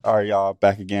All right, y'all,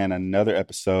 back again. Another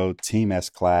episode, Team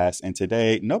S Class. And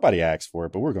today, nobody asked for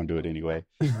it, but we're going to do it anyway.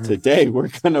 Today, we're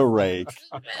going to rake.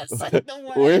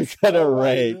 We're going to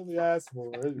rake.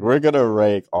 We're going to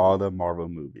rake all the Marvel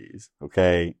movies.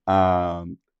 Okay. I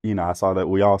saw that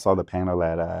we all saw the panel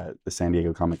at the San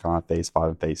Diego Comic Con, Phase 5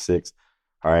 and Phase 6.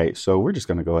 All right. So we're just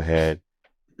going to go ahead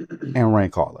and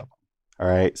rank all of them. All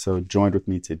right. So joined with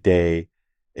me today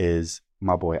is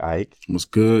my boy Ike. What's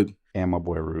good? And my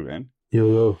boy Ruben.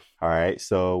 Yo. All right.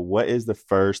 So what is the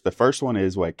first? The first one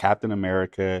is what? Captain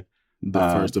America. The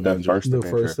first Avenger.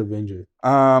 First Avenger.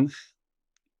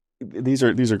 These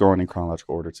are going in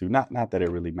chronological order too. Not that it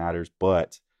really matters,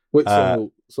 but wait.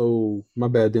 So my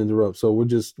bad to interrupt. So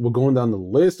we're going down the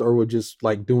list, or we're just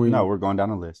like doing? No, we're going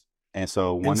down the list. And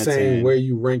so 1 to 10. Where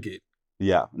you rank it.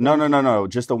 Yeah. No.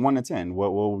 Just a 1 to 10.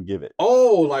 What will we give it?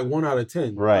 Oh, like 1 out of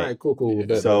 10. Right. All right, cool.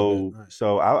 Yeah.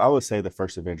 So I would say the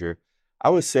first Avenger. I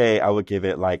would say I would give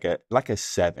it like a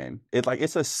 7.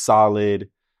 It's a solid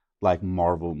like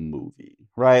Marvel movie,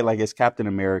 right? Like it's Captain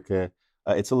America.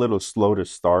 It's a little slow to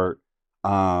start,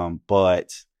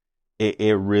 but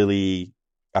it really,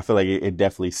 I feel like it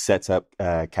definitely sets up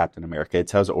Captain America. It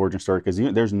tells an origin story because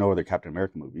there's no other Captain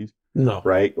America movies, no,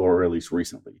 right? Or at least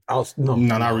recently.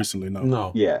 Not recently.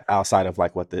 No. Yeah, outside of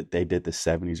like what they did the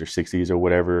 70s or 60s or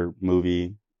whatever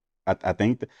movie. I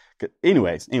think.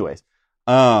 Anyways.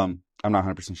 I'm not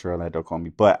 100% sure on that. Don't call me,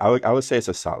 but I would say it's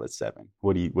a solid 7.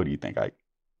 What do you think, Ike?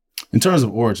 In terms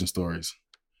of origin stories,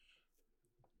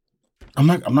 I'm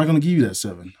not gonna give you that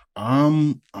 7.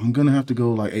 I'm gonna have to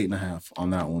go like 8.5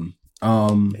 on that one.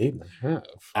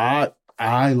 8.5.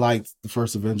 I liked the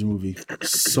first Avenger movie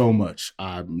so much.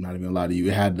 I'm not even gonna lie to you.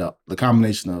 It had the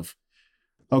combination of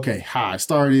how it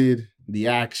started, the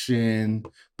action,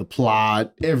 the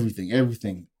plot,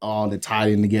 everything, all that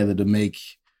tied in together to make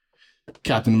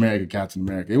Captain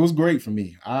America. It was great for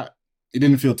me. It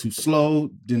didn't feel too slow.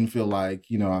 Didn't feel like,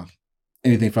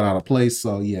 anything felt out of place.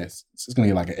 So yes, it's gonna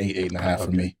get like an 8.5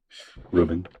 for me.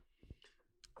 Ruben.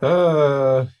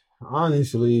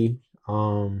 Honestly,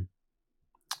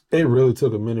 it really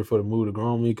took a minute for the movie to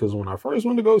grow on me because when I first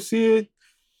went to go see it,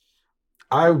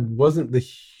 I wasn't the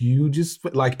hugest,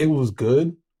 like it was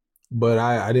good, but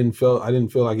I didn't feel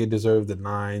like it deserved the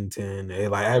 9, 10, 8.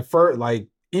 Like at first, like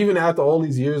even after all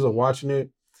these years of watching it,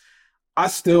 I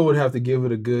still would have to give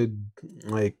it a good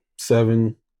like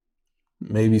 7,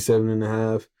 maybe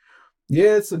 7.5.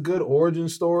 Yeah, it's a good origin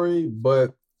story,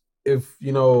 but if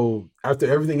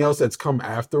after everything else that's come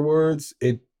afterwards,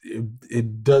 it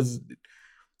does.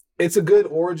 It's a good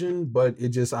origin, but I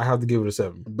have to give it a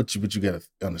 7. But you gotta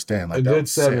understand, like a good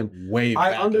 7. Way back,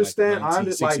 I understand. Like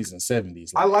 1960s and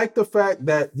 70s. I like the fact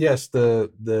that yes,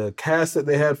 the cast that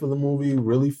they had for the movie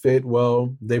really fit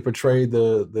well. They portrayed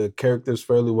the characters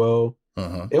fairly well.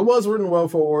 Uh-huh. It was written well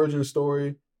for an origin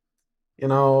story,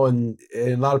 and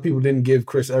a lot of people didn't give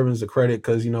Chris Evans the credit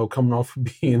because coming off of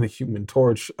being the Human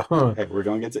Torch. Hey, we're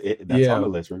gonna get to it. That's on the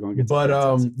list. We're gonna get to. But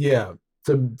yeah.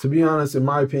 To be honest, in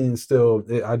my opinion, still,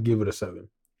 I'd give it a 7.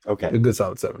 Okay. A good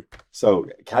solid 7. So,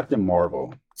 Captain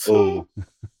Marvel. Oh.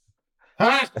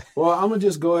 Well, I'm going to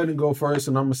just go ahead and go first,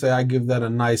 and I'm going to say I give that a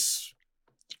nice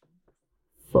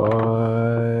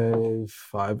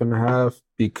 5.5,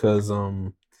 because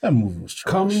that movie was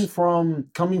trash.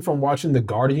 coming from watching the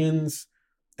Guardians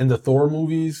and the Thor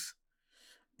movies,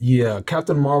 yeah,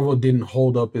 Captain Marvel didn't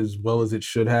hold up as well as it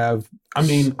should have. I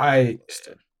mean,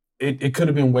 It could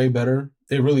have been way better.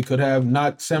 It really could have.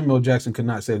 Samuel Jackson could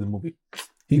not save the movie.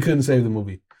 He couldn't save the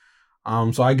movie.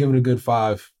 So I give it a good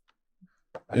 5.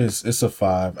 It's a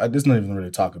 5. There's not even really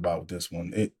talk about with this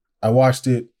one. I watched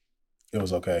it. It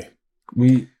was okay.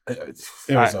 It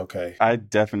was okay. I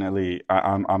definitely.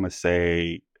 I'm gonna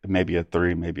say maybe a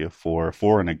 3, maybe a 4.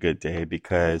 4 in a good day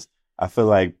because I feel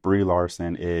like Brie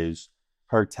Larson is.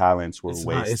 Her talents were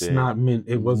wasted. It's not meant.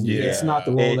 It wasn't. Yeah. It's not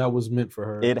the role that was meant for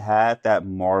her. It had that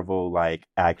Marvel like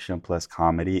action plus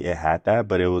comedy. It had that,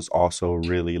 but it was also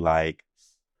really like,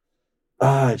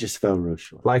 it just fell real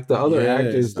short. Like the other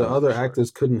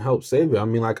actors couldn't help save it. I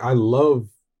mean, like I love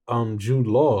Jude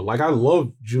Law. Like I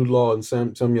love Jude Law and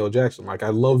Samuel Jackson. Like I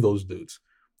love those dudes.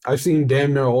 I've seen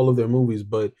damn near all of their movies,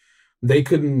 but they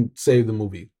couldn't save the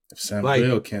movie. If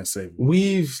Samuel can't save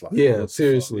it.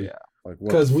 Seriously. Yeah.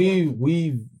 Because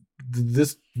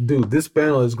this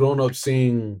panel has grown up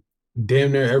seeing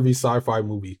damn near every sci-fi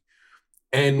movie,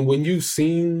 and when you've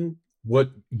seen what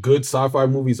good sci-fi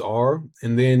movies are,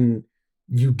 and then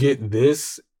you get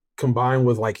this combined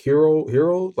with like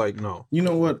hero, like no. You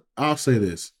know what? I'll say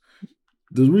this: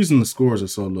 the reason the scores are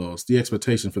so low is the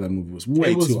expectation for that movie was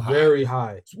way too high. Very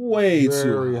high. It's way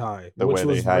Very too high. The which way they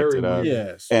was hyped very it up. weird.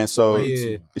 Yes. And so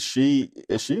Yeah. she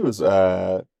was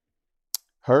her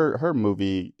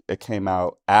movie, it came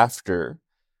out after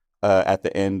at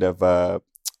the end of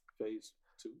Phase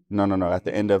 2. no at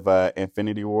the end of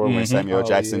Infinity War when Mhm. Samuel Oh,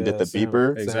 Jackson yeah, did the Sam-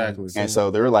 beeper. Exactly. And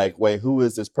so they were like, wait, who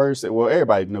is this person? Well,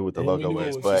 everybody knew what the And we logo knew it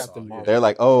is, was but Captain Marvel. they're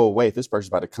like, oh, wait, this person's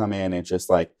about to come in and just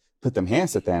like put them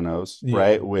hands to Thanos, Yeah.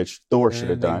 right? Which Thor And should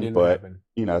have they done, didn't but happen.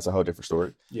 you know, it's a whole different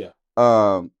story. Yeah.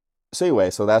 So anyway,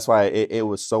 so that's why it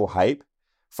was so hype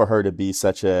for her to be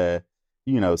such a,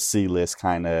 you know, C-list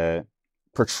kind of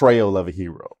portrayal of a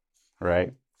hero,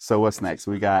 right? So what's next?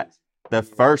 We got the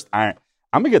first Iron.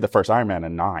 I'm gonna give the first Iron Man a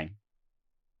 9.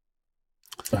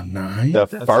 A 9? The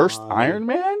That's first fine. Iron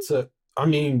Man? So, I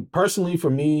mean, personally, for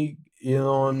me, you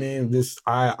know what I mean?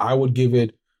 I would give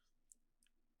it,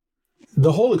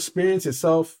 the whole experience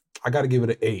itself, I got to give it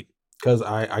an 8 because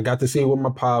I got to see it with my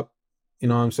pop. You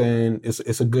know what I'm saying?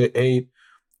 It's a good 8.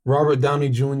 Robert Downey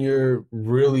Jr.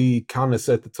 really kind of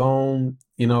set the tone.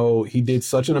 You know, he did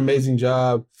such an amazing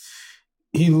job.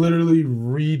 He literally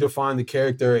redefined the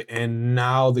character, and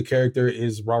now the character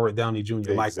is Robert Downey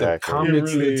Jr. Like the Exactly.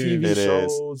 comics, It really the TV is. It is.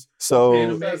 shows, So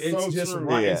anime, That's it's so just true.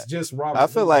 right. Yeah. It's just Robert. I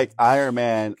feel like Iron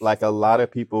Man, like a lot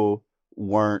of people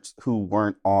who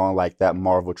weren't on like that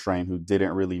Marvel train, who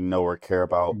didn't really know or care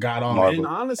about Got on. Marvel. and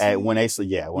honestly, And when they saw,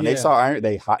 when they Yeah. saw Iron,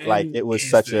 they like And- it was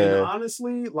such and a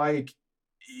honestly, like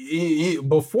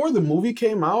before the movie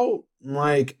came out,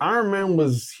 like Iron Man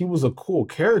was a cool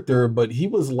character, but he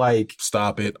was like,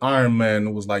 Stop it. Iron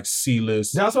Man was like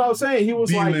C-list. that's what I was saying. He was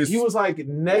B-list like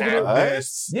negative. What?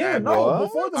 best. Yeah, at no. What?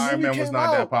 Before the Iron movie Man came was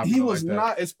not that out, popular he was like that.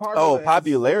 not as part oh of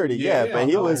popularity, yeah, Yeah, but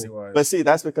he no. was. But see,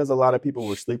 that's because a lot of people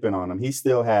were sleeping on him. He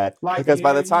still had Like, because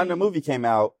by the yeah, time the movie came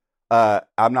out,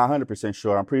 I'm not 100%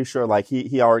 sure. I'm pretty sure like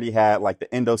he already had like the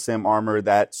Endosim armor,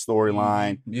 that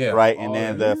storyline, Yeah. right? Oh, And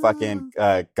then yeah. the fucking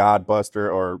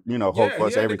Godbuster or Hulk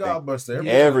Buster, everything. Godbuster,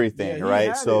 Yeah, Everything, he right?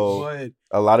 had So it,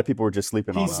 a lot of people were just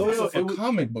sleeping on He's him. so- Also for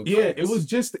comic book. but yeah, fans. it was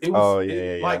just it was. Oh,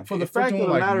 yeah, yeah. Like for the If we're fact of doing,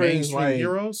 the like, matter is mainstream like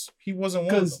heroes, he wasn't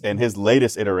one of 'cause- them. In his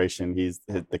latest iteration, he's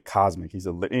the cosmic. He's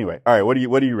anyway. All right, what do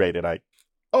you rate it? Like,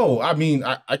 Oh, I mean,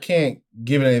 I can't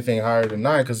give it anything higher than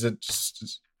 9 because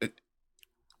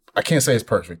I can't say it's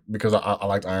perfect because I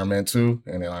liked Iron Man 2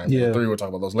 and then Iron Yeah. Man 3. We'll talk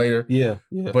about those later. yeah.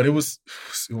 But it was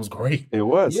great. it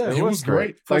was. Yeah, It was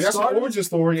great. For Like that's an starters- origin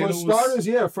story. For and starters,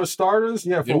 for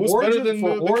it was origin, better than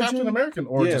for the origin, Captain American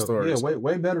origin story. Yeah,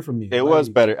 way better for me. It was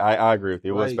better. I agree with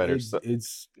you. It was like, better.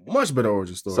 It's Much better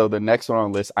origin story. So the next one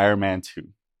on the list, Iron Man 2.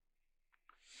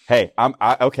 Hey,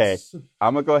 okay.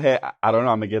 I'm gonna go ahead. I don't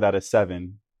know. I'm gonna give that a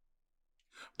 7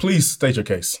 please state your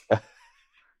case.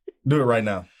 Do it right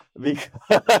now. because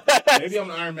Maybe I'm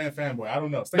an Iron Man fanboy. I don't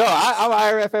know. State no, your case. I'm an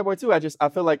Iron Man fanboy too. I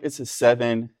feel like it's a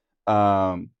 7.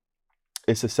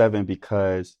 It's a 7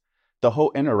 because the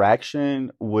whole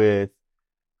interaction with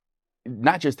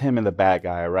not just him and the bad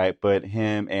guy, right? But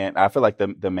him and I feel like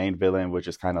the main villain was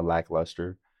just kind of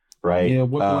lackluster, right? Yeah,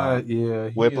 Whiplash. Yeah,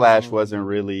 Whiplash wasn't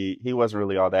really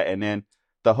all that. And then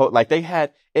the whole like they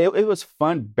had it was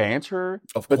fun banter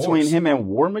Of between course. him and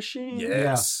War Machine.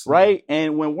 Yes. Right?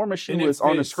 And when War Machine And it was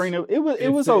on the fits. screen, it was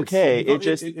fits. okay. No, It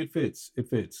just it fits. It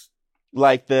fits.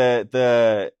 like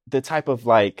the type of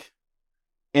like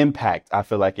impact I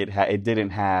feel like it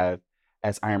didn't have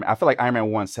as Iron Man. I feel like Iron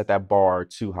Man 1 set that bar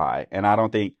too high, and I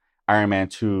don't think Iron Man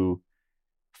 2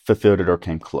 fulfilled it or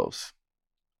came close.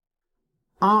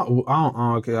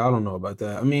 Okay, I don't know about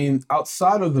that. I mean,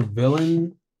 outside of the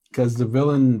villain, because the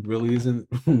villain really isn't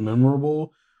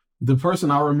memorable. The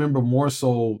person I remember more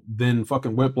so than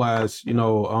fucking Whiplash,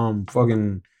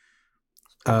 fucking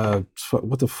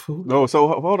what the fuck? No, so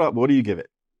hold up. What do you give it?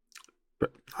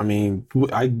 I mean,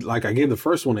 I gave the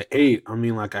first one an 8. I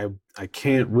mean, like I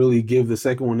can't really give the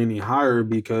second one any higher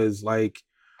because like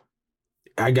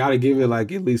I gotta give it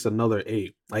like at least another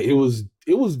 8. Like it was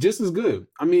just as good.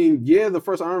 I mean, yeah, the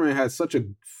first Iron Man had such a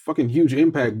fucking huge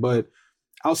impact, but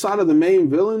outside of the main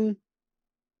villain,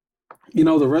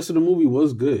 the rest of the movie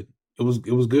was good. It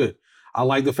was good. I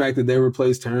like the fact that they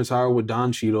replaced Terrence Howard with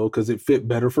Don Cheadle because it fit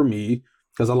better for me.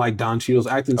 Because I like Don Cheadle's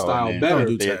acting style man. better. Don't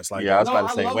do Terrence like Yeah, I that. was about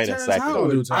to say, love wait a Terrence second. Howard. Don't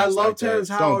do Terrence I love like that. Terrence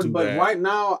Don't Howard, do but that. right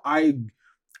now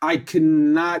I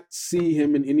cannot see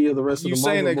him in any of the rest You of the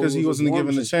saying that Marvel because he movies wasn't as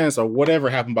given the War chance or whatever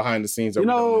happened behind the scenes that we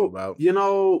don't know about.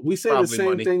 We say Probably the same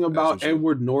money, thing as about usual.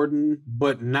 Edward Norton,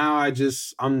 but now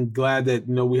I'm glad that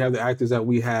we have the actors that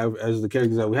we have as the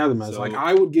characters that we have them as. So- Like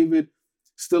I would give it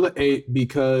still an 8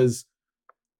 because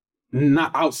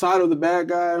not outside of the bad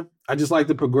guy, I just like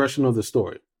the progression of the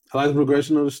story. I like the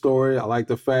progression of the story. I like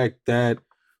the fact that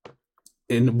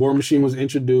and War Machine was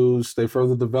introduced. They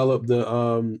further developed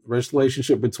the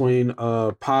relationship between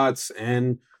Potts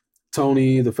and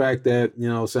Tony. The fact that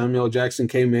Samuel Jackson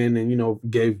came in and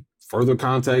gave further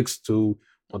context to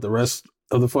what the rest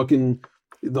of the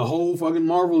whole fucking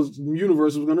Marvel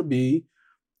universe was gonna be,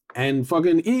 and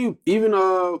fucking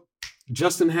even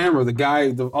Justin Hammer,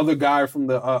 the other guy from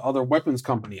the other weapons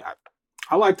company,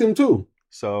 I liked him too.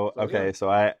 So okay, so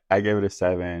I gave it a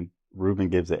 7. Ruben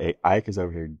gives it 8. Ike is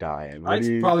over here dying. Ike's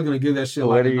probably gonna give that shit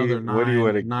like another 9,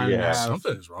 9.5.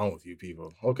 Something is wrong with you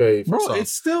people. Okay, bro,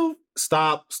 it's still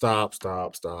stop.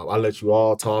 I let you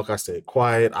all talk. I stayed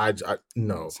quiet. I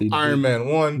no. Iron Man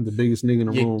 1, the biggest nigga in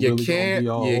the room. You really can't.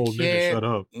 nigga, shut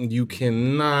up. You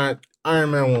cannot.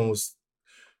 Iron Man 1 was.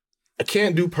 I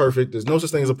can't do perfect. There's no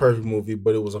such thing as a perfect movie,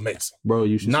 but it was amazing. Bro,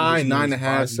 you should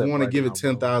 9.5. You want to give it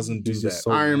 10,000? Do that.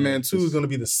 So Iron Man 2 is going to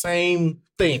be the same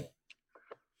thing.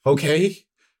 Okay,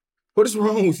 what is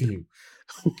wrong with you?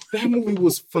 That movie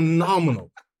was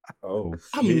phenomenal. I'm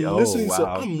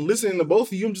listening to both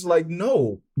of you. I'm just like,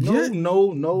 no.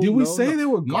 Did we say they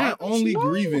were garbage? My only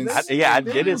grievance. I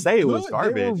didn't say it was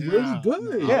garbage. They were really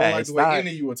good. Yeah, I don't like the way any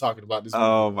of you were talking about this movie.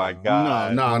 Oh my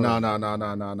god. No.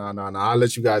 I'll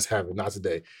let you guys have it. Not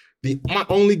today. My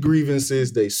only grievance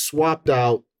is they swapped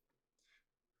out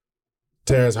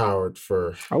Terrence Howard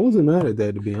for. I wasn't mad at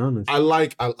that, to be honest. I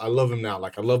love him now.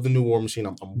 Like, I love the new War Machine.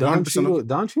 I'm Don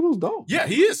Cheadle's dope. Yeah,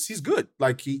 he is. He's good.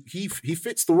 Like, he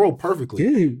fits the role perfectly.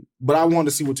 Yeah. But I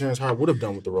wanted to see what Terrence Howard would have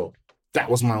done with the role. That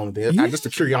was my only thing. Just the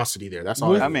curiosity there. That's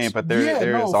all. I mean, but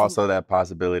there is also that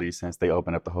possibility, since they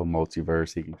open up the whole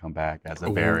multiverse, he can come back as a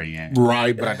variant.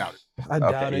 Right, but I doubt it. I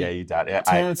doubt it. Yeah, you doubt it.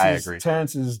 I agree.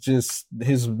 Terrence is just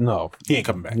no. He ain't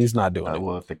coming back. He's not doing it.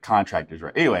 Well, if the contract is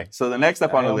right. Anyway, so the next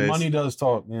up on the list, money does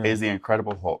talk. Is the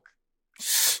Incredible Hulk.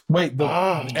 Wait,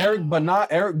 Eric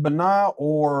Bana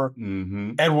or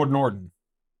Edward Norton?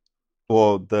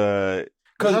 Well,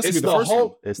 because it's the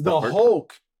Hulk. The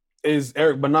Hulk is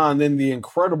Eric Bana, and then the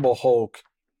Incredible Hulk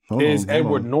is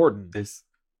Edward Norton.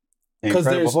 Because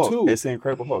there's Hulk. two. It's the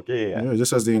Incredible Hulk. Yeah. It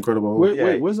just says the Incredible Hulk.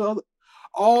 Wait, where's the other?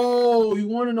 Oh, you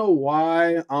want to know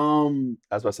why? I was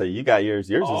about to say, you got yours.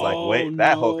 Yours is like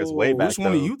that Hulk is way back. Which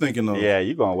one are you thinking of? Yeah,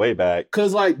 you going way back.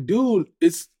 Because like, dude,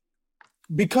 it's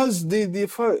because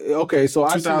okay. So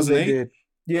I see what they did.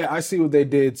 Yeah, I see what they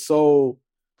did. So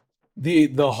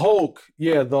the Hulk,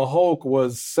 the Hulk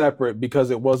was separate because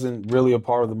it wasn't really a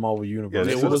part of the Marvel universe.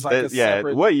 Yeah, it was like a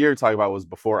separate. What you're talking about was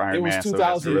before Iron Man. It was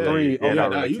 2003.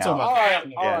 So you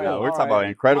talking about? We're talking about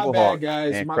Incredible Hulk,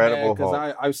 guys. Incredible Hulk.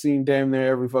 Because I've seen damn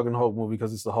near every fucking Hulk movie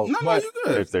because it's the Hulk. No, you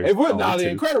good. The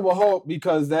Incredible Hulk,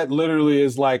 because that literally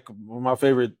is like my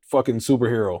favorite fucking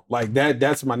superhero. Like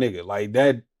that's my nigga. Like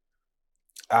that.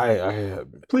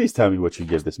 Please tell me what you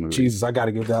give this movie. Jesus, I got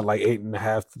to give that like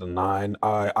 8.5 to 9.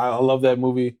 I love that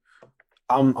movie.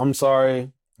 I'm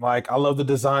sorry. Like, I love the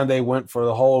design they went for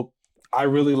the Hulk. I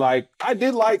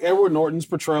did like Edward Norton's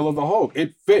portrayal of the Hulk.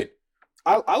 It fit.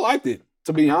 I liked it,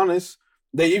 to be honest.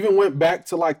 They even went back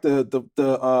to like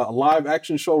the live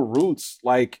action show roots,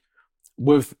 like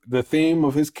with the theme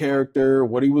of his character,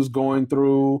 what he was going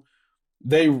through.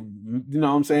 They, you know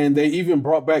what I'm saying? They even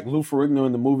brought back Lou Ferrigno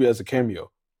in the movie as a cameo.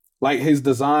 Like, his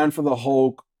design for the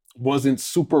Hulk wasn't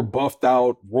super buffed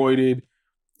out, roided.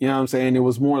 You know what I'm saying? It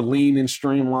was more lean and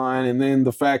streamlined. And then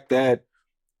the fact that,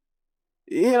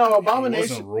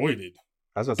 Abomination. It wasn't roided.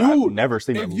 I've never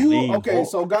seen a lean Hulk.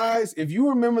 So guys, if you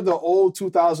remember the old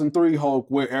 2003 Hulk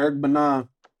with Eric Bana,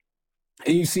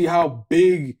 and you see how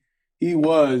big he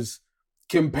was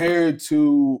compared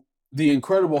to the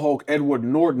Incredible Hulk, Edward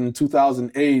Norton,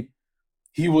 2008,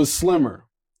 he was slimmer.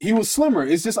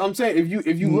 It's just, I'm saying,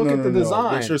 if you look at the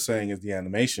design. What you're saying is the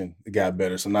animation, it got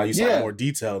better. So now you saw more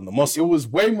detail in the muscle. It was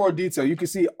way more detail. You can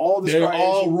see all the They're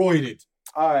all roided.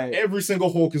 All right. Every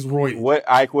single Hulk is roided.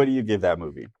 Ike, what do you give that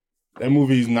movie? That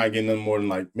movie's not getting more than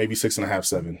like maybe 6.5,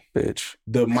 7. Bitch.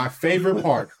 My favorite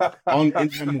part in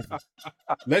that movie.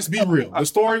 Let's be real. The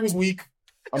story was weak.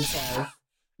 I'm sorry.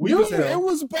 It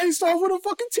was based off of a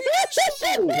fucking TV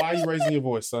show. Why are you raising your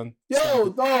voice, son? Yo,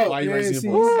 dog. Why are you raising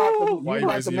your voice? Why are you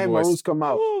raising your voice? Come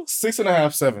out.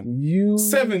 6.5, 7.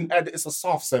 7. It's a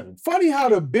soft 7. Funny how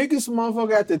the biggest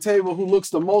motherfucker at the table who looks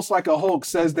the most like a Hulk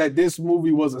says that this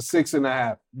movie was a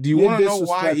 6.5. Do you want to know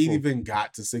why it even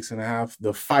got to 6.5?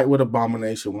 The fight with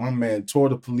Abomination. One man tore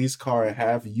the police car in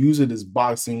half, used it as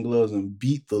boxing gloves, and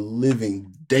beat the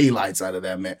living daylights out of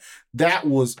that man. That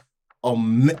was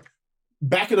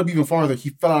Back it up even farther,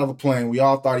 he fell out of the plane. We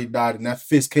all thought he died, and that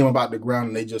fist came up out the ground,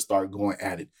 and they just started going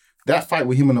at it. That fight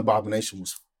with him and Abomination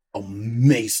was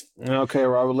amazing. Okay,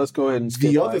 Robert, let's go ahead and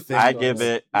skip The other Mike. thing, I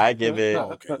give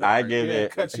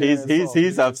it. cut your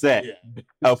He's upset. Yeah.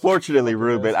 Unfortunately,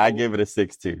 Ruben, I give it a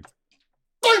 6-2.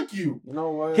 Thank you. You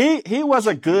know what? He was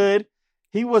a good.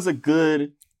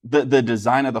 The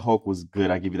design of the Hulk was good.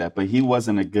 I give you that, but he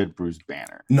wasn't a good Bruce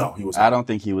Banner. No, he was. I don't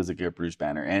think he was a good Bruce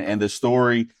Banner. And the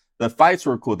story, the fights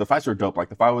were cool. The fights were dope. Like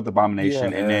the fight with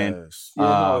Abomination, and then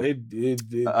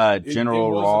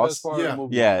General Ross.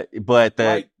 Yeah, but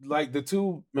like the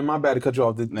two. Man, my bad to cut you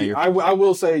off. No, I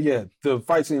will say, yeah, the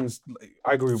fight scenes.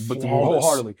 I agree, but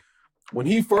wholeheartedly. When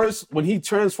he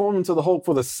transformed into the Hulk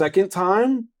for the second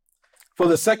time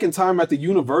at the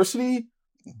university,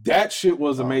 that shit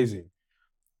was amazing.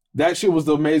 That shit was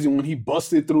amazing when he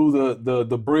busted through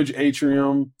the bridge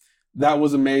atrium. That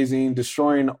was amazing.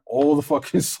 Destroying all the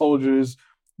fucking soldiers,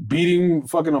 beating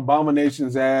fucking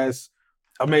Abomination's ass.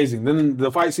 Amazing. Then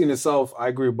the fight scene itself, I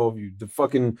agree with both of you. The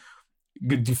fucking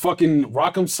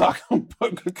rock'em sock'em.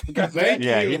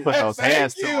 He put those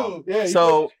hands to him. Yeah,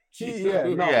 so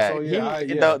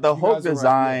the the Hulk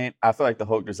design, right, I feel like the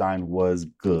Hulk design was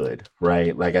good,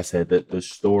 right? Like I said, the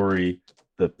story,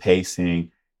 the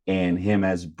pacing, and him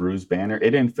as Bruce Banner, it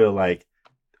didn't feel like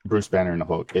Bruce Banner and the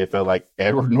Hulk. It felt like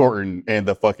Edward Norton and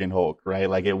the fucking Hulk, right?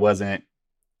 Like it wasn't.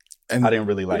 And I didn't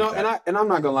really like that. And I'm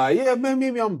not gonna lie, yeah, man,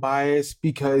 maybe I'm biased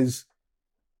because,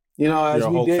 as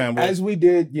we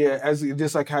did, as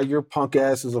just like how your punk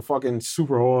ass is a fucking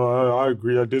super. I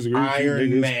agree, I disagree.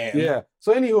 Iron Man. Yeah.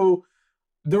 So anywho,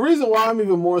 the reason why I'm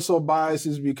even more so biased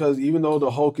is because even though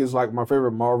the Hulk is like my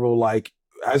favorite Marvel, like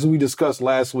as we discussed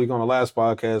last week on the last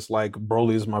podcast, like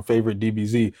Broly is my favorite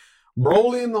DBZ.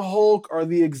 Broly and the Hulk are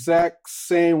the exact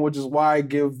same, which is why I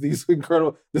give this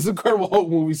Incredible Hulk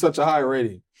movie such a high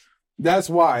rating. That's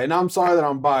why. And I'm sorry that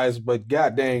I'm biased, but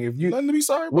god dang, if you nothing to be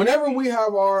sorry about. Whenever we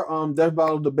have our Death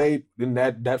Battle debate, then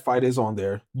that fight is on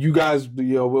there. You guys,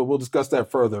 we'll discuss that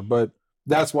further, but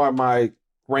that's why my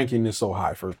ranking is so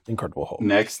high for Incredible Hulk.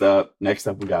 Next up, we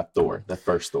got Thor, the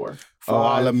first Thor.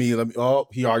 Let me. Oh,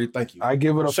 he already. Thank you. I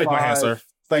give it a shake 5. my hand, sir.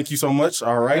 Thank you so much.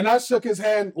 All right. And I shook his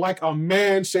hand like a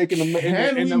man shaking in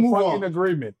the fucking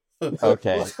agreement.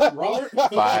 Okay.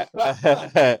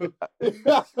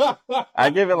 I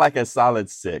give it like a solid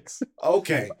 6.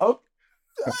 Okay.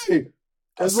 Hey,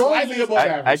 slightly above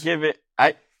average. I give it.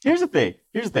 Here's the thing.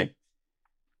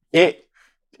 It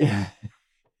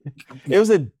was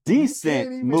a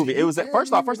decent movie. It was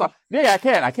first off. Yeah,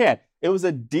 I can. It was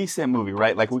a decent movie,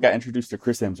 right? Like we got introduced to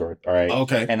Chris Hemsworth, all right?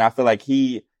 Okay. And I feel like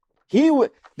he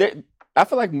would. I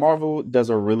feel like Marvel does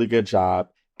a really good job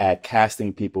at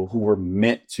casting people who were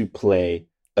meant to play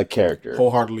a character.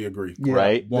 Wholeheartedly agree. Yeah,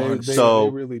 right? They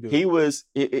really do.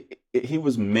 He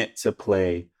was meant to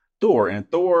play Thor, and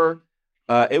Thor,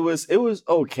 it was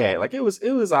okay. Like it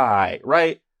was all right,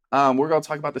 right? We're gonna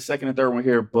talk about the second and third one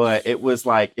here, but it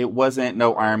wasn't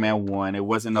no Iron Man 1, it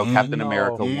wasn't no Captain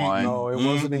America 1. No, it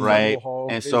wasn't right.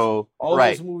 Hulk. And so all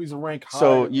those movies rank high.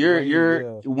 So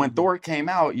when Thor came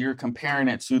out, you're comparing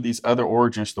it to these other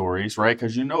origin stories, right?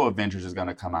 Because Avengers is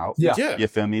gonna come out. Yeah. You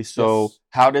feel me? So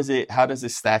how does it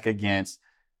stack against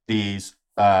these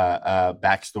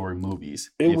backstory movies?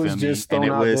 It was just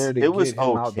thrown out there to get him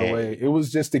out the way. It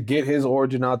was just to get his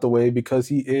origin out the way because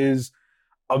he is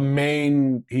a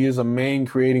main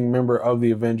creating member of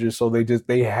the Avengers, so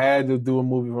they had to do a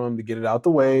movie for him to get it out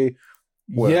the way.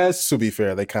 Well, yes, to be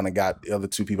fair, they kind of got the other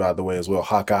two people out of the way as well,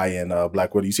 Hawkeye and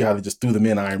Black Widow. You see how they just threw them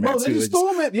in Iron Man 2? They just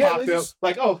threw them in. Yeah,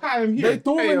 like, oh, hi, I'm here. They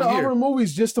threw them in the other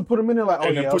movies just to put them in there. Like, oh,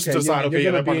 yeah, push to the side.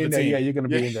 You're gonna be in there. Yeah, you're gonna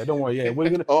be in there. Don't worry. Yeah, we're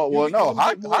gonna. Oh well, no,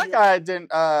 Hawkeye didn't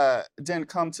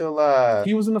come till.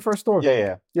 He was in the first story.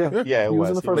 Yeah. It was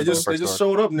in the first. They just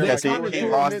showed up. Yes,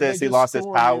 he lost his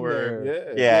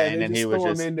power. Yeah, and then he was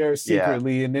just in there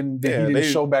secretly, and then he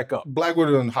didn't show back up. Black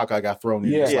Widow and Hawkeye got thrown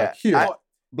in. Yeah, here.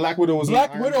 Black Widow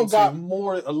got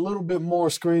a little bit more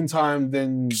screen time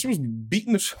than she was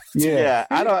beating the shit. Yeah,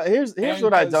 I don't. Here's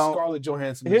what I don't. Scarlett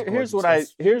Johansson. Here's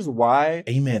why.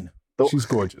 Amen. She's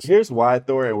gorgeous. Here's why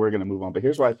Thor, and we're gonna move on. But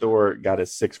here's why Thor got a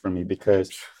 6 from me,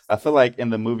 because I feel like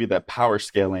in the movie that power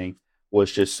scaling was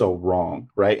just so wrong,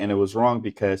 right? And it was wrong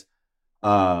because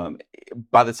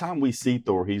by the time we see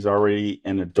Thor, he's already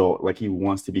an adult. Like he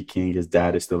wants to be king. His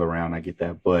dad is still around. I get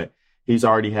that, but he's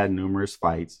already had numerous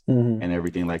fights and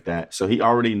everything like that. So he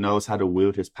already knows how to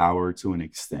wield his power to an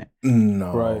extent.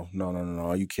 No,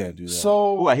 you can't do that.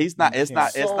 So he's not. It's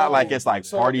not like it's like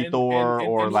Party Thor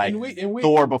or like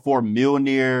Thor before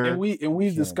Mjolnir. And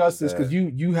we've discussed this because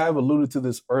you have alluded to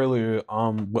this earlier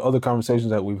with other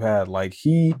conversations that we've had. Like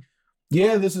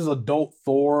this is adult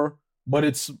Thor, but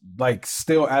it's like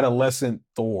still adolescent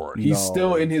Thor. He's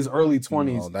still in his early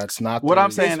 20s. No, that's not what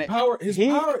I'm saying. His power.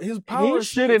 He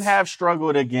shouldn't have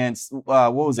struggled against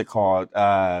what was it called?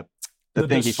 The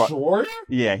thing he fought.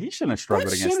 Yeah, he shouldn't have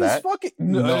struggled against that.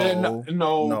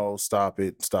 No, stop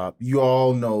it. Stop. You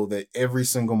all know that every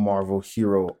single Marvel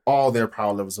hero, all their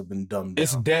power levels have been dumbed down.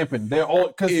 It's dampened. They're all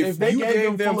because if they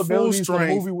gave them full abilities,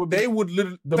 strength, the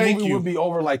movie would be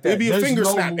over like that. It'd be a finger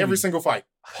snap every single fight.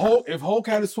 If Hulk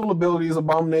had his full abilities,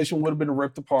 Abomination would have been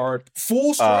ripped apart.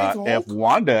 Full strength Hulk. If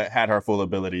Wanda had her full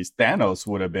abilities, Thanos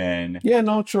would have been. Yeah,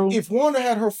 no, true. If Wanda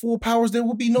had her full powers, there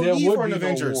would be no need for an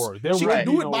Avengers. She could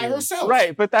do it by herself.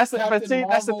 Right, but that's the thing.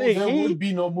 There would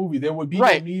be no movie. There would be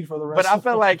no need for the rest. But I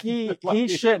feel like he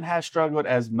shouldn't have struggled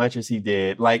as much as he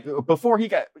did. Like before he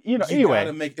got, anyway.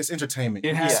 Gotta make it's entertainment.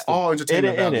 It has all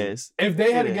entertainment. It is. If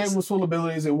they had gave him full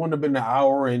abilities, it wouldn't have been an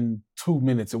hour and 2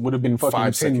 minutes. It would have been fucking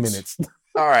 10 seconds. minutes.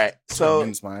 All right. So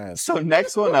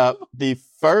next one up, the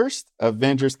first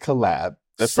Avengers collab,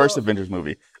 first Avengers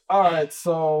movie. All right.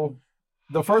 So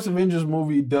the first Avengers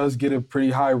movie does get a pretty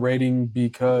high rating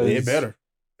because it better.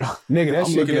 Nigga,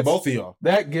 I'm looking at both of y'all.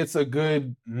 That gets a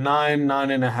good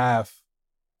 9.5.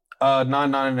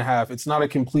 9.5. It's not a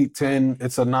complete 10.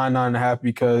 It's a 9.5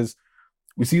 because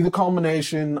we see the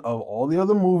culmination of all the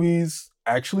other movies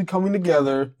actually coming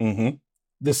together. Mm-hmm.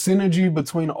 The synergy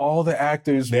between all the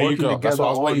actors working together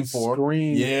on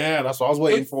screen. Yeah, that's what I was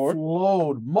waiting for.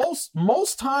 Flowed.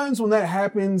 Most times when that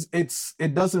happens,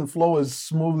 it doesn't flow as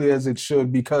smoothly as it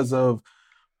should because of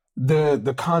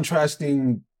the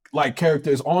contrasting like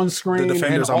characters on screen. The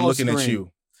Defenders, and I'm looking screen. at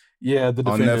you. Yeah, the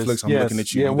Defenders. On Netflix, I'm looking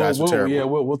at you. Yeah, you guys are terrible. Yeah,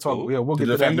 we'll talk. Yeah, we'll get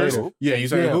to that later. Yeah, you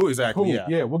saying who exactly? Who?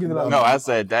 Yeah, we'll get to that. No, I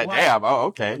said that. Damn. Oh,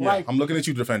 okay. Yeah, I'm looking at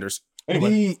you, Defenders.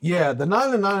 Anyway. The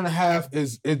 9 and 9.5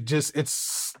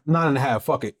 it's 9.5.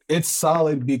 Fuck it. It's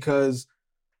solid because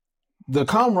the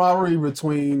camaraderie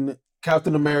between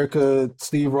Captain America,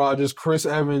 Steve Rogers, Chris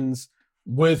Evans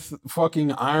with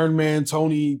fucking Iron Man,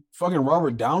 Tony, fucking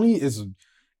Robert Downey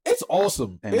it's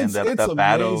awesome. And it's the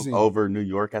battle over New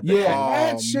York at the end.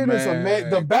 That shit is amazing.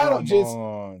 The battle just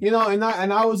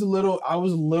and I was a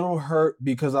little hurt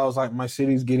because I was like, my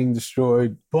city's getting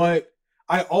destroyed, but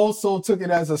I also took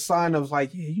it as a sign of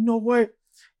like, yeah, you know what?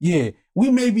 Yeah, we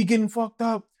may be getting fucked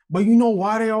up, but you know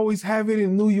why they always have it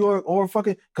in New York or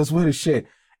fucking because we're the shit.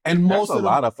 And most of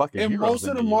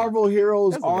the Marvel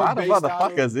heroes are a lot of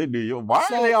motherfuckers in New York. Why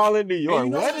are they all in New York?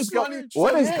 What is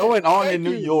going on in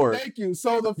New York? Thank you.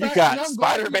 So the you got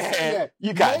Spider-Man,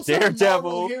 you got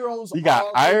Daredevil, you got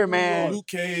Iron Man, Luke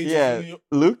Cage. Yeah,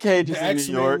 Luke Cage is in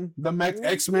New York. The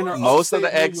X-Men are most of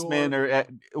the X-Men are.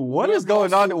 What is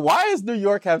going on? Why does New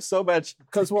York have so much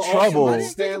trouble? Because we're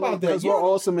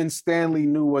awesome, and Stanley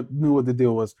knew what the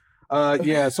deal was.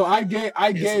 So I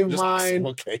gave mine.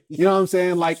 Okay. You know what I'm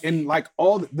saying? Like in like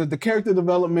all the character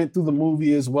development through the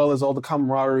movie, as well as all the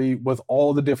camaraderie with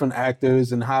all the different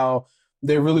actors and how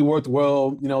they really worked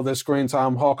well. You know, their screen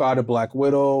time, Hawkeye to Black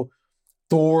Widow,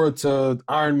 Thor to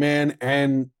Iron Man,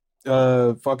 and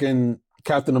fucking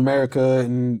Captain America,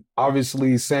 and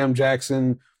obviously Sam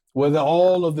Jackson with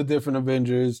all of the different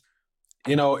Avengers.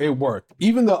 You know, it worked.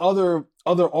 Even the other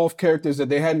off characters that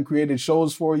they hadn't created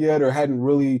shows for yet or hadn't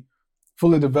really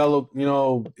fully developed, you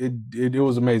know, it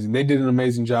was amazing. They did an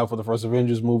amazing job for the first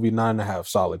Avengers movie. 9.5,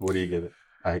 solid. What do you give it?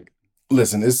 Like,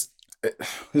 listen, this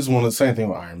is one of the same thing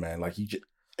with Iron Man. Like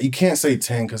you can't say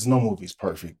 10 because no movie's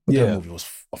perfect. But that movie was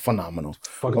phenomenal.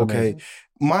 Fucking amazing.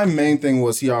 My main thing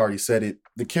was, he already said it,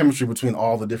 the chemistry between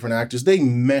all the different actors. They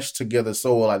meshed together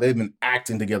so well. Like they've been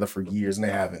acting together for years and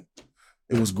they haven't.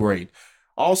 It was great.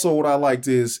 Also, what I liked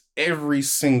is every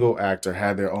single actor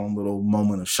had their own little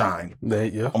moment of shine.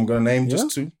 I'm going to name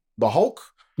just two. The Hulk.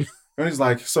 And he's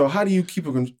like, so how do you keep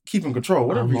in control?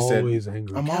 Whatever he said.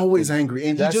 I'm always angry.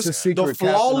 And that's he just, the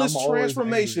flawless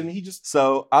transformation. He just.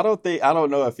 So I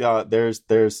don't know if y'all, there's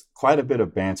quite a bit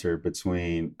of banter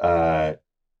between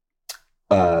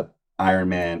Iron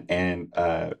Man and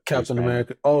Captain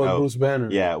America. Oh, Bruce Banner.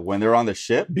 Yeah, when they're on the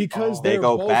ship, because they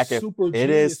go back and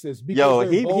it is.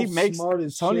 He makes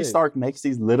Tony Stark makes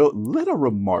these little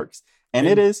remarks, and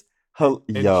it is Hulk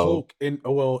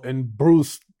and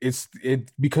Bruce. It's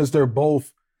because they're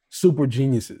both super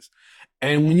geniuses,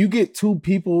 and when you get two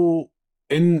people's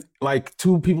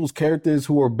characters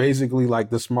who are basically like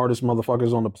the smartest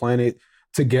motherfuckers on the planet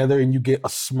together, and you get a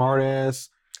smart ass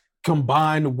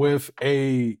combined with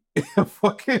a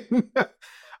fucking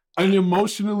an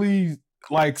emotionally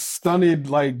like stunted,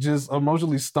 like just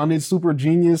emotionally stunted super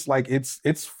genius, like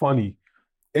it's funny.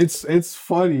 It's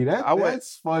funny.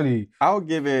 That's funny. I will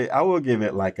give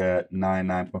it like a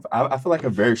 9.5. I feel like a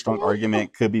very strong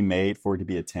argument could be made for it to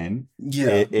be a 10.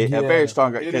 Yeah. A very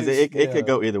strong, because it could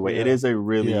go either way. Yeah. It is a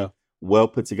really well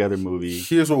put together movie.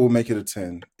 Here's what will make it a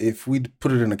 10. If we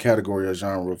put it in a category, a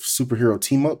genre of superhero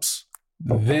team ups,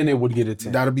 then it would get a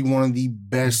 10. That'd be one of the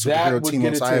best superhero team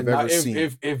ups I have ever seen.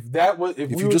 If we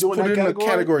you just put it in a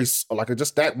category, like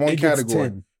just that one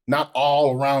category, not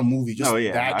all around movie, just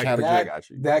that category. I got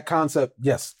you. That concept,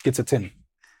 yes, gets a 10.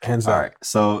 Hands down. All right.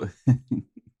 So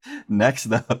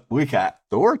next up, we got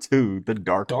Thor 2, The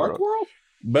Dark World.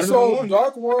 Better than one.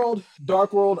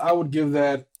 Dark World, I would give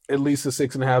that at least a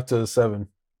 6.5 to a 7.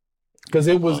 Because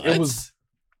it was 10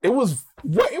 times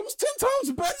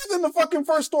better than the fucking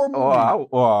first Thor movie.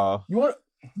 You want,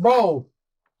 bro?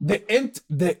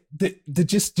 The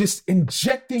just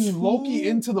injecting Loki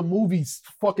into the movies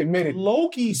fucking made it.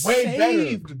 Loki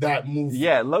saved that movie.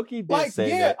 Yeah, Loki did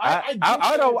save it.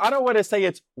 I don't want to say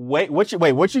it's what you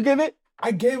give it?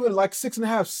 I gave it like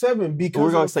 6.5, 7 because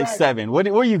we're gonna say 7. What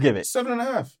do you give it?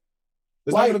 7.5.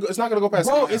 It's not gonna go past.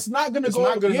 Bro, it's not gonna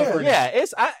go.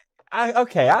 It's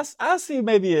okay. I see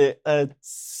maybe a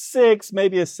 6,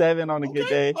 maybe a 7 on a good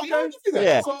day.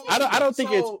 Yeah, I don't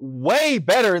think it's way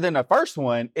better than the first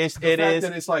one. It is.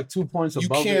 That it's like 2 points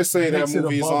above. You can't say that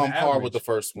movie is on par with the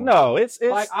first one. No, it's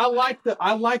like I like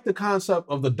the concept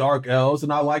of the Dark Elves,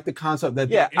 and I like the concept that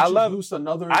they introduced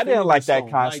another. I didn't like that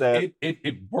concept. Like,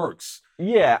 it works.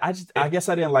 Yeah, I guess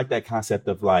I didn't like that concept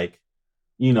of like,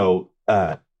 Jane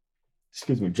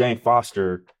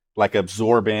Foster like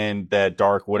absorbing that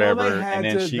dark whatever, and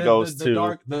then she goes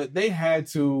to they had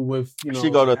to with she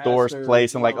go to Thor's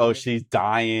place and like, oh, she's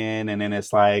dying, and then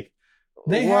it's like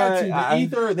they had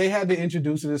to they had to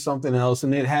introduce it as something else,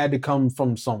 and it had to come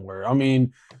from somewhere. I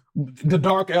mean, the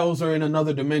Dark Elves are in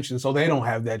another dimension, so they don't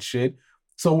have that shit.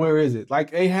 So where is it?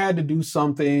 Like they had to do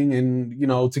something, and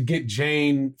to get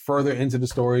Jane further into the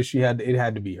story, it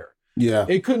had to be her. Yeah,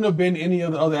 it couldn't have been any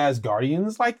of the other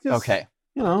Asgardians. Like this, okay,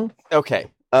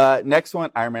 okay. Next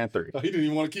one, Iron Man 3. Oh, he didn't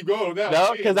even want to keep going with that.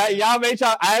 No, because y'all made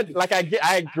y'all.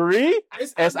 I agree.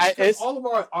 It's all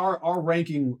of our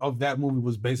ranking of that movie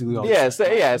was basically all.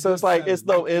 So it's like it's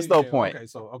no point.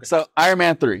 Okay, so Iron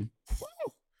Man 3.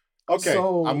 Okay,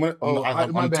 so, I'm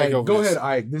gonna take over. Go ahead,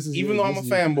 Ike. Even though I'm a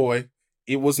fanboy,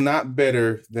 it was not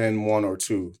better than 1 or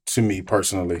 2 to me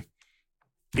personally.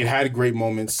 It had great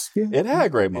moments. It had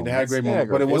great moments.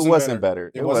 But it wasn't better.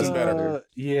 It wasn't better.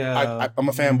 Yeah. I'm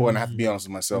a fanboy, and I have to be honest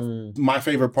with myself. My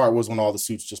favorite part was when all the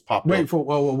suits just popped up. Wait,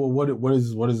 what is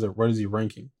he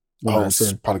ranking?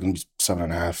 It's probably gonna be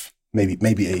 7.5,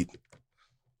 maybe 8.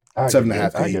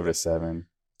 7.5. I give it 7.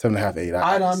 7.5, 8.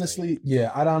 I'd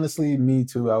honestly, me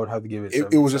too. I would have to give it.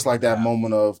 It was just like that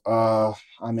moment of,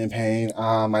 I'm in pain.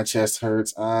 My chest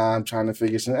hurts. I'm trying to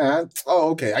figure something.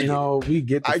 Okay. We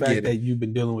get the fact that you've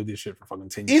been dealing with this shit for fucking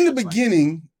 10 years. In the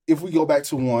beginning, if we go back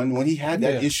to 1, when he had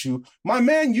that issue, my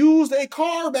man used a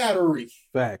car battery.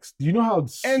 Facts. Do you know how?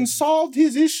 And solved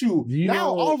his issue.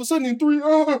 Now all of a sudden in 3,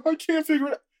 I can't figure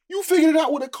it out. You figured it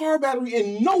out with a car battery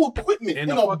and no equipment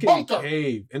in a bunker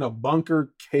cave. In a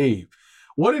bunker cave.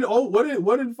 What did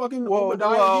fucking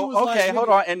Obadiah? Hold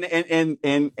on.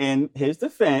 In his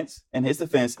defense,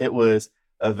 it was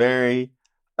a very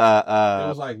it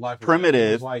was like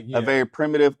primitive, a very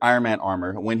primitive Iron Man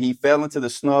armor. When he fell into the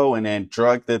snow and then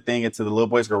drug the thing into the little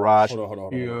boy's garage, hold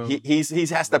on. He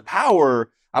has the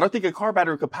power. I don't think a car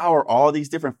battery could power all these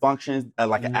different functions,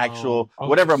 like an actual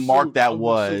whatever Mark that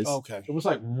was. Okay, it was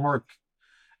like Mark.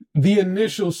 The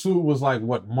initial suit was like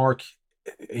what Mark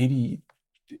 80.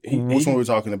 Which one are we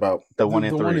talking about? The 1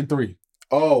 in 3. The 1 in 3.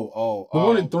 Oh. The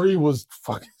 1 in 3 was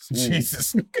fucking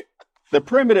Jesus. The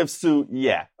primitive suit,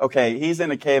 yeah. Okay, he's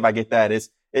in a cave. I get that. It's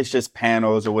just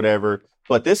panels or whatever.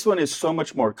 But this one is so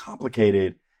much more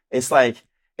complicated. It's like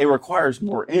it requires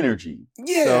more energy.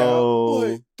 Yeah.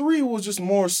 But 3 was just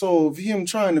more so of him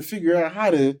trying to figure out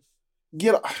how to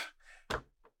get.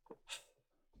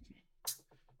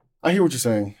 I hear what you're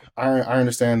saying. I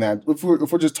understand that. If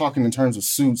we're just talking in terms of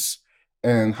suits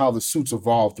and how the suits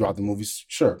evolved throughout the movies,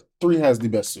 sure, 3 has the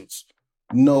best suits.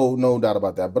 No doubt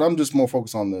about that. But I'm just more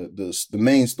focused on the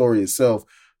main story itself.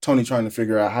 Tony trying to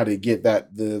figure out how to get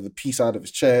the piece out of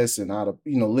his chest and how to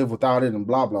live without it and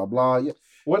blah blah blah. Yeah.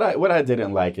 What I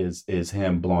didn't like is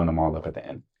him blowing them all up at the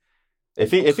end. If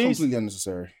he's completely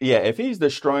unnecessary. Yeah, if he's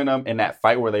destroying them in that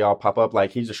fight where they all pop up,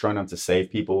 like he's destroying them to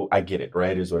save people, I get it,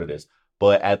 right? It is what it is.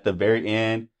 But at the very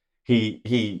end,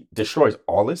 he destroys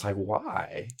all this. Like,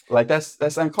 why? Like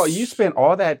that's uncalled. You spent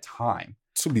all that time.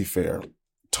 To be fair,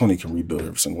 Tony can rebuild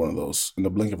every single one of those in the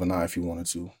blink of an eye if he wanted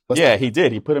to. He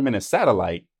did. He put him in a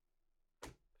satellite.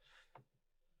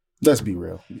 Let's be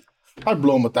real. I'd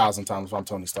blow him 1,000 times if I'm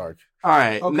Tony Stark. All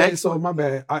right. Okay, Next so my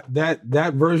bad.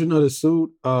 That version of the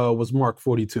suit was Mark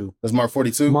 42. That's Mark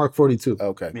 42? Mark 42.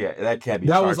 Okay. Yeah, that can't be.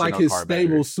 That was charging like no his car stable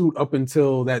battery. suit up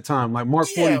until that time. Like Mark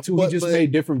Yeah, 42, but- he just but-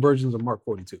 made different versions of Mark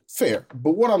 42. Fair.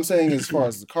 But what I'm saying as far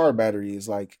as the car battery is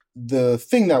like the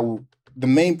thing the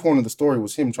main point of the story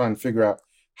was him trying to figure out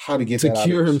how to get To that out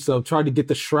cure of himself, tried to get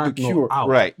the shrapnel cure. out.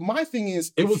 Right. My thing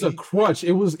is, It if was a he- crutch.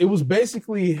 It was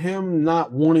basically him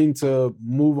not wanting to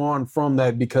move on from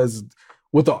that because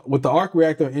with the arc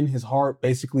reactor in his heart,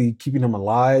 basically keeping him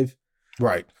alive,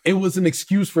 right. it was an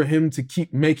excuse for him to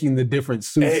keep making the different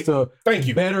suits Hey, to Thank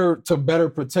you. better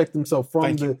protect himself from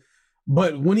Thank the. you.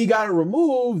 But when he got it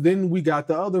removed, then we got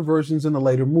the other versions in the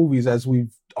later movies, as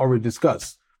we've already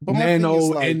discussed. But my thing Nano, is,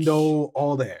 like- Endo,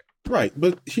 all that. Right.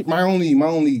 But my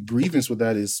only grievance with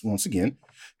that is, once again,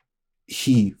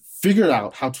 he figured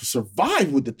out how to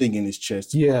survive with the thing in his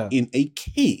chest Yeah, in a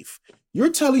cave. You're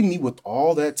telling me with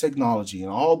all that technology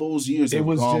and all those years that it have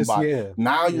was gone just by,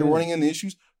 now you're Yeah. running into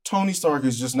issues? Tony Stark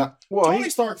is just not. Well, Tony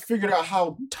Stark figured out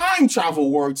how time travel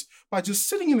works by just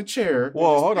sitting in a chair. and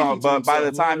Well, just hold on. thinking to But by the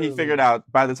himself. time he figured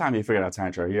out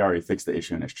time travel, he already fixed the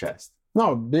issue in his chest.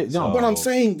 no. So- But I'm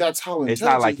saying that's how It's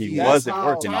not like intelligent he is. wasn't That's how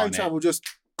working time on it. travel just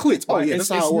clicks. Oh yeah, that's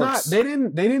how it works. They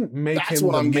didn't make That's him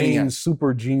what the I'm getting main at.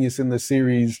 super genius in the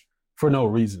series for no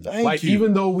reason. Thank like you.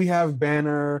 even though we have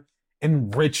Banner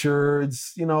and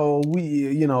Richards,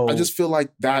 I just feel like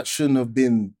that shouldn't have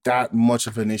been that much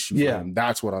of an issue Yeah. for him.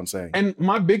 That's what I'm saying. And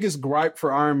my biggest gripe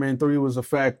for Iron Man 3 was the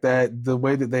fact that the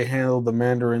way that they handled the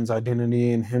Mandarin's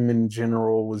identity and him in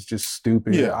general was just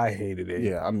stupid. Yeah. I hated it.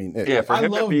 yeah, I mean, Yeah, for I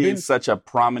him to love be Ben- such a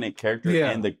prominent character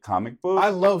Yeah. in the comic book. I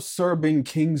love Sir Ben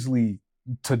Kingsley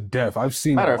to death. I've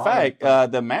seen Matter a of lot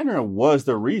fact, the Mandarin was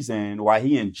the reason why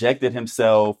he injected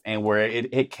himself and where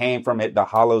it came from, the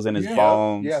hollows in his Yeah.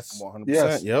 bones. Yes. 100%.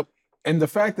 Yes. Yep. And the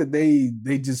fact that they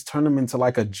just turned him into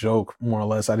like a joke, more or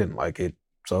less, I didn't like it.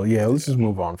 So yeah, let's just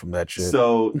move on from that shit.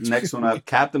 So next one up,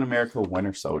 Captain America: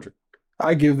 Winter Soldier.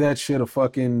 I give that shit a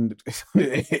fucking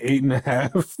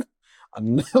 8.5.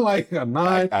 Like a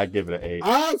 9. I give it an 8.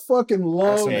 I fucking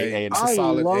love That's an eight. eight. It's a I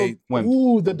solid love, 8.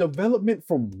 Ooh, the development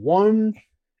from 1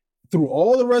 through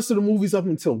all the rest of the movies up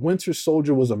until Winter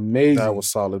Soldier was amazing. That was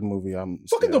solid movie.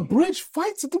 fucking the bridge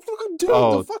fights, the fucking dude,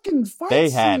 Oh, the fucking fight they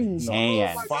had scenes.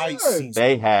 hands. Oh my Fight God. scenes.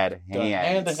 They had The hands.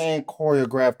 hand-to-hand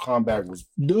choreographed combat was.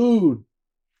 Dude,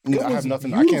 I It have was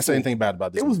nothing. I can't beautiful. say anything bad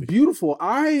about this. it was movie. beautiful.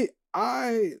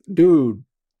 Dude,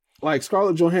 like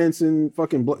Scarlett Johansson,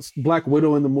 fucking Black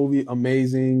Widow in the movie,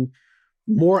 amazing.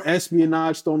 More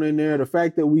espionage thrown in there. The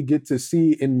fact that we get to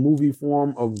see in movie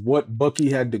form of what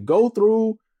Bucky had to go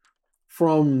through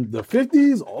from the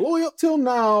 50s all the way up till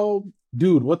now.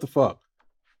 Dude, what the fuck?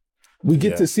 We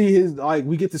get Yeah. to see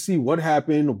we get to see what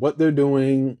happened, what they're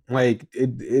doing. Like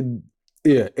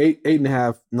yeah,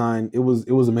 8.5, 9. It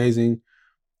was amazing.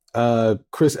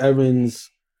 Chris Evans,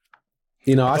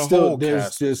 I The still whole there's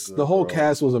cast was just good, the whole bro.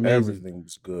 cast was amazing. Everything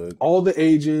was good. All the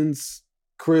agents,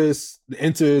 Chris, the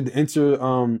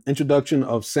introduction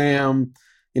of Sam,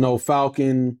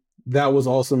 Falcon, that was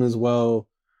awesome as well.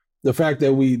 The fact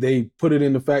that they put it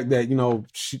in the fact that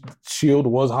Shield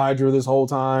was Hydra this whole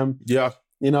time. Yeah.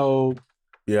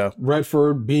 Yeah.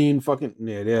 Redford being fucking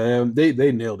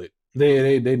they nailed it.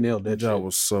 They nailed that. That shit.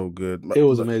 was so good. It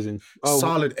was amazing. Oh,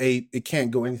 Solid 8. It can't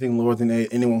go anything lower than 8.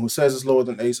 Anyone who says it's lower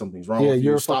than 8, something's wrong yeah, with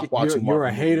you. you're Stop fucking, watching you're a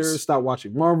Marvel hater. movies. Stop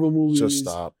watching Marvel movies. Just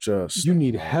stop. Just You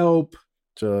need help.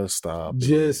 Just stop.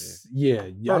 Just yeah. I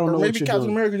don't know what Maybe you're Captain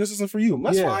doing. America just isn't for you.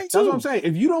 That's fine too. That's what I'm saying.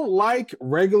 If you don't like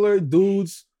regular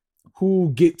dudes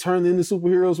who get turned into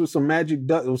superheroes with some magic,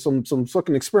 with some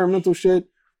fucking experimental shit,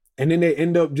 and then they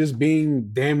end up just being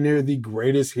damn near the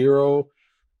greatest hero,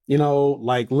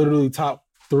 like literally top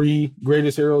 3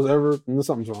 greatest heroes ever, and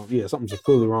something's wrong. Yeah, something's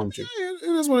clearly wrong with you. Yeah,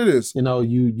 it is what it is.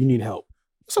 You need help.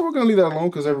 So we're gonna leave that alone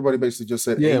because everybody basically just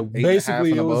said Yeah, 8,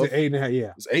 basically 8.5 it and was above. an 8.5.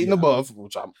 Yeah, It's 8 and above,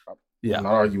 which I'm not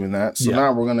arguing that. So Yeah.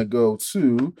 now we're gonna go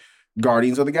to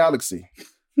Guardians of the Galaxy.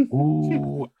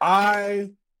 Ooh, I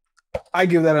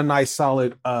give that a nice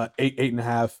solid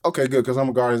 8.5. Okay, good, because I'm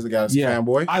a Guardians of the Galaxy Yeah.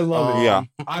 fanboy. I love it. Yeah.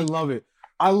 I love it.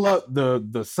 I love the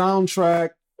soundtrack,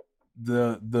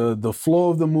 the flow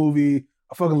of the movie.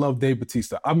 I fucking love Dave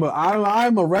Bautista. I'm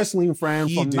a wrestling fan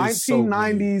He from did so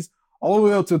 1990s all the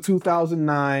way up to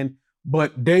 2009.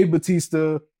 But Dave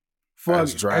Bautista,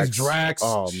 As Drax.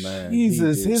 Oh Oh man,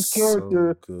 Jesus, he did his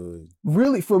character so good.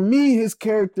 really, for me, his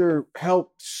character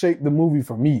helped shape the movie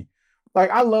for me.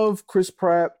 Like, I love Chris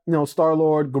Pratt,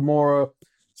 Star-Lord, Gamora,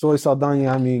 Zoe Saldana.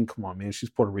 I mean, come on, man, she's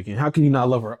Puerto Rican. How can you not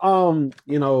love her?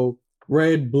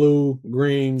 red, blue,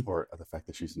 green. Or the fact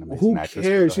that she's an amazing Who actress.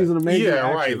 cares? She's an amazing Yeah,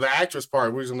 actress. right. The actress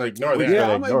part, we're just gonna ignore that.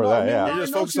 Yeah, I'm ignore that, yeah. You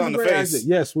just no, focus she's on a the great face. actor.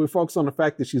 Yes, we're focused on the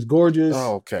fact that she's gorgeous.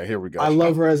 Oh, okay, here we go. I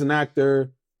love her as an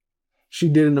actor. She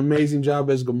did an amazing job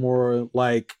as Gamora.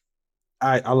 Like,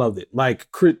 I loved it. Like,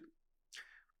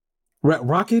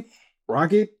 Rocket,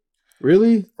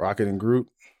 really? Rocket and Groot.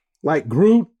 Like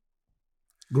Groot.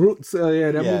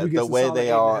 Yeah, that Yeah, movie gets the way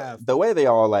they all, 8.5. the way they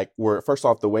all like were. First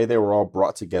off, the way they were all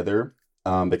brought together,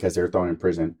 because they were thrown in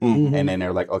prison, Mhm. and then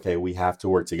they're like, okay, we have to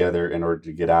work together in order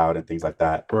to get out and things like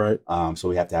that. Right. So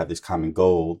we have to have this common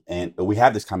goal, and we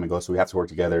have this common goal, so we have to work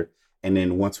together. And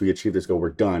then once we achieve this goal, we're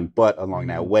done. But along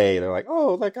that way, they're like,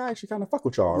 oh, like I actually kind of fuck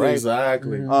with y'all, right?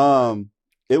 Exactly. Mhm.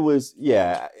 It was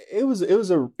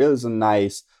a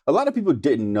nice. A lot of people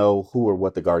didn't know who or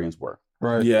what the Guardians were,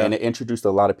 Right. Yeah. and it introduced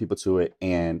a lot of people to it.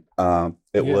 And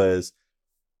it Yeah.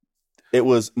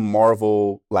 was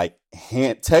Marvel, like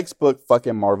textbook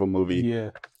fucking Marvel movie. Yeah.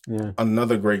 Yeah.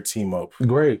 Another great team up.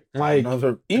 Great. Like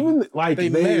Another. even like They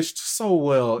meshed so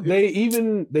well. They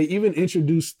even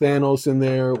introduced Thanos in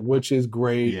there, which is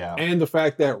great. Yeah. And the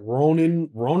fact that Ronan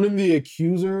the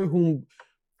Accuser, whom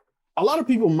a lot of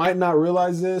people might not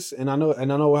realize this, and I know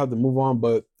we'll have to move on,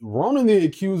 but Ronan the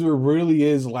Accuser really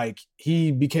is like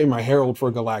he became a herald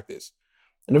for Galactus.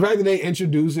 And the fact that they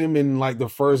introduced him in like the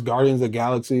first Guardians of the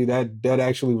Galaxy, that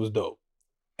actually was dope.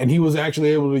 And he was actually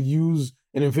able to use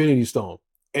an Infinity Stone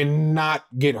and not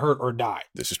get hurt or die.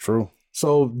 This is true.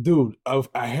 So, dude,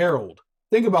 a herald.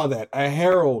 Think about that. A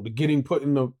herald getting put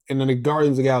in the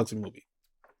Guardians of the Galaxy movie.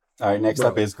 All right, next Bro.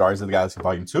 up is Guardians of the Galaxy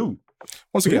Volume 2.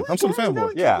 Once again, Really? I'm still a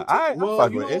fanboy. Yeah, I Well,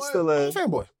 fuck you with it. know It's what? still I'm a a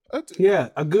fanboy. Yeah,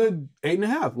 a good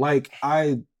 8.5.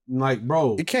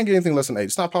 Bro. It can't get anything less than 8.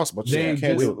 It's not possible. Just, They I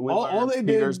can't just- do we it. all they learned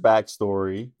did- Peter's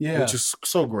backstory. Yeah. Which is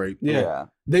so great. Yeah.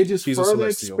 They just He's a further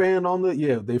Celestial. expand on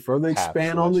they further Half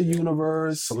expand on the Celestial.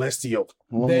 universe. Celestial.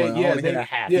 They, I wanna they, get a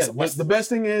half. yeah, He's a but the best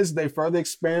thing is they further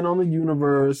expand on the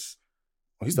universe.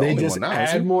 Well, he's the They only just one now.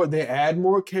 isn't add he? more. They add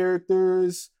more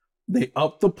characters. They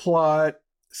up the plot.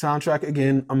 Soundtrack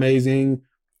again, amazing.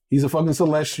 He's a fucking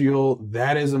Celestial.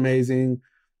 That is amazing.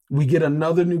 We get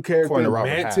another new character, According to Robert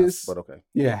Mantis. Half, but okay.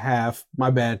 Yeah, half. My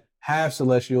bad. Half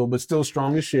Celestial, but still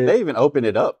strong as shit. They even opened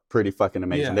it up pretty fucking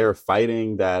amazing. Yeah. They were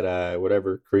fighting that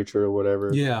whatever creature or whatever.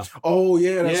 yeah, Oh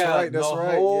yeah, that's yeah. right. That's the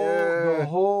right. The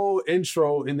whole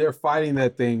intro and they're fighting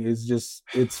that thing is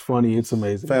it's funny. It's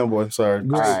amazing. Fanboy. Sorry.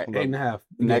 Great. All right. 8.5.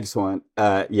 Next one.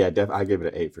 I give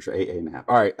it an 8 for sure. 8.5.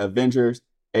 All right, Avengers: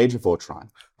 Age of Ultron.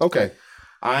 Okay.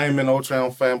 I'm an Ultron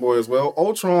fanboy as well.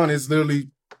 Ultron is literally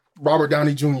Robert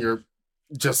Downey Jr.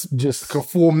 just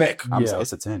full mech. Yeah.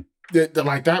 It's a 10.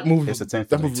 Like that movie. It's a 10 for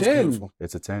That me. movie was 10. beautiful.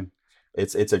 It's a 10.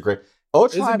 It's a great Is it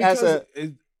Ultron as because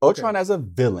a Ultron as a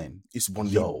villain. It's one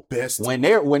of Yo, the best. When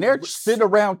they're sitting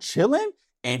around chilling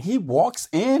and he walks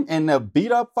in the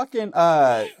beat up fucking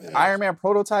Iron Man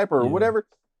prototype or Yeah. whatever,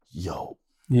 yo.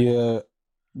 Yeah.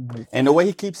 And the way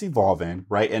he keeps evolving,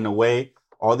 right? And the way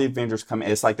all the Avengers come in,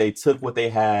 it's like they took what they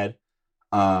had,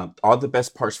 all the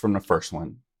best parts from the first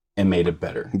one and made it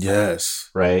better, Yes.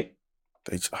 right?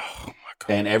 Oh my god.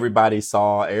 And everybody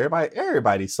saw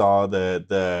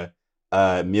the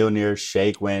Mjolnir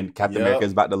shake when Captain Yep. America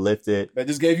is about to lift it. That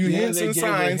just gave you Yeah, hints they and gave a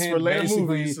signs hint, for later basically.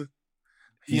 movies.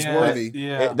 He's Yeah, worthy.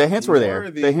 Yeah. The hints He's were there.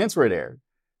 worthy. The hints were there.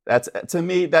 That's to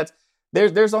me. That's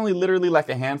there's only literally like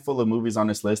a handful of movies on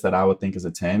this list that I would think is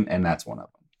a 10, and that's one of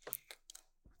them.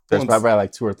 There's Once- probably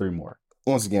like 2 or 3 more.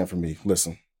 Once again, for me,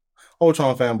 listen.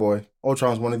 Ultron fanboy.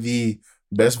 Ultron's one of the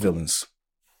best villains.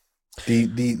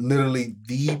 Literally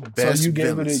the best So you gave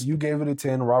villains. it a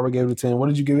 10. Robert gave it a 10. What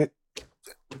did you give it?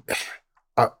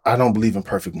 I don't believe in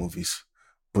perfect movies,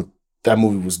 but that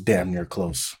movie was damn near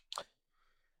close.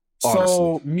 So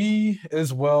Honestly. me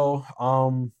as well.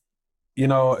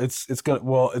 It's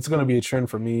gonna be a trend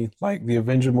for me. Like the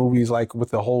Avenger movies, like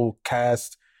with the whole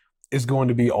cast, is going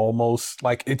to be almost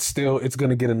like it's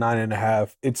gonna get a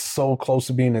 9.5. It's so close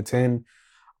to being a 10.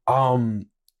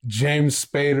 James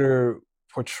Spader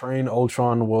portraying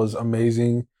Ultron was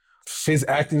amazing. His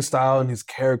acting style and his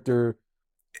character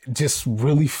just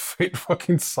really fit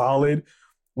fucking solid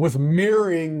with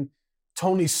mirroring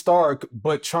Tony Stark,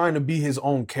 but trying to be his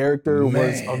own character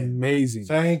was Man. amazing.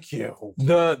 Thank you.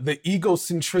 The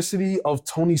egocentricity of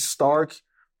Tony Stark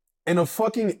and a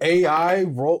fucking AI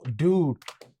role, dude.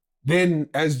 Then,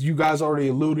 as you guys already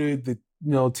alluded, the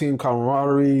team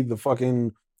camaraderie, the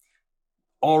fucking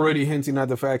already hinting at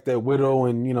the fact that Widow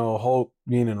and Hulk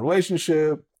being in a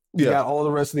relationship. You Yeah. got all the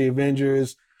rest of the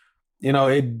Avengers.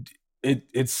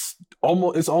 it's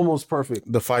almost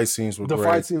perfect. The fight scenes were The great.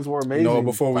 fight scenes were amazing. No,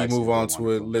 before we Fight move scenes on were to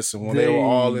it, wonderful. listen, when they were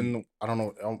all in, I don't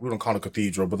know, we don't call it a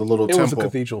cathedral, but the little it temple. was a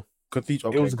cathedral. Cathedral.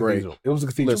 Okay, It was a great. cathedral. It was a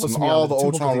cathedral. Listen, Let's be all honest, the Temple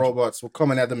Ultron Cathedral. robots were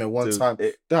coming at them at one Dude, time.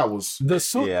 That was The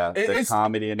suit. the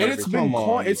comedy and and everything.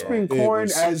 it's been It coined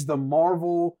was- as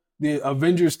the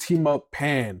Avengers team up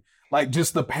pan, like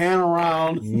just the pan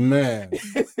around. man.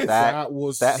 That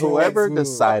was that so whoever good.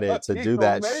 decided to do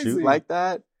that shoot Amazing. like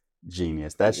that,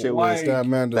 genius. That shit was Like, that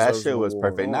man. that deserves shit an was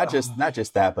award. perfect. Not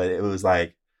just that, but it was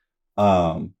like,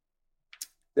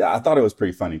 yeah, I thought it was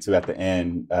pretty funny too. At the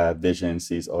end, Vision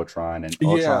sees Ultron, and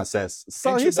Ultron Yeah. says,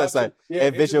 "So he says like." Yeah,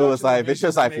 And Vision was like,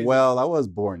 amazing. "Well, I was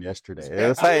born yesterday." It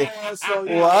was like, Yeah, so,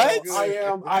 what?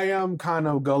 I am kind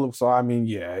of gullible, so I mean,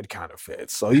 yeah, it kind of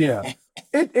fits. So yeah,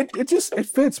 it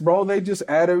fits, bro. They just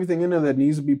add everything in there that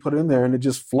needs to be put in there, and it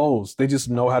just flows. They just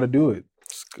know how to do it.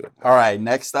 It's good. all right.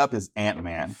 Next up is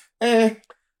Ant-Man.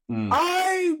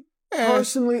 I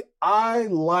personally, I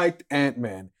liked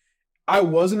Ant-Man. I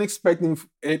wasn't expecting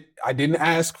it. I didn't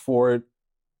ask for it,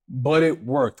 but it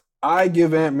worked. I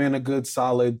give Ant-Man a good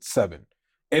solid 7.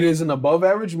 It is an above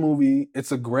average movie.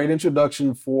 It's a great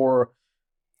introduction for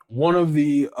one of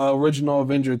the original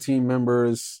Avenger team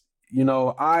members. You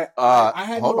know, I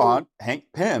had hold no- on. Hank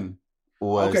Pym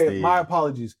was Okay, the my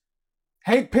apologies.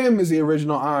 Hank Pym is the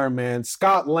original Iron Man.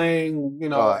 Scott Lang, you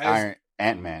know,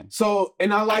 Ant-Man. so,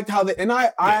 and I liked how and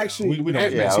I actually, we know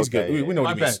Ant-Man- Yeah, he's okay. good. We know My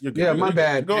what he means. bad. You're good. Yeah, You're my good.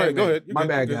 bad. Go ahead. Go ahead. My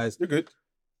bad, You're guys. You're good.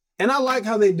 and I like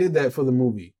how they did that for the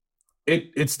movie.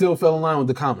 It still fell in line with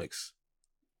the comics.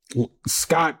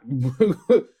 Scott,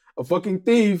 a fucking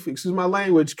thief, excuse my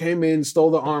language, came in,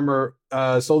 stole the armor,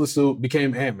 stole the suit,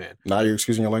 became Ant-Man. Now you're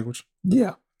excusing your language.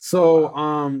 Yeah. So,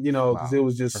 you know, because Wow. it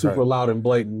was just Okay. super loud and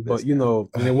blatant, but This you guy. know,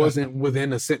 and it wasn't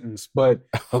within a sentence. But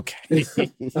Okay.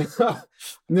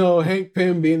 no, Hank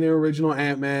Pym being the original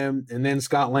Ant-Man, and then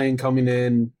Scott Lang coming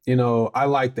in, you know, I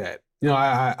like that. You know,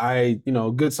 I you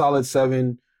know, good solid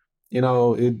 7. You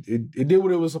know, it did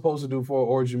what it was supposed to do for an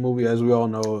origin movie, as we all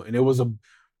know, and it was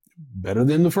better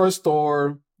than the first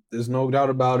Thor. There's no doubt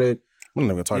about it. We're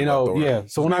not even talking You know, about Thor. yeah.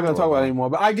 So we're not going to talk about it anymore.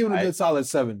 But I give it a I- good solid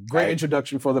 7. Great I-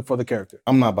 introduction for the character.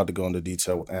 I'm not about to go into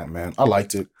detail with Ant-Man. I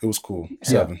liked it. It was cool.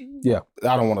 7. Yeah.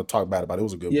 I don't want to talk bad about it. It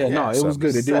was a good Yeah, movie. no, it was 7.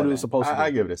 good. It did what it 7. was supposed to do.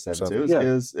 I give it a 7 too. 7.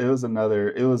 Yeah.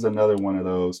 It was another one of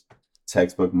those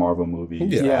textbook Marvel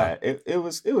movies. Yeah. It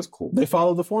was cool. They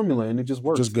followed the formula and it just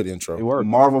worked. Just good It intro. worked.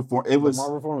 It was The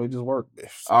Marvel formula, it just worked.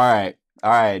 all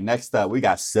right. Next up, we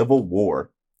got Civil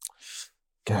War.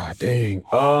 God dang.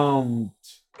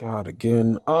 God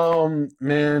again.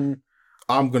 Man.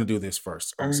 I'm gonna do this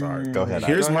first. I'm sorry. Go ahead.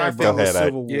 Here's Go my ahead, thing Go with ahead,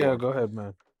 Civil War. Yeah, go ahead,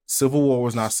 man. Civil War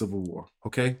was not Civil War.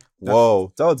 Okay.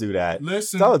 Whoa! Don't do that.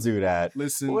 Listen. Don't do that.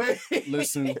 Listen.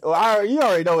 Listen. Well, you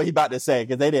already know what he about to say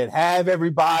because they didn't have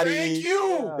everybody. Thank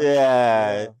you.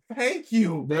 Yeah. Thank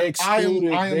you. They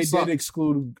excluded. I am They sorry. did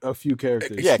exclude a few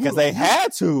characters. Yeah, because they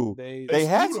had to. They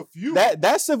had Exclude a few.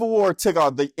 that Civil War took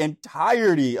on the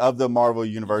entirety of the Marvel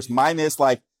universe, minus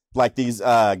like these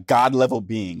god level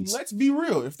beings. Let's be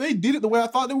real. If they did it the way I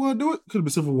thought they were gonna do it, could have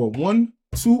been Civil War 1,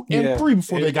 2, and Yeah. 3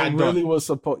 before they It got really done. was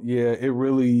supposed. Yeah, it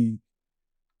really.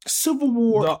 Civil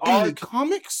War The in the arc-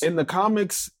 comics. In the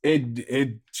comics,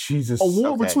 it Jesus. A war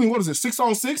Okay. between what is it,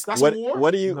 6-on-6? That's What a war.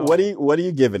 what are you No. what are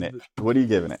you giving it? What are you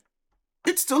giving it?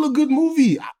 It's still a good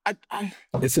movie.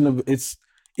 It's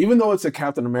even though it's a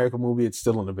Captain America movie, it's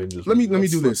still an Avengers. Let me movie.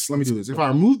 do this. Let me do this. If I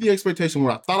remove the expectation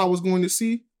what I thought I was going to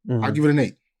see, Mhm. I'll give it an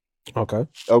 8. Okay.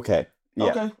 Okay. Yeah.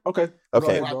 Okay. Okay. Go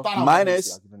ahead, What I bro. thought I was Minus- gonna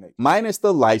see, I'll give it an 8. Minus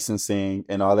the licensing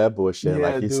and all that bullshit, Yeah,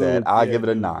 like he dude. said, I'll Yeah, give it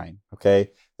a dude. 9.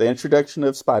 Okay. The introduction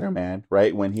of Spider-Man,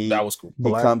 right? When he That was cool. he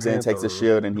Black comes in, takes a Panther.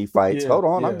 shield, and he fights. Yeah, Hold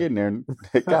on, I'm yeah. getting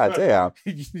there. God damn.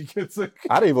 He gets a-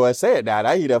 I didn't even want to say it now.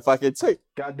 Now you done fucking took.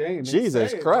 God dang it,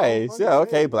 Jesus say it, Christ. bro. Yeah, Fucking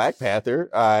okay, say it. Black Panther.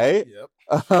 All right.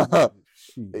 Yep.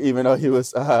 Even though he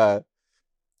was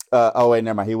oh wait,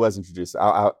 never mind. He was introduced.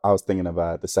 I was thinking of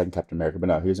the second Captain America, but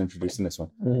no, he was introduced in this one.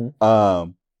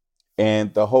 Mhm.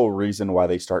 And the whole reason why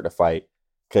they start to fight,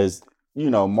 because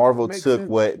Marvel Makes took sense,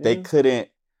 what they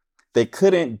yeah.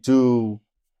 couldn't do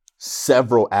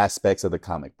several aspects of the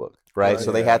comic book, right? Right,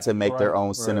 So they yeah. had to make their Right, own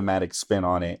right. cinematic spin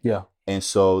on it. Yeah. And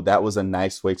so that was a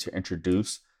nice way to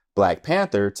introduce Black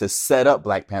Panther, to set up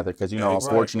Black Panther, because Right.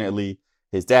 unfortunately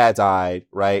his dad died,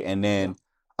 right? And then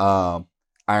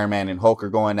Iron Man and Hulk are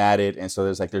going at it, and so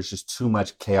there's just too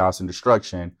much chaos and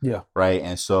destruction, Yeah. right?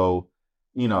 And so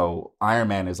Iron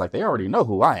Man is like, they already know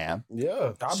who I am.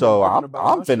 Yeah. So I'm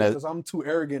finna- because I'm too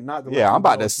arrogant not to. Yeah, I'm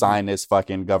about to sign. sign this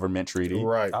fucking government treaty.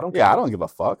 Right. I don't. Yeah, I care. don't give a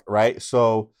fuck, right?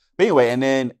 So, but anyway, and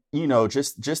then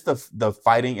just the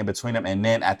fighting in between them, and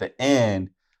then at the end,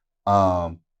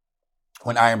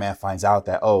 when Iron Man finds out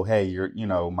that, oh, hey,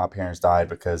 my parents died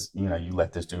because, you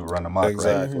let this dude run amok,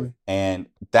 Exactly. right? And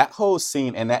that whole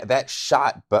scene and that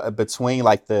shot between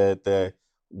like the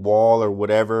wall or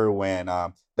whatever, when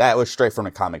that was straight from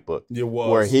the comic book. It was.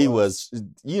 Where he was,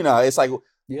 it's like,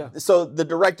 Yeah. so the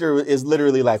director is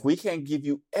literally like, we can't give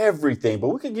you everything, but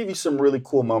we can give you some really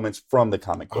cool moments from the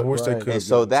comic I book. wish they Right. could. And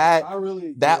so that Yeah.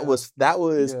 was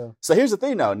Yeah. so here's the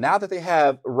thing though, now that they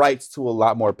have rights to a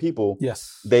lot more people,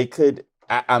 Yes. they could,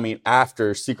 I mean,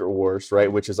 after Secret Wars,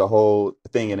 right, which is a whole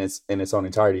thing in its own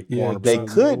entirety, Yeah. they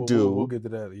could We'll do get to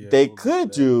that. Yeah. they we'll get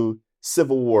could to that. do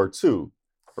Civil War 2,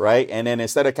 right? And then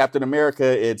instead of Captain America,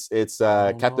 it's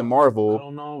I don't Captain know. Marvel I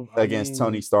don't know. I against mean,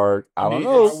 Tony Stark. I don't mean,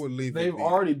 know. I would leave They've it be.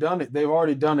 already done it. They've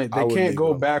already done it. I They would can't leave go it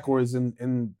alone. backwards,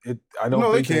 and it. I don't.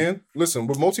 No, they think can. Listen,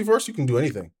 with multiverse, you can do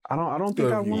anything. I don't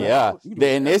think I want. Yeah, You do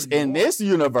in this whatever you want.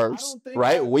 universe, I don't think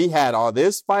right? I- We had all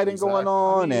this fighting going Exactly.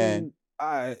 on, and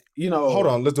Hold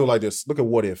on, let's do it like this. Look at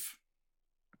What If.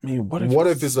 I mean, What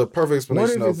if it's a perfect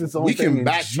explanation what if it's its of own we can thing and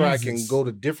backtrack and Jesus- go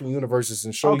to different universes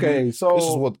and show you okay? So this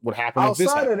is what happened if this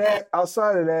outside of happened.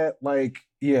 outside of that, like,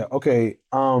 yeah, okay.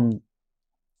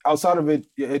 Outside of it,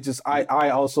 it just I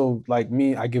also, like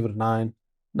me, I give it a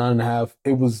 9.5.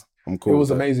 It was I'm cool. it was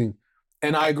with that. amazing.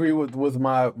 And I agree with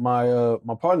my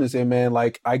partners here, man.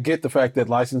 Like, I get the fact that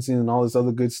licensing and all this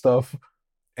other good stuff,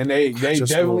 and they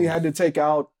Just definitely love- had to take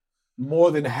out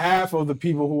more than half of the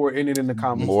people who were in it in the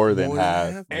comics. more than More than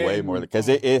half, half? way more than, because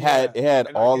And- it had and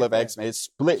I all get of that. X-Men. It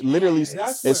split literally.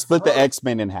 That's It what split the hurt.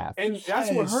 X-Men in half. And that's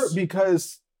what Yes. hurt,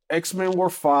 because X-Men were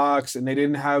Fox and they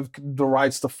didn't have the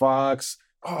rights to Fox.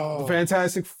 Oh,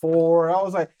 Fantastic Four. I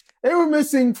was like, they were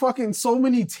missing fucking so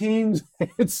many teams.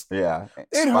 It Yeah,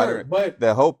 hurt, but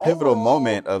the whole pivotal overall-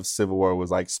 moment of Civil War was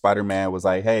like Spider-Man was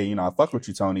like, hey, I fuck with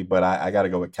you, Tony, but I got to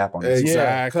go with Cap on this. Exactly.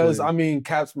 yeah, because I mean,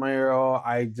 Cap's my hero.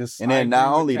 And then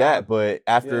not only that, but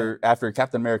after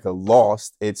Captain America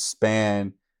lost, it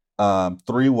spanned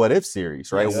 3 What If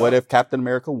series, right? Yes. What if Captain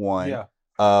America won? yeah,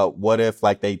 What if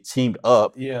like they teamed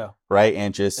up, yeah. right?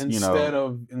 And just Instead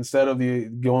of the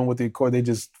going with the Accord, they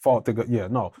just fought to go. Yeah,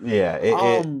 no. yeah,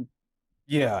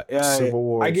 Yeah, Civil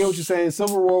War. I get what you're saying.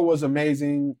 Civil War was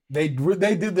amazing. They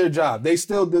did their job. They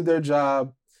still did their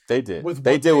job. they did. With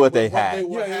They did what they had.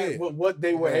 What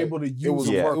they were Yeah. able to use. was-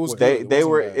 and Yeah, work it was with. good. they It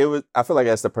were. wasn't bad. It was. I feel like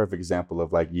that's the perfect example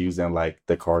of like using like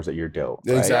the cards that you're dealt.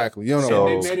 Right? Exactly. You don't So- know.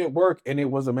 And they made it work, and it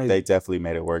was amazing. They definitely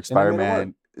made it work. And they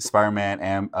made it Spider-Man,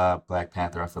 and Black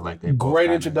Panther. I feel like they both great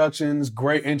kinda- introductions,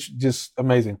 just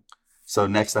amazing. So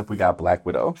next up, we got Black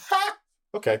Widow.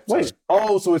 Okay. Wait,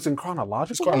 sorry. so it's in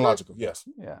chronological? It's chronological. Yes.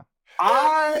 Yeah,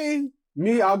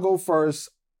 I'll go first.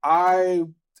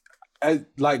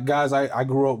 Guys, I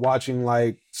grew up watching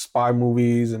like spy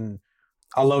movies, and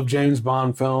I love James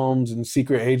Bond films and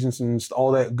secret agents and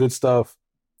all that good stuff.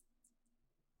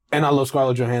 And I love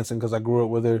Scarlett Johansson because I grew up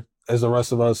with her, as the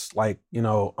rest of us. I'll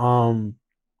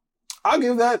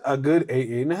give that a good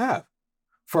 8.5.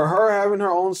 For her having her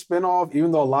own spinoff,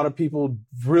 even though a lot of people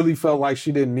really felt like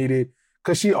she didn't need it,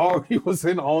 because she already was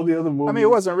in all the other movies. I mean, it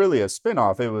wasn't really a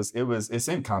spinoff. It's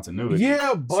in continuity.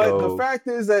 Yeah, but So- the fact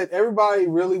is that everybody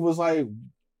really was like,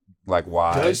 Like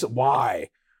why? "Just why?"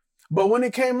 But when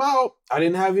it came out, I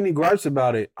didn't have any gripes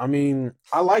about it. I mean,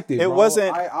 I liked it. It bro.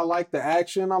 wasn't- I liked the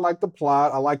action. I liked the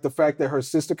plot. I liked the fact that her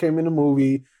sister came in the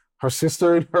movie. Her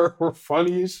sister and her were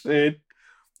funny as shit.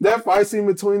 That fight scene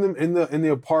between them in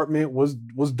the apartment was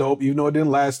dope, even though it didn't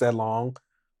last that long.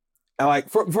 And like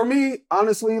for me,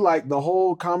 honestly, like the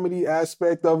whole comedy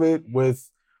aspect of it with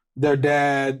their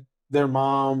dad, their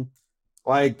mom,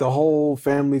 like the whole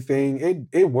family thing,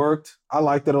 it worked. I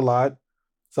liked it a lot.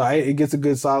 So it gets a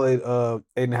good solid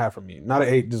 8.5 from me. Not an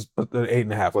 8, just an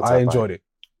 8.5. What's I up, enjoyed it.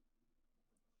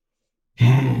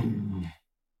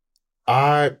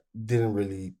 I didn't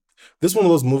really. This is one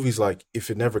of those movies. Like, if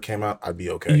it never came out, I'd be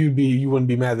okay. You wouldn't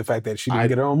be mad at the fact that she didn't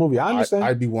get her own movie. I understand.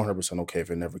 I'd be 100% okay if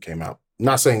it never came out.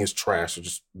 Not saying it's trash. It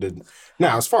just didn't.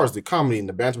 Now, as far as the comedy and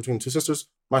the banter between the two sisters,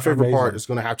 my favorite Amazing. part is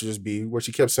going to have to just be where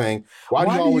she kept saying, "Why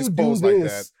do you always pose like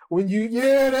that?" When you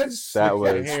that's that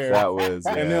was hair. that was.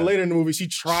 And yeah. then later in the movie, she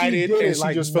tried She it did and it, she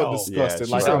like, just no. felt disgusted.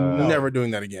 Yeah, Like, she I'm tried. never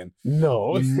doing that again.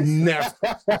 no. Never.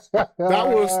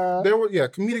 There were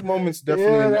comedic moments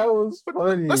definitely. Yeah, in that was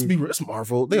funny. Let's be real. It's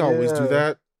Marvel. They always do Yeah.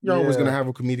 that. You're always Yeah. gonna have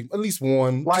a comedic, at least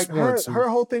one. like just one or two. her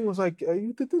whole thing was like,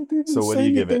 you didn't even So what do say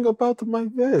you give it? anything about my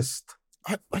vest.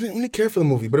 I didn't really care for the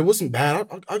movie, but it wasn't bad.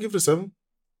 I'll give it a 7.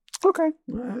 Okay,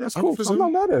 that's I'm cool. for I'm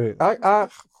not mad at it.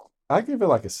 I give it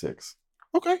like a 6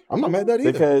 Okay, I'm not mad at that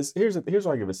either. because here's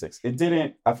why I give it a 6. It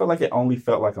didn't. I feel like it only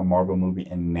felt like a Marvel movie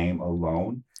in name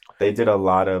alone. They did a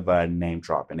lot of name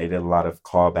dropping. They did a lot of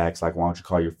callbacks, like why don't you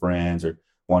call your friends, or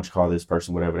why don't you call this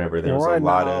person, whatever. There was right a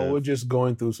lot now, of we're just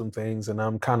going through some things, and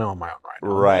I'm kind of on my own right now.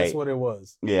 Right. That's what it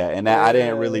was. yeah, and I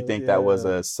didn't really Yeah, think that was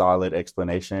yeah. a solid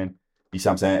explanation. You see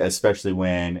what I'm saying? Especially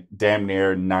when damn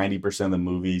near 90% of the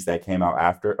movies that came out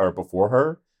after or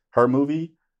before her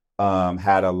movie,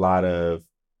 had a lot of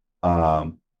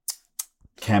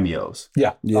cameos.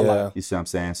 Yeah. Yeah. You see what I'm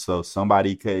saying? So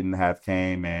somebody couldn't have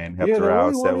came and helped Yeah, her there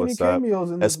out, really said weren't any what's up.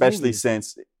 cameos in this Especially movie.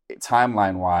 since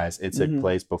timeline wise, it took Mhm.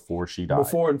 place before she died.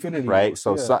 Before Infinity right? Wars,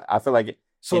 So, yeah. I feel like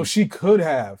So she could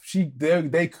have.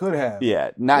 They could have.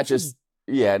 yeah, not Which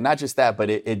just that, but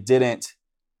it didn't.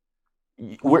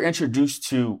 We're introduced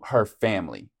to her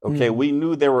family. Okay, Mhm. we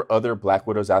knew there were other Black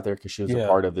Widows out there because she was a Yeah.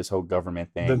 part of this whole government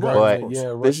thing. The But government, yeah,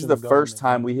 this is Russian the first government,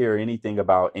 time yeah. we hear anything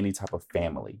about any type of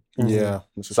family. Mhm. Yeah.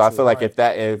 This is So I true. feel like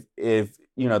if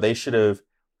you know, they should have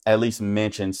at least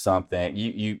mentioned something.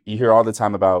 You hear all the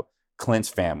time about Clint's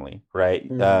family, right?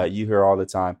 Mhm. You hear all the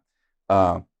time.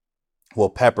 Well,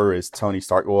 Pepper is Tony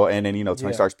Stark. Well, and then Tony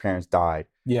Yeah. Stark's parents died,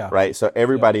 Yeah. right? So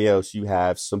everybody else, you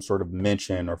have some sort of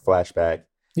mention or flashback.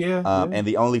 Yeah. And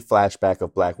the only flashback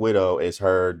of Black Widow is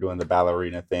her doing the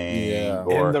ballerina thing, Yeah.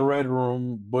 or in the Red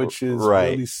Room, which is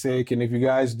Right. really sick. And if you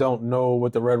guys don't know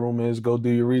what the Red Room is, go do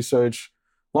your research.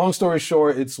 Long story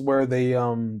short, it's where they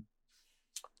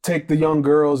take the young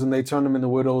girls and they turn them into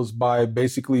widows by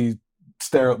basically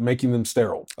making them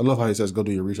sterile. I love how he says, "Go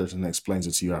do your research," and then explains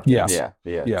it to you after. Yeah.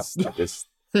 yeah. It's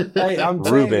Hey, I'm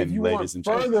Ruben, saying, if you ladies and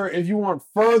gentlemen. if you want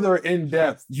further in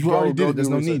depth, You already did it. There's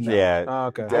no need now. yeah.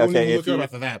 Okay. I wouldn't Okay, even if look up you-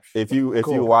 after that. If you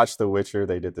Cool. watch The Witcher,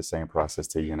 they did the same process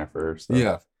to Yennefer. So.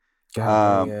 Yeah.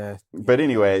 God, Um, yeah. But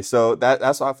anyway, so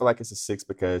that's why I feel like it's a 6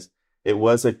 because it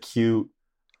was a cute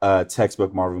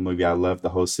textbook Marvel movie. I love the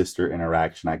whole sister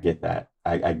interaction. I get that.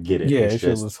 I get it. Yeah, It's it shit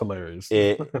just was hilarious.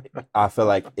 I feel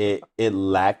like it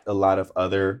lacked a lot of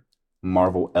other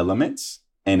Marvel elements,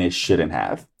 and it shouldn't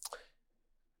have.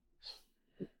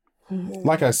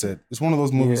 Like I said, it's one of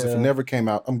those movies. If Yeah. it never came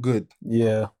out, I'm good.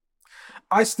 Yeah.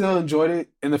 I still enjoyed it,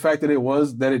 and the fact that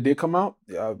it did come out,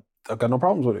 I got no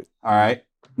problems with it. All right.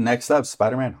 Next up,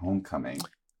 Spider-Man: Homecoming.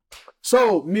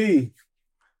 So me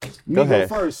Go ahead.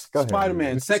 first. Go ahead.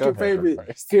 Spider-Man, Go second ahead, favorite go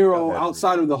first. hero Go ahead,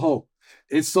 outside of the Hulk.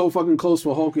 It's so fucking close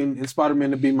for Hulk and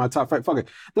Spider-Man to be my top 5. Fuck it.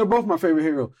 They're both my favorite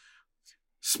hero.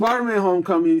 Spider-Man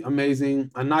Homecoming,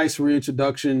 amazing. A nice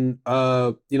reintroduction,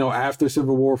 after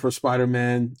Civil War for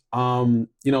Spider-Man. Tom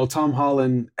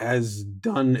Holland has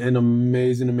done an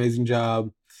amazing, amazing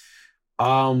job.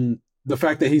 The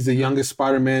fact that he's the youngest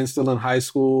Spider-Man still in high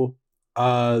school,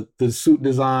 the suit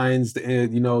designs,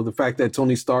 and the fact that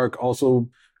Tony Stark also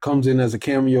comes in as a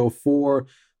cameo for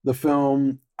the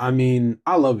film. I mean,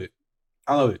 I love it.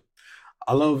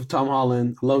 I love Tom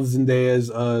Holland. I love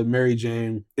Zendaya's Mary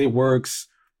Jane. It works.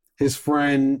 His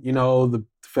friend, the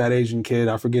fat Asian kid,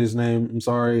 I forget his name. I'm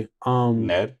sorry.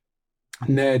 Ned.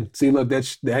 See, look,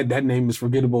 that name is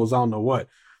forgettable as I don't know what.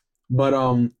 But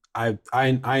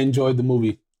I enjoyed the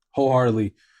movie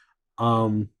wholeheartedly.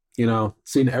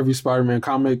 Seen every Spider-Man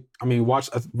comic.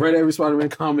 I've read every Spider-Man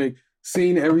comic,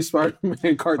 seen every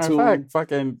Spider-Man cartoon. In fact,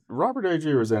 fucking Robert A.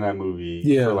 G. was in that movie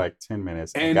Yeah. for like 10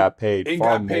 minutes and And- got paid and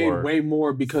far got paid more. way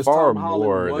more because far Tom Holland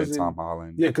more than wasn't. Tom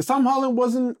Holland. Yeah, because Tom Holland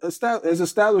wasn't as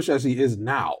established as he is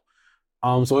now.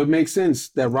 So it makes sense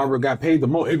that Robert got paid the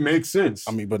most. It makes sense.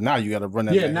 But now you got to run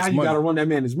that. yeah, man now his you money. got to run that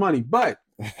man his money. But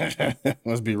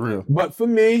Let's be real. for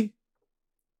me,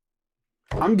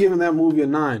 I'm giving that movie a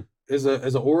 9 as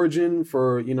an origin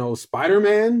for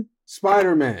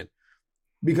Spider-Man.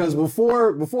 Because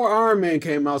before Iron Man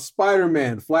came out,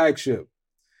 Spider-Man flagship.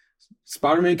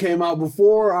 Spider-Man came out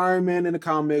before Iron Man in the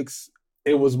comics.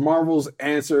 It was Marvel's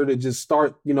answer to just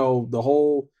start, the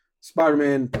whole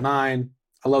Spider-Man 9.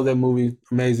 I love that movie.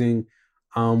 Amazing.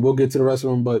 We'll get to the rest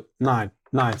of them, but 9,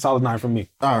 solid 9 from me.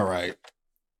 All right.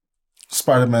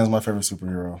 Spider-Man's my favorite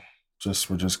superhero.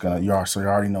 We're just gonna. You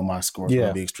already know my score is Yeah.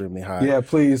 gonna be extremely high. Yeah,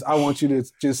 please. I want you to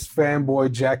just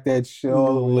fanboy jack that shit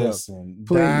all the way up. Listen,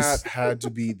 Please. that had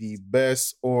to be the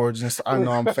best origin story. I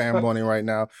know I'm fanboying right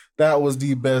now. That was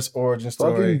the best origin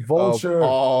story Fucking Vulture. of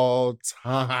all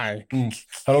time. I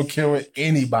don't care what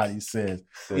anybody says.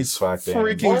 It's fucking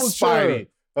freaking Vulture. Spidey.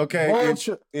 Okay,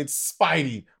 Vulture. it's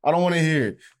Spidey. I don't want to hear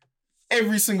it.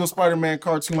 Every single Spider-Man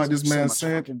cartoon like this man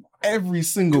said, every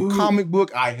single Dude. comic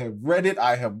book, I have read it,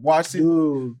 I have watched it.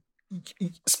 Dude.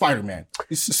 Spider-Man.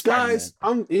 It's just Spider-Man. Guys,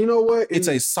 you know what? It's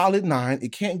a solid 9.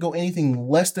 It can't go anything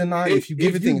less than 9. If you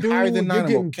give anything higher than 9,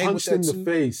 I'm okay with that in the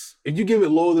face. If you give it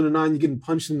lower than a 9, you're getting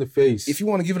punched in the face. If you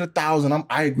want to give it 1,000,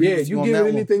 I agree. Yeah, with you you on give that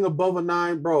it anything above a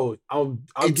 9, bro, I'll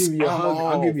give you a hug.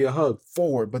 I'll give you a hug.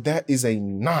 Forward, but that is a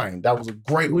 9. That was a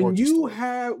great. When you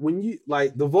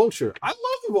like the Vulture, I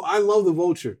love the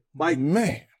Vulture. Like,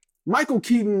 man, Michael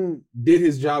Keaton did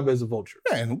his job as a Vulture.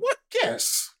 Man, what?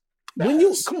 Yes.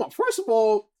 Come on, first of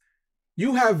all,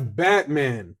 you have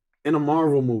Batman in a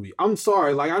Marvel movie. I'm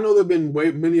sorry, like I know there've been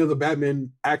many other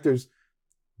Batman actors.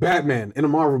 Batman in a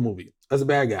Marvel movie as a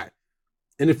bad guy,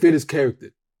 and it fit his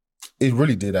character. It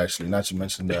really did, actually. Not to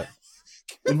mention that,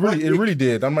 it really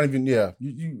did. I'm not even. Yeah,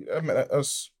 I mean, that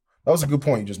was a good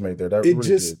point you just made there. That it really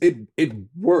just did. it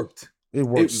worked. It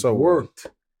worked so worked.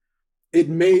 Well. It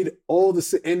made all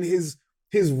the and his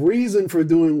reason for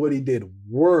doing what he did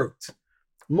worked.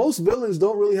 Most villains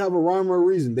don't really have a rhyme or a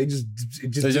reason. They just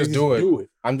do it.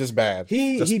 I'm just bad.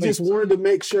 He just wanted to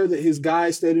make sure that his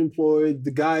guys stayed employed,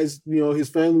 the guys, his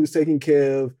family was taken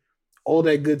care of, all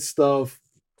that good stuff.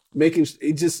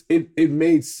 It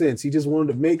made sense. He just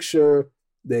wanted to make sure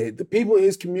that the people in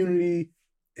his community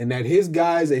and that his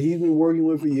guys that he's been working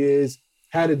with for years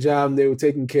had a job and they were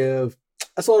taken care of.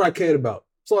 That's all I cared about.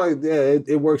 So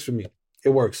it works for me. It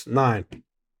works. 9.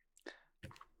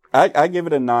 I give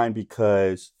it a 9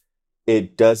 because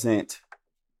it doesn't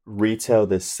retell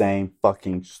the same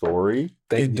fucking story.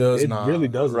 It does it not. Really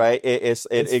doesn't. Right?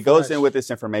 It goes in with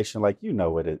this information like you know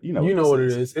what it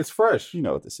is. It's fresh. You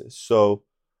know what this is. So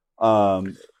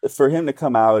for him to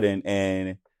come out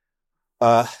and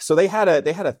so they had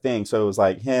a thing. So it was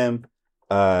like him,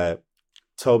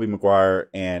 Tobey Maguire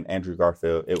and Andrew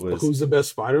Garfield. It was who's the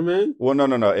best Spider-Man? Well,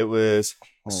 no. It was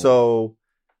so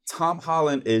Tom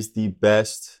Holland is the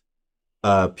best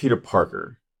Peter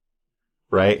Parker,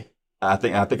 right? I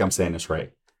think I'm saying this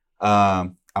right.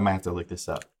 I might have to look this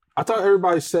up. I thought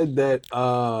everybody said that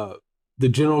the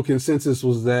general consensus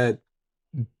was that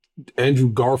Andrew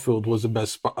Garfield was the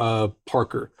best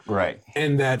Parker, right?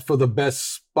 And that for the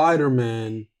best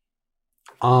Spider-Man,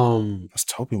 was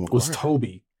Tobey Maguire.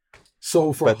 Tobey.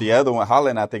 So but the other one,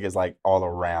 Holland, I think is like all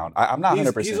around. I'm not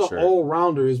 100% sure. He's an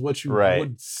all-rounder, is what you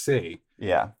would say.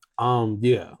 Yeah.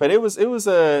 Yeah. But it was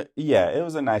a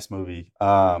nice movie.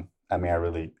 I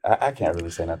mean, I can't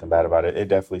really say nothing bad about it. It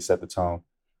definitely set the tone.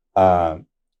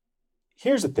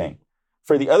 Here's the thing.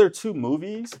 For the other 2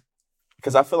 movies,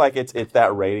 because I feel like it's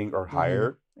that rating or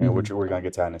higher, and which we're gonna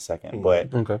get to in a second. But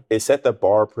it set the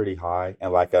bar pretty high,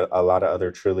 and like a lot of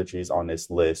other trilogies on this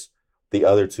list, the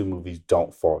other 2 movies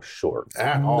don't fall short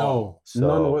at all. So,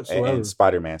 none whatsoever. In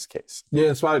Spider-Man's case.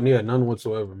 Yeah, none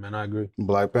whatsoever, man. I agree.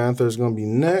 Black Panther is going to be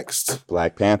next.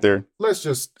 Black Panther. Let's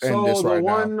just end this right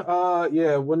now.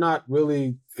 We're not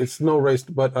really, it's no race,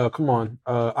 but come on.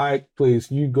 Please,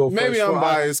 you go first. Maybe I'm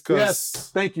biased because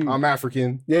yes, thank you. I'm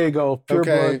African. There you go. Pure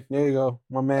okay. blood. There you go.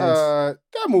 My man.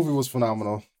 That movie was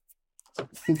phenomenal.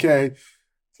 Okay.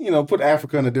 Put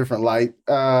Africa in a different light.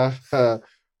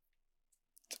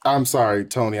 I'm sorry,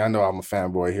 Tony. I know I'm a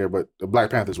fanboy here, but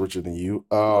Black Panther's richer than you.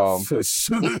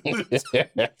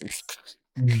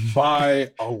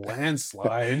 By a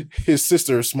landslide. His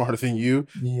sister is smarter than you.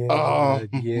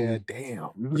 Yeah,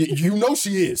 damn. You know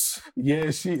she is.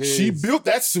 Yeah, she is. She built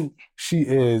that suit. She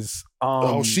is.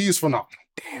 She is phenomenal.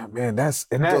 Damn, man.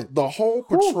 The whole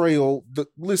portrayal.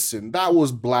 Listen, that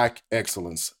was Black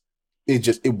excellence. It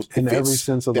was in every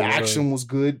sense of the word. Action was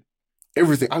good.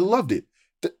 Everything. I loved it.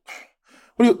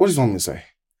 What do you want me to say?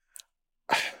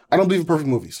 I don't believe in perfect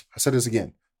movies. I said this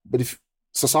again. But if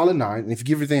it's a solid 9, and if you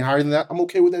give everything higher than that, I'm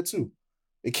okay with that too.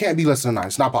 It can't be less than a 9.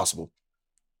 It's not possible.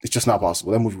 It's just not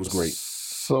possible. That movie was great.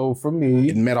 So for me,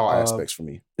 it met all aspects for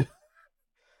me.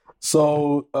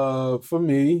 So for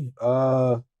me,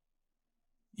 I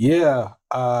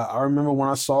remember when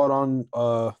I saw it on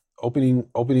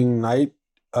opening night.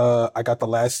 I got the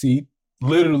last seat,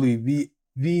 literally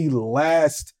the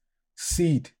last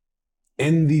seat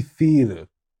in the theater.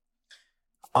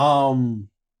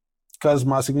 Because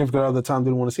my significant other at the time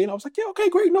didn't want to see it. I was like, yeah, okay,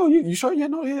 great. No, you sure? Yeah,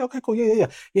 no, yeah, okay, cool. Yeah.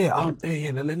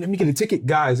 Let me get a ticket.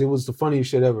 Guys, it was the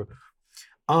funniest shit ever.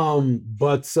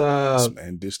 This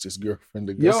man ditched his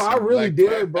girlfriend. I really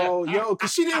did, bro.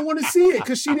 Because she didn't want to see it.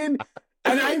 Because she didn't.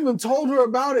 And I even told her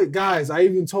about it, guys.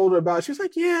 She was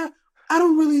like, yeah, I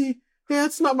don't really,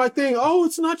 it's not my thing. Oh,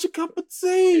 it's not your cup of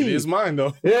tea. It is mine,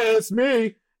 though. Yeah, it's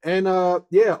me. And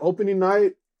opening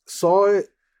night, saw it.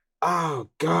 Oh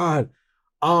God.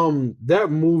 That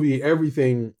movie,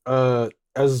 everything,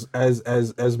 as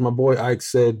my boy Ike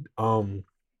said,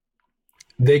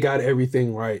 they got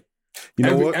everything right. You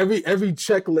know what? Every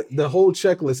checklist, the whole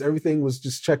checklist, everything was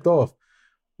just checked off.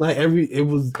 Like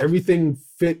everything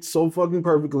fit so fucking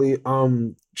perfectly.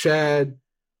 Chad,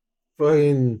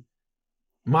 fucking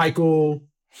Michael,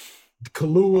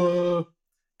 Kahlua,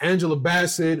 Angela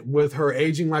Bassett with her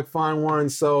aging like fine wine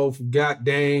self. God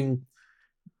dang,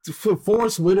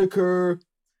 Forrest Whitaker.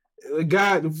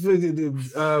 God, I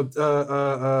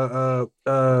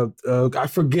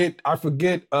forget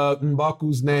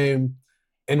M'Baku's name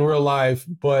in real life,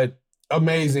 but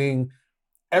amazing.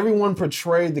 Everyone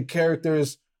portrayed the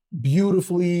characters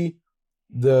beautifully.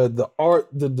 The art,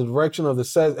 the direction of the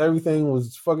set, everything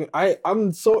was fucking.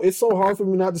 It's so hard for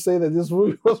me not to say that this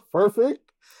movie was perfect.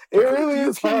 It really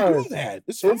is hard. It's fine.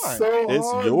 It's so It's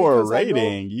hard your because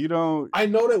rating. You don't. I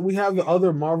know that we have the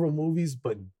other Marvel movies,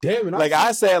 but damn it! Like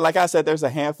I said, there's a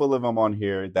handful of them on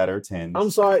here that are 10s. I'm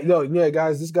sorry,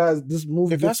 guys. This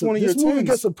movie. If that's one of your this movie 10s.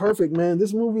 gets a perfect, man.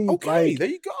 This movie, Okay, like, there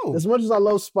you go. as much as I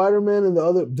love Spider-Man and the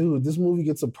other, dude, this movie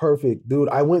gets a perfect, dude.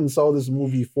 I went and saw this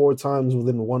movie 4 times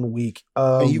within 1 week.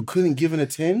 And you couldn't give it a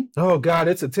 10? Oh God,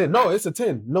 it's a 10. No, it's a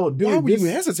 10. No, dude. Why were you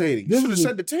hesitating? You this should have is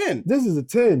said the 10. This is a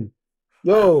 10.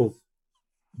 Yo,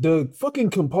 the fucking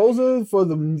composer for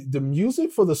the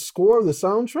music, for the score of the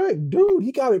soundtrack, dude,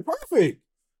 he got it perfect.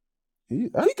 He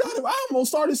got it. I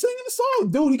almost started singing the song.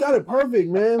 Dude, he got it perfect,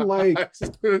 man. Like,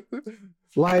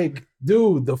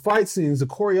 dude, the fight scenes, the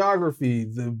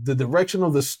choreography, the direction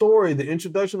of the story, the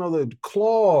introduction of the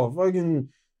claw, fucking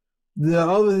the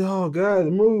other, oh God, the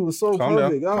movie was so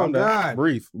perfect. Oh God.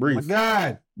 Breathe. Oh my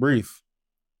God. Breathe.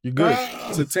 You're good.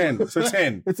 It's a 10. It's a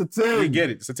 10. It's a 10. We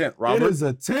get it. It's a 10. Robert. It is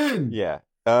a 10. Yeah.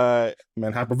 Man,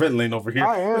 hyperventilating over here.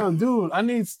 I am, dude.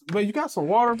 Man, you got some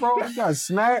water, bro? You got a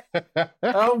snack?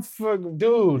 I'm fucking,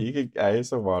 dude. You can. I get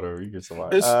some water. You get some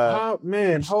water. It's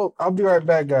man. I'll be right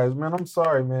back, guys. Man, I'm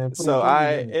sorry, man.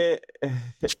 It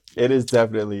is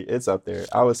definitely, it's up there.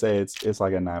 I would say it's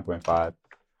like a 9.5.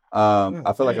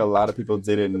 I feel like a lot of people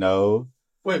didn't know.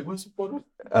 Wait, what's the water?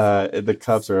 The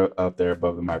cups are up there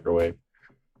above the microwave.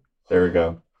 There we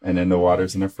go. And then the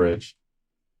water's in the fridge.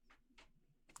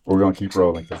 We're gonna keep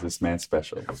rolling because this man's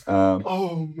special.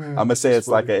 Oh man, I'm gonna say it's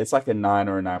like a 9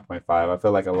 or a 9.5. I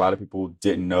feel like a lot of people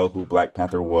didn't know who Black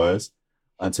Panther was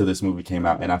until this movie came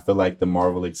out, and I feel like the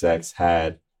Marvel execs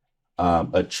had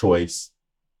a choice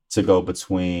to go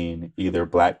between either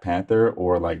Black Panther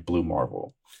or like Blue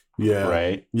Marvel. Yeah.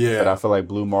 Right. Yeah. But I feel like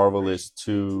Blue Marvel is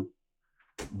too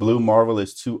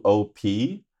OP.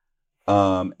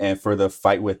 And for the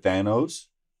fight with Thanos,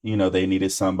 they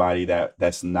needed somebody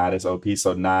that's not as OP.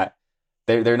 So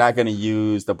they're not going to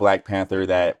use the Black Panther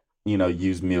that,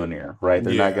 use Mjolnir, right?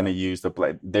 They're not going to use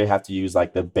they have to use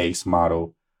like the base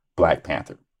model Black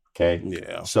Panther. Okay.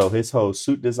 Yeah. So his whole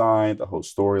suit design, the whole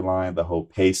storyline, the whole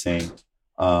pacing,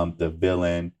 the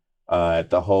villain,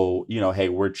 the whole, hey,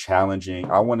 we're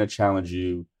challenging. I want to challenge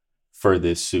you for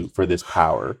this suit, for this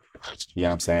power. You know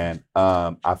what I'm saying?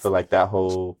 I feel like that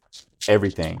whole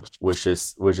everything was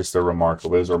just it was a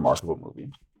remarkable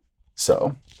movie.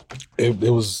 So it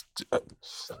was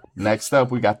next up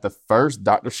we got the first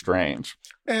Doctor Strange.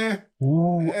 Okay.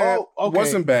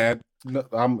 Wasn't bad. No,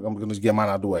 I'm gonna get mine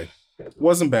out of the way.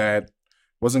 Wasn't bad.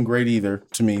 Wasn't great either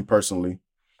to me personally.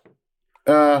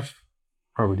 Robert,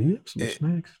 do you have some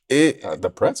snacks?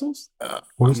 The pretzels?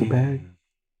 Where's the bag?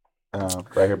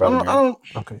 Right here by the mirror.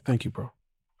 Okay, thank you, bro.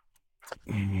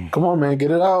 Come on, man,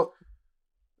 get it out.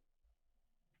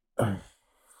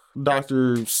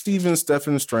 Dr. Stephen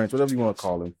Strange, whatever you want to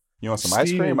call him. You want some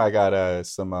ice cream? I got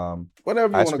some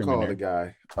whatever you ice want to cream call in the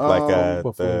guy.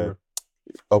 like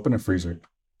open the freezer.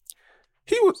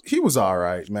 He was all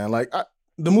right, man. Like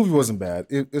the movie wasn't bad.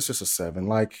 It's just a 7.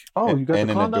 Like you got and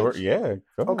the in the door. Klondikes? Yeah.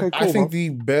 Go Okay, ahead. cool. I think the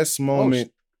best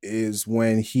moment is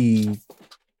when he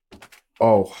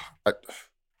Go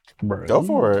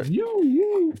for it.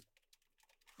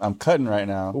 I'm cutting right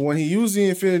now. when he used the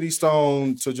Infinity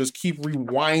Stone to just keep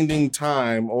rewinding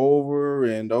time over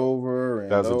and over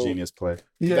and That was over. a genius play.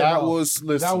 Yeah, that was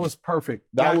perfect.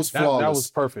 That was flawless. That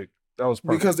was perfect.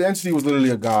 Because the entity was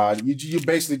literally a god. You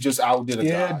basically just outdid a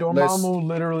yeah, god. Dormammu,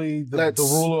 literally the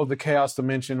ruler of the Chaos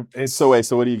Dimension. So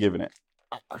what are you giving it?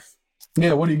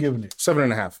 Yeah, what are you giving it?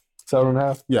 7.5.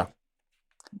 7.5? Yeah.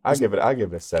 I give it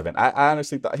a 7. I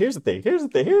honestly thought here's the thing.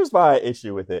 Here's my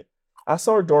issue with it. I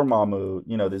saw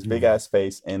Dormammu, this big ass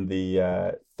face in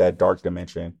the that dark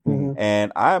dimension,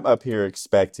 and I'm up here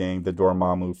expecting the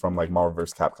Dormammu from like Marvel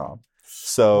vs. Capcom.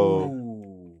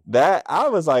 So that I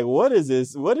was like, what is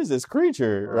this? What is this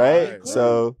creature? Right?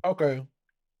 So okay.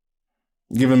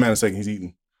 Give him a man a second. He's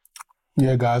eating.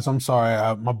 Yeah, guys, I'm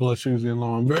sorry. My blood sugar's getting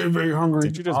low. I'm very, very hungry.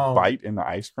 Did you just bite in the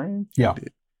ice cream? Yeah.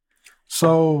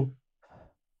 So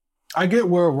I get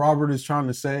where Robert is trying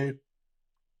to say.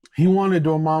 He wanted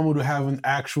Dormammu to have an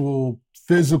actual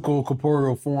physical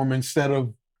corporeal form instead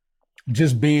of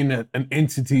just being an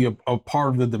entity, a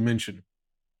part of the dimension.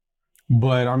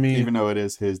 But I mean, Even though it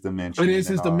is his dimension. it is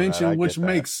and his all that, I dimension, which get that.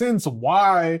 makes sense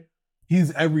why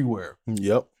he's everywhere.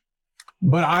 Yep.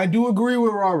 But I do agree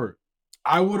with Robert.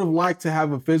 I would have liked to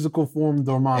have a physical form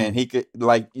Dormammu. And he could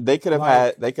they could have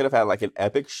had like an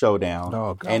epic showdown.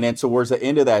 Oh, God. And then towards the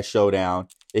end of that showdown,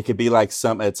 it could be like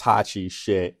some Itachi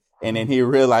shit. And then he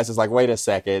realizes, like, wait a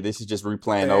second, this is just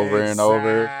replaying over and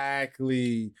over.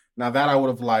 Exactly. Now that I would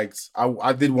have liked.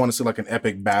 I did want to see like an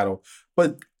epic battle.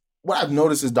 But what I've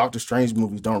noticed is Doctor Strange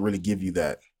movies don't really give you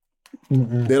that.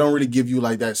 Mm-mm. They don't really give you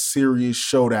like that serious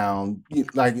showdown.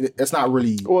 Like it's not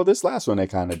really. Well, this last one they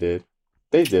kind of did.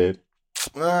 They did.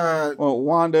 Well,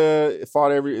 Wanda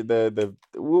fought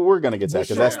we're gonna get to that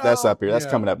because that's up here. That's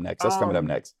coming up next. That's coming up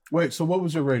next. Wait, so what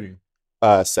was your rating?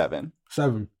 7.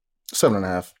 7.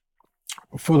 7.5.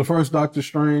 For the first Doctor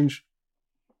Strange,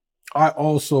 I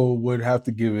also would have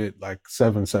to give it like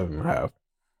 7, 7.5.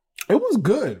 It was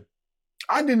good.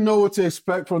 I didn't know what to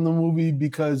expect from the movie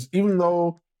because even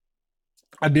though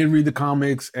I did read the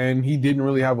comics and he didn't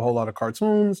really have a whole lot of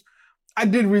cartoons, I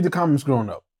did read the comics growing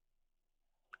up.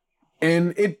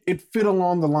 And it fit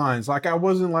along the lines. Like I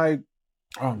wasn't like,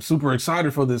 oh, I'm super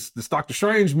excited for this Doctor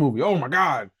Strange movie. Oh my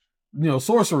God.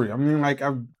 Sorcery. I mean, like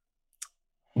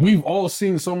we've all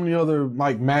seen so many other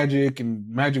like magic and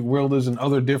magic wielders and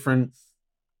other different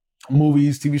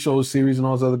movies, TV shows, series, and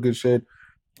all this other good shit.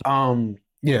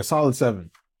 Yeah, solid 7.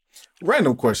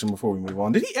 Random question before we move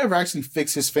on. Did he ever actually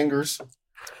fix his fingers?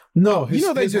 No, they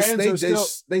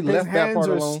left that part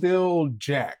alone. Still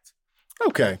jacked.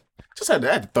 Okay. Just had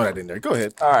to throw that in there. Go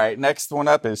ahead. All right, next one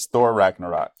up is Thor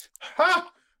Ragnarok.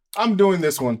 Ha! I'm doing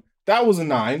this one. That was a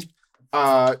 9.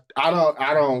 I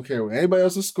don't care what anybody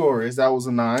else's score is. That was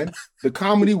a 9. The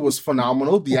comedy was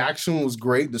phenomenal. The action was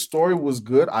great. The story was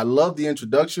good. I love the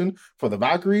introduction for the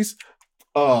Valkyries.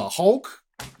 Hulk,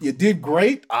 you did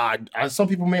great. Some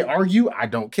people may argue. I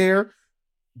don't care.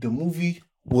 The movie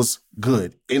was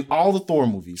good. In all the Thor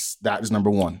movies, that is number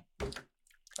 1.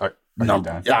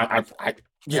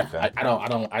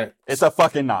 It's a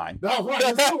fucking 9. No, right,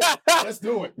 let's do it. Let's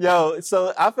do it. Yo,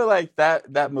 so I feel like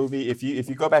that movie, if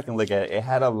you go back and look at it, it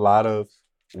had a lot of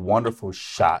wonderful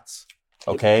shots.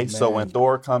 Okay, so when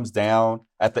Thor comes down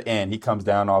at the end, he comes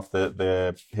down off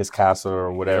his castle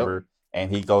or whatever, and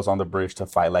he goes on the bridge to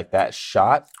fight. Like that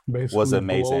shot was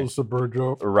amazing. The bridge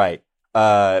up. Right.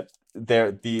 What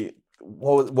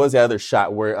was the other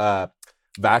shot where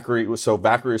Valkyrie was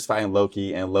fighting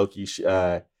Loki, and Loki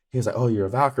he was like, "Oh, you're a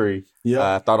Valkyrie."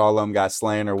 Yeah. I thought all of them got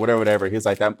slain or whatever. He's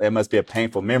like, "That it must be a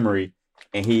painful memory."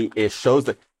 And it shows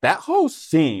that whole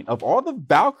scene of all the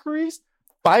Valkyries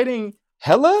fighting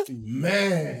Hela.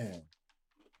 Man,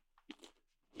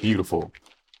 beautiful.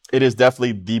 It is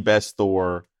definitely the best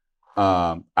Thor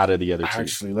out of the other two.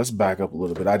 Actually, let's back up a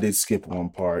little bit. I did skip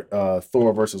one part.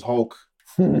 Thor versus Hulk.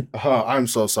 I'm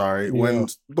so sorry. Yeah. When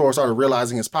Thor started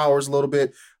realizing his powers a little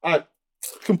bit, I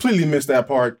completely missed that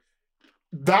part.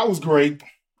 That was great.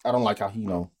 I don't like how he,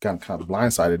 kind of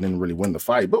blindsided, didn't really win the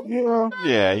fight, but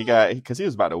yeah, because he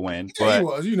was about to win.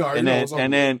 But, he was,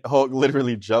 and then Hulk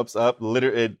literally jumps up,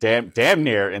 damn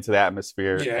near into the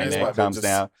atmosphere, and then comes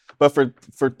down. But for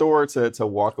Thor to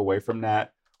walk away from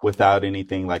that without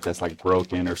anything like that's like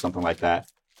broken or something like that,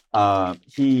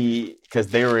 because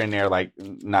they were in there like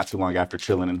not too long after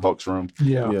chilling in Hulk's room.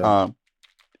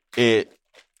 It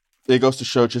goes to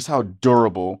show just how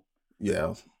durable.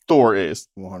 Yeah. Thor is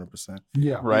 100%.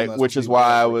 Yeah, right. Which is why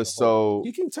I was so.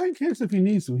 He can tank hits if he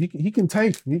needs to. He can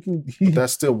tank. But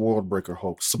that's still World Breaker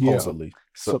Hulk, supposedly.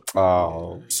 Yeah.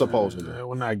 Supposedly.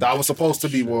 That was supposed to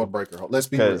be World Breaker Hulk. Let's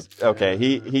be real. Okay,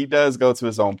 he does go to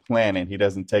his own planet. He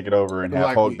doesn't take it over and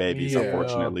have Hulk babies,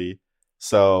 unfortunately.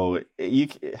 So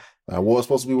that was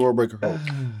supposed to be World Breaker Hulk.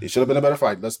 It should have been a better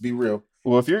fight. Let's be real.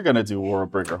 Well, if you're gonna do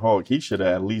World Breaker Hulk, he should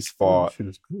have at least fought.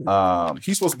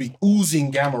 He's supposed to be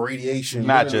oozing gamma radiation.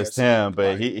 Not just him,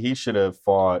 but he should have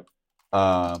fought.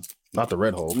 Not the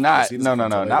Red Hulk.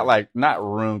 Not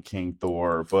Rune King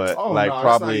Thor, but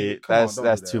probably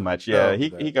that's too much. Yeah,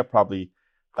 he could probably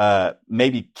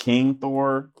maybe King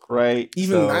Thor, right?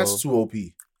 Even that's too OP.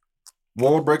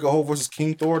 World Breaker Hulk versus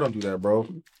King Thor, don't do that, bro.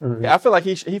 Yeah, I feel like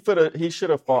he should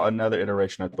have fought another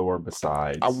iteration of Thor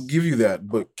besides. I will give you that,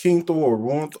 but King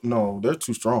Thor, no, they're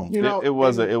too strong. It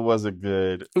was a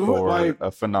good Thor, a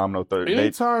phenomenal Thor. They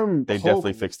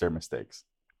definitely fixed their mistakes.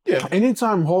 Yeah,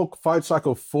 anytime Hulk fights like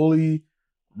a fully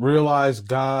realized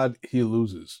god, he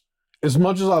loses. As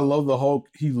much as I love the Hulk,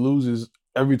 he loses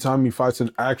every time he fights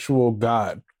an actual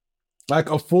god. like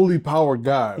a fully powered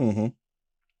god. Mm-hmm.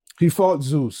 He fought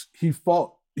Zeus. He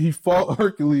fought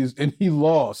Hercules, and he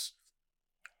lost.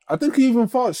 I think he even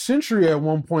fought Sentry at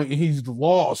one point, and he's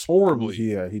lost horribly.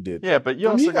 Yeah, he did. Yeah, but you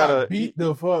And he also got gotta beat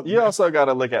the fuck. you also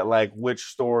gotta look at like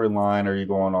which storyline are you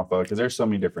going off of, because there's so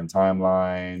many different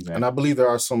timelines, And I believe there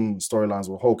are some storylines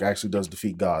where Hulk actually does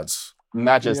defeat gods.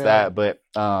 not just Yeah. that, but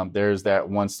there's that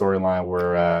one storyline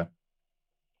where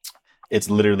it's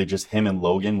literally just him and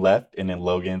Logan left, and then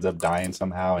Logan ends up dying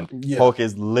somehow, and Yeah. Hulk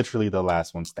is literally the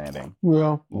last one standing.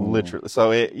 Well, Literally.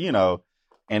 So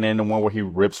and then the one where he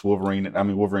rips Wolverine. I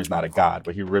mean, Wolverine's not a god,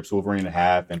 but he rips Wolverine in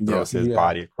half and throws his Yeah.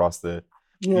 body across the.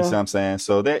 You see what I'm saying?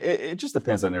 So it just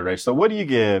depends on the race. So what do you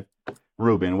give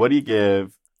Ruben? What do you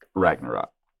give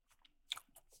Ragnarok?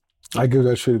 I give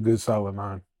that shit a good solid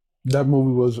 9. That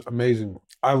movie was amazing.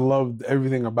 I loved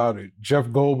everything about it. Jeff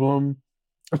Goldblum,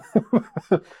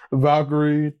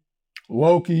 Valkyrie,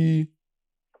 Loki,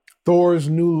 Thor's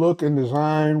new look and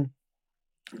design,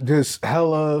 just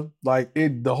hella like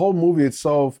it. The whole movie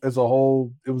itself, as a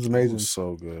whole, it was It amazing. was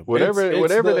so good. Whatever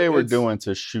it's they were it's- doing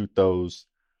to shoot those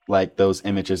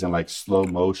images in like slow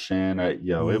motion, it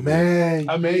was Man,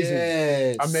 Amazing.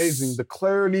 yes. Amazing, the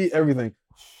clarity, everything.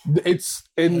 It's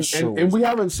and, That show and was- we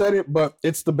haven't said it, but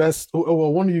it's the best.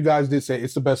 Well, one of you guys did say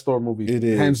it's the best Thor movie. It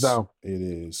is hands down. It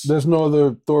is. There's no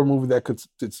other Thor movie that could.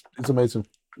 It's amazing.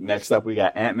 Next up, we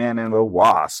got Ant-Man and the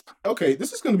Wasp. Okay,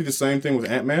 this is going to be the same thing with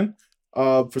Ant-Man.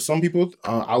 For some people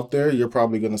out there, you're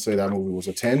probably going to say that movie was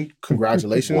a 10.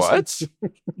 Congratulations. What?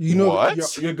 You know,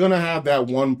 What? you're going to have that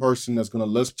one person that's going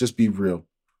to, let's just be real.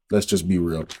 Let's just be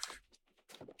real.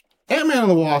 Ant-Man and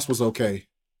the Wasp was okay.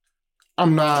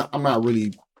 I'm not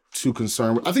really too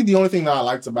concerned. I think the only thing that I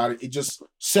liked about it just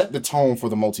set the tone for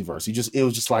the multiverse. It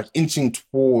was just like inching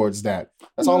towards that.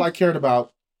 That's all I cared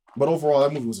about. But overall,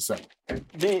 that movie was a 7.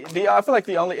 I feel like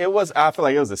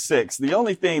it was a 6. The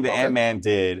only thing that Okay. Ant-Man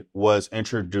did was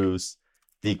introduce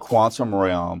the quantum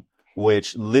realm,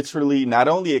 which literally not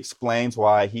only explains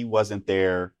why he wasn't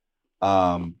there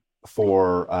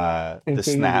for the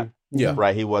Infinity. snap, Yeah,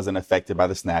 right? He wasn't affected by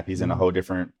the snap. He's in a whole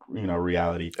different,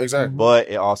 reality. exactly. But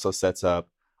it also sets up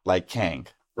like Kang,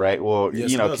 right? Well,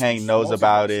 Yes, it does. Kang knows Multiverse,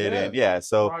 about it, yeah. and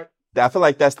so I feel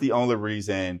like that's the only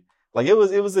reason. Like it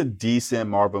was a decent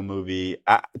Marvel movie.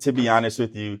 To be honest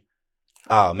with you,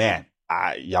 oh man,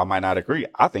 y'all might not agree.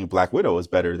 I think Black Widow is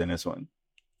better than this one.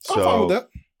 I'm fine with that.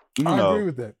 I agree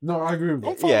with that. No, I agree with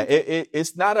I'm that. fine. Yeah,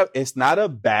 it's not a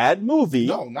bad movie.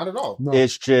 No, not at all. No.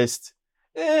 It's just,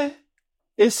 it's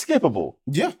skippable.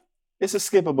 Yeah, It's a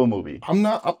skippable movie. I'm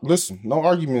not. Listen, no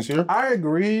arguments here. I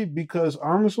agree because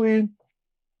honestly,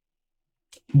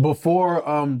 before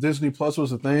Disney Plus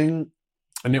was a thing,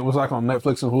 and it was like on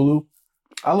Netflix and Hulu,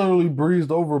 I literally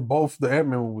breezed over both the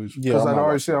Ant-Man movies Yeah, because I'm I'd not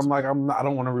already watching said I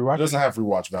don't want to It rewatch it. doesn't have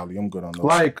rewatch value. I'm good on those.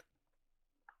 Like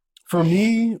for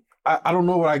me, I don't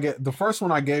know what I get. The first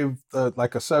one I gave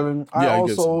like a 7. I Yeah, I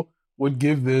get also would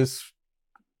give this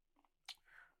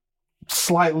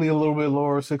slightly a little bit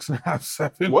lower, 6.5,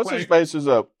 7. What's his face is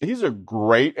he's a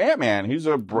great Ant-Man. He's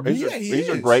a Yeah, he he's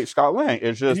a is. great Scott Lang.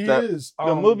 It's just He that is.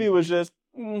 the movie was just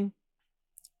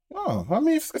Oh, I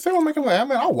mean, if they want to make it like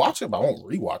Ant-Man, I'll watch it, but I won't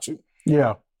rewatch it.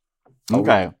 Yeah.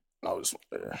 okay. No, this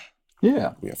one.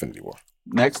 Yeah. We Infinity War.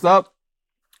 Next up,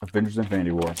 Avengers: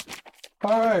 Infinity War.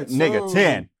 All right. Nigga, so-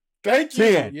 10. Thank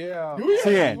 10. Yeah. Do we, have,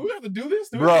 10. do we have to do this?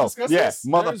 Do we have Bro, to discuss yeah, this?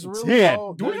 mother There's really 10.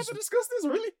 no- Do we have there's- to discuss this?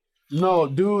 Really? No,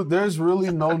 dude, there's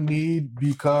really no need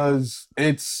because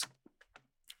it's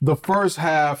the first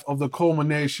half of the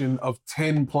culmination of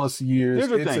 10 plus years. Here's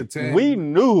the It's a thing. 10. We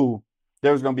knew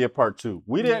there was going to be a part 2.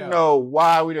 We didn't Yeah. know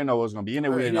why. We didn't know what was going to be in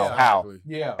it. We didn't know Yeah. how.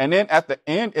 Exactly. Yeah. And then at the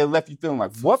end, it left you feeling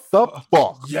like, what the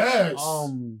fuck? Yes.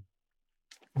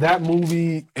 That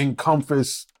movie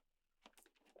encompassed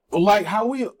like how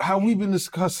we've been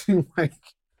discussing like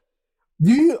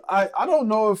I don't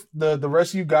know if the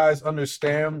rest of you guys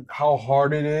understand how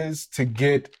hard it is to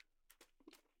get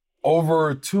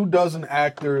over 24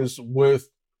 actors with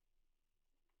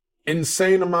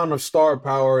insane amount of star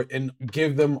power and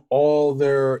give them all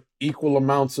their equal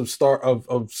amounts of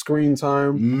screen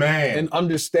time Man. and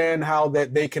understand how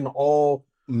that they can all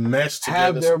mesh together.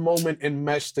 have their moment and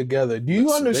mesh together. Do you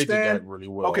Listen, they did understand? that really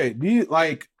well. Okay, do you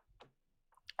like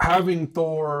having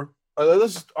Thor? All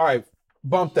right,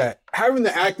 bump that. Having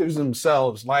the actors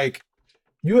themselves, like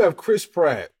you have Chris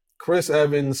Pratt, Chris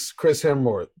Evans, Chris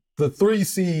Hemsworth, the 3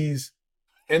 C's,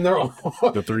 and they're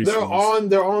The 3 they're Cs.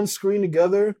 they're on screen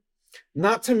together.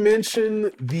 Not to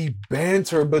mention the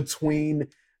banter between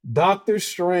Doctor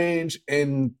Strange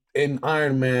and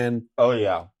Iron Man. Oh,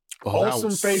 yeah. Oh, that awesome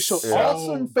was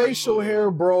facial hair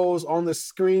bros on the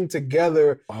screen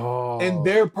together, Oh. and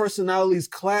their personalities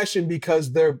clashing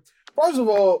because they're. First of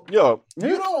all, Yo,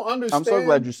 you don't understand. I'm so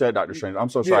glad you said Doctor Strange. I'm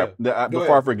so sorry. Go Before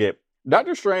ahead. I forget,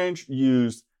 Doctor Strange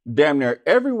used damn near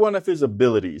every one of his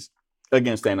abilities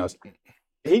against Thanos.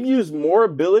 He used more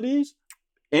abilities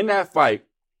in that fight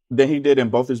than he did in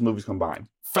both his movies combined.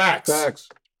 Facts.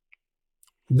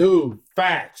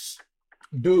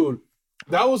 Dude,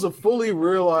 that was a fully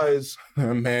realized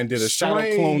Man did a shadow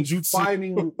clone Strange jutsu.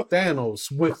 fighting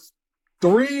Thanos with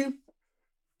three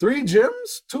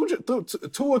gems, two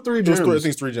or three It was gems. I think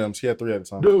it's 3 gems. He had 3 at the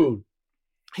time. Dude,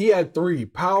 he had 3: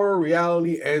 power,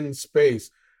 reality, and space.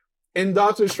 And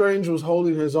Doctor Strange was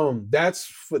holding his own.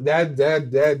 That's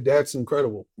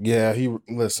incredible. Yeah,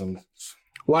 listen.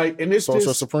 Like, and it's Sorcerer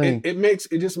just Supreme.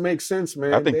 it just makes sense,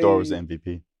 man. I think Thor was the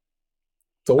MVP.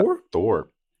 Thor. Thor.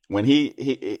 When he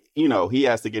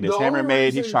has to get his The hammer only made.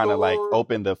 reason He's trying to like Thor-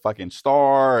 open the fucking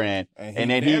star and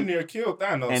then he near killed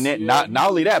Thanos. and then Yeah, not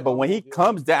only that, but when he yeah.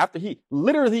 comes down after he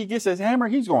literally gets his hammer,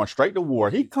 he's going straight to war.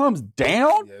 He comes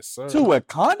down Yes, sir. to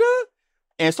Wakanda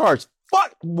and starts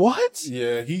what?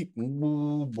 Yeah,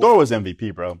 Thor was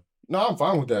MVP, bro. No, I'm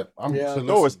fine with that.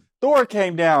 Yeah. Thor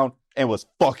came down and was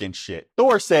fucking shit.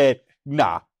 Thor said,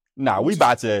 "Nah,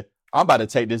 I'm about to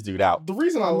take this dude out." The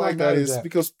reason I I'm like not that mad at is that.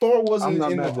 because Thor I'm wasn't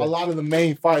not in mad at a that. lot of the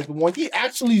main fights, but when he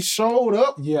actually showed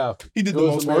up, Yeah, he did it the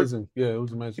was most work. amazing. Yeah, it was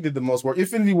He amazing. did the most work.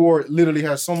 Infinity War literally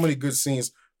has so many good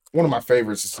scenes. One of my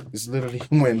favorites is literally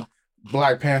when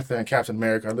Black Panther and Captain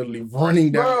America are literally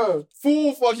running down Bro,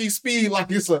 full fucking speed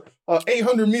like it's a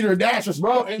 800-meter dash or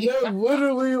bro, and they're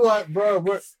literally like, bro,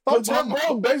 I'm talking bro,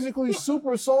 about- basically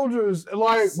super soldiers.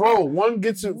 Like, bro, one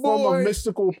gets it from Boy. a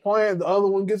mystical plant, the other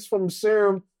one gets from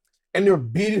serum, and they're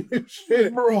beating the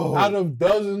shit Bro. out of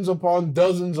dozens upon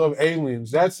dozens of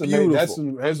aliens. That's amazing.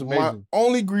 That's My amazing.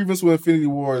 only grievance with Infinity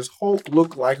War is Hulk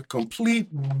looked like a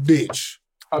complete bitch.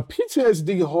 A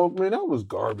PTSD Hulk, man, that was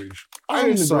garbage. I I'm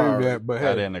didn't agree sorry. with that, but I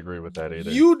hey, didn't agree with that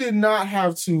either. You did not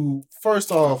have to,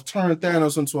 first off, turn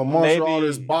Thanos into a martial Maybe-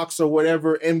 artist, boxer,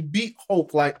 whatever, and beat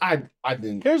Hulk like I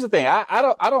didn't. Here's the thing.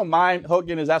 I don't mind Hulk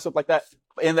getting his ass up like that.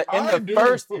 In I the do.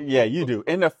 first, yeah, you do.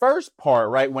 In the first part,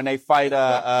 right, when they fight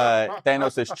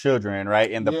Thanos' children, right,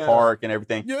 in the Yeah. park and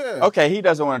everything. Yeah. Okay, he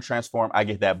doesn't want to transform. I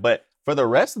get that, but for the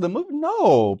rest of the movie,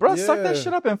 no, bro, suck that Yeah.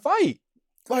 shit up and fight.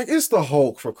 Like, it's the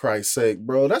Hulk, for Christ's sake,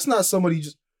 bro. That's not somebody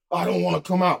just, I don't want to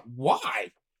come out.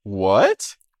 Why?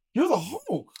 What? You're the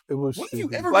Hulk. it was What have you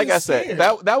stupid. ever Like been I said, scared?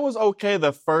 that was okay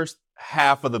the first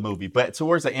half of the movie, but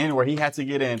towards the end where he had to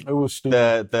get in It was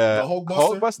stupid. the Hulk Hulk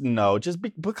Buster? bust, no, just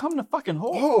become the fucking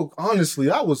Hulk. Hulk, honestly,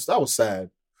 that was sad.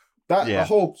 That Yeah. the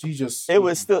Hulk, he just It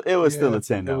was still Yeah, a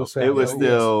 10 though. sad. It was Yeah,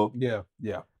 still Yeah.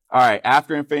 all right.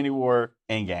 After Infinity War,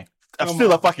 Endgame. Come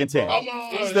Still a on. fucking 10. Come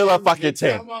on. Still a fucking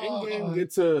 10. Come on. Endgame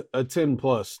gets a 10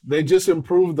 plus. They just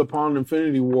improved upon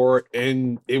Infinity War,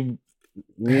 and it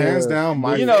Hands down,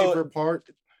 my You know- favorite part,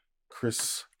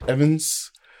 Chris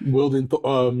Evans. wielding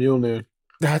Mjolnir.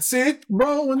 That's it.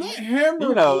 Bro, when that hammer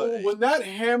You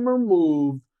know-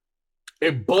 moved,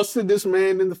 it busted this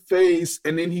man in the face,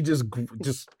 and then he just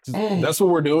that's what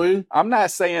we're doing. I'm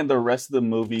not saying the rest of the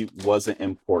movie wasn't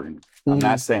important. I'm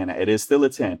not saying that. It is still a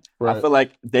 10. I Right. feel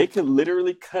like they could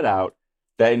literally cut out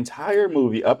that entire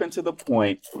movie up until the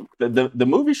point the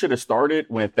movie should have started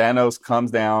when Thanos comes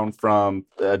down from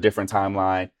a different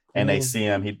timeline and they Mhm. see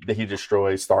him. He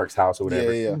destroys Stark's house or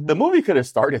whatever. Yeah. The movie could have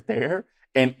started there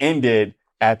and ended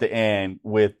at the end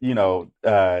with Tony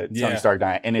Yeah. Stark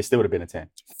dying, and it still would have been a 10.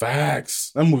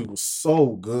 Facts. That movie was so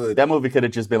good. That movie could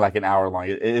have just been like an hour long.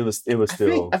 It was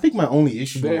still. I think my only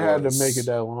issue They had to was make it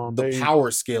that long. the power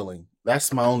scaling.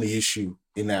 That's my only issue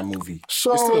in that movie.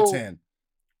 So It's still a 10.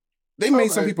 They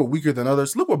made some Okay. people weaker than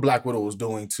others. Look what Black Widow was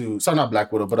doing too. Sorry, not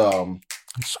Black Widow, but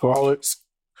Scarlet.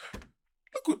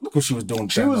 look what she was doing.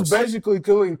 to She was Thanos. basically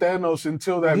killing Thanos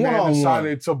until that man One-on-one.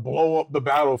 decided to blow up the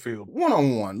battlefield.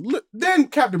 one-on-one. Look, then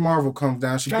Captain Marvel comes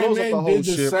down. She blows up the They whole did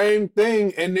the ship. same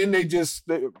thing, and then they just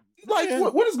Like,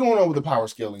 what is going on with the power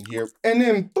scaling here? And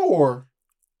then Thor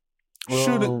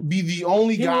should Well, be the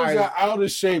only he guy. was an out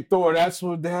of shape Thor. That's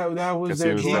what that was 'Cause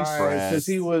their he was gripe, depressed. because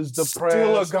he was Still a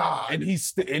depressed, god. and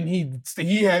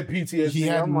he had PTSD. He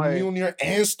had I'm like, Mjolnir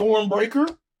and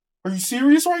Stormbreaker. Are you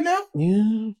serious right now,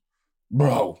 yeah.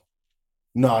 bro?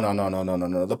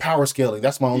 No. The power scaling.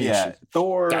 That's my only Yeah, issue.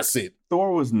 Thor. That's it.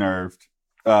 Thor was nerfed.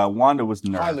 Wanda was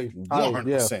nerfed. Highly,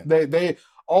 100%. Yeah. They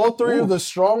all three Ooh. of the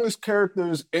strongest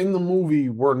characters in the movie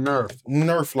were nerfed.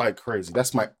 Nerf like crazy.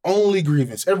 That's my only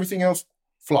grievance. Everything else,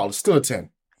 flawless. Still a 10.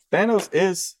 Thanos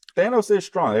is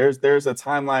strong. There's a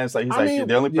timeline. It's like he's I like mean,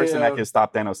 the only person yeah. that can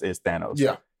stop Thanos is Thanos.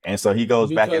 Yeah. And so he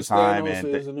goes back in Because time, Thanos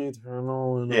and is an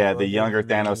eternal and the younger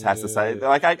Thanos has to say,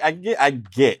 like, I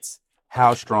get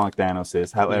how strong Thanos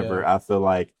is. However, I feel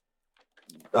like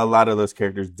a lot of those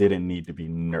characters didn't need to be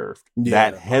nerfed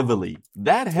that heavily.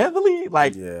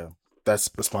 Like, yeah, that's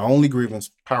my only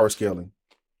grievance. Power scaling.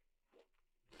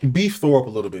 Beef Thor up a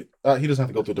little bit. He doesn't have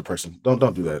to go through depression. Don't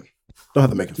do that. Don't have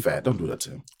to make him fat. Don't do that to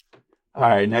him. All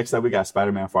right, next up we got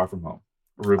Spider-Man: Far From Home.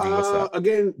 Ruby, what's up?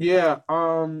 Again, yeah.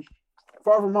 Far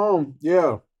From Home,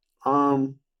 yeah.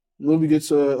 Movie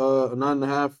gets a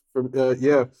 9.5 from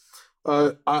yeah.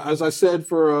 As I said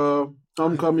for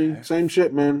Homecoming, same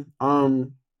shit, man.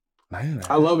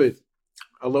 I love it.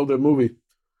 I love that movie.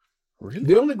 Really?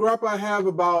 The only gripe I have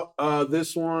about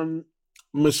this one,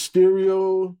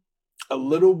 Mysterio, a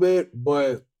little bit,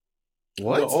 but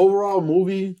What? the overall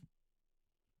movie.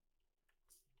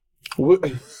 Hold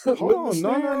on,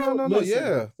 no. Listen,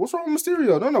 Yeah, what's wrong with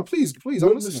Mysterio? No, please. With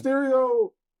I'm listening.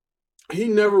 Mysterio, he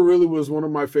never really was one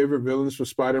of my favorite villains for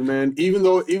Spider-Man. Even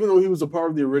though he was a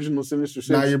part of the original Sinister Six.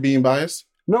 Now you're being biased.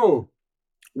 No,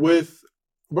 with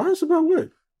bias about what?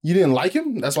 You didn't like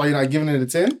him. That's why you're not giving it a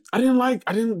 10.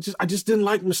 I just didn't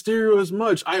like Mysterio as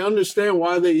much. I understand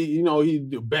why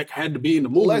Beck had to be in the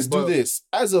movie. Let's do this.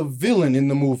 As a villain in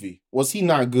the movie, was he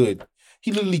not good?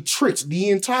 He literally tricked the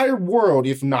entire world,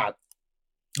 if not.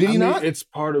 Did he not? It's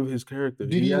part of his character.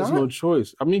 Did he he has not? no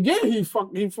choice. I mean, yeah, he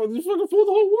fucking fooled the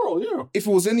whole world, yeah. If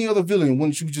it was any other villain,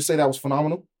 wouldn't you just say that was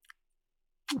phenomenal?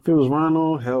 If it was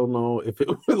Rhino, hell no. If it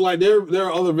was like there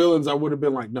are other villains, I would have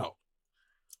been like, no.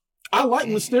 I like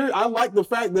Mysterio. I like the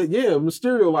fact that, yeah,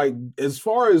 Mysterio, like, as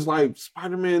far as like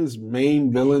Spider-Man's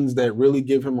main villains that really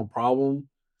give him a problem.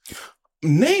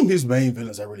 Name his main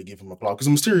villains that really give him a problem, because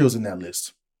Mysterio's in that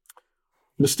list.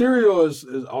 Mysterio is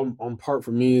on part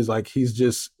for me is like he's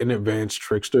just an advanced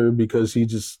trickster because he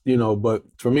just, but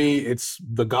for me, it's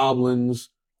the goblins,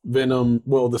 Venom,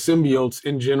 well, the symbiotes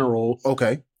in general.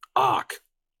 Okay. Ock.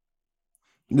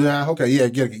 Yeah, okay, yeah,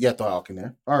 get the Ock in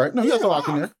there. All right, no, you got the Ock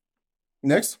in there.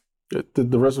 Next.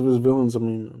 The rest of his villains, I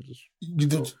mean,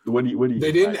 What do you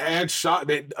they didn't add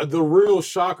the real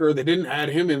shocker, they didn't add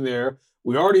him in there.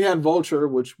 We already had Vulture,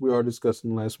 which we already discussed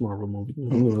in the last Marvel movie.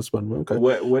 Okay.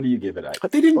 What do you give it?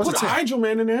 But they didn't What's put a 10? Hydro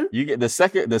Man in there. You get the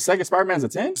second Spider-Man's a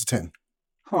 10? It's a 10.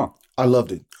 Huh. I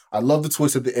loved it. I love the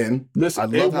twist at the end. Listen,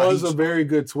 I it love how was a very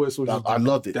good twist. I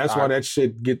loved it. That's why that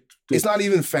shit get. It's not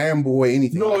even fanboy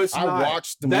anything. No, Like, it's not. I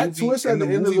watched the that movie. twist at and the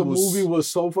end of the was, movie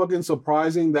was so fucking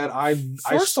surprising that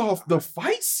First off, the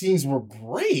fight scenes were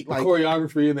great. the Like,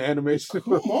 choreography and the animation.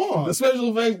 come on. The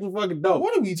special effects were fucking dope.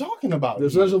 What are we talking about? The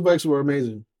here? special effects were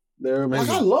amazing. They're amazing.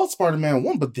 Like, I love Spider-Man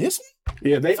 1, but this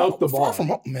Yeah, they one? upped the bar. Far From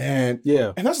Home, man.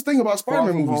 Yeah. And that's the thing about Far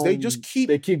Spider-Man From movies. They Home, just keep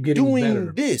they keep getting doing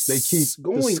better. this. They keep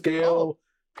going the scale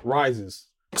rises.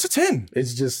 It's a 10.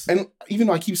 It's just And even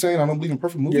though I keep saying I don't believe in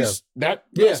perfect movies,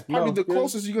 that's probably the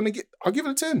closest you're going to get. I'll give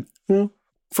it a 10. Yeah.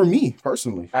 For me,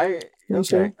 personally. I can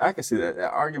see that.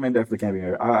 That argument definitely can't be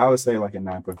heard. I would say like a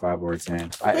 9.5 or a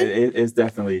 10. It is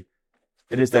definitely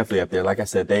up there. Like I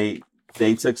said, they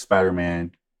took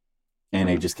Spider-Man and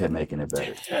they just kept making it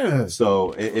better. Yeah.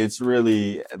 So it's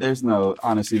really there's no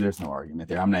argument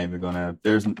there. I'm not even gonna.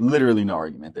 There's literally no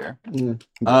argument there.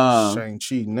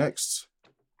 Shang-Chi next.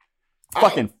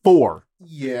 Fucking 4.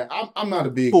 Yeah, I'm not a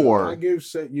big 4. I give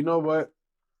you know what?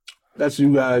 That's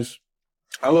you guys.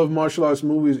 I love martial arts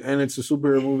movies and it's a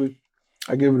superhero movie.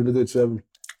 I give it a good 7.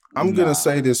 I'm gonna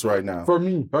say this right now. For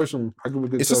me, personally, I give it a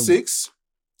good It's 7. a 6.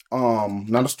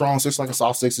 Not a strong 6, like a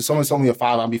soft 6. If someone told me a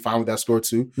 5, I'd be fine with that score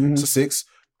too. Mhm. It's a 6.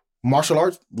 Martial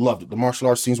arts, loved it. The martial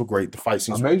arts scenes were great. The fight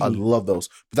scenes, Amazing. I love those.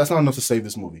 But that's not enough to save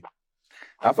this movie.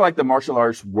 I feel like the martial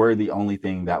arts were the only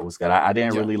thing that was good. I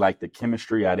didn't really like the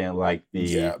chemistry. I didn't like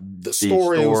the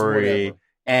story. Was whatever.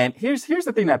 And here's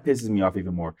the thing that pisses me off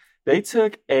even more. They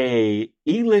took a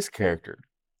E-list character,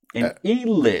 an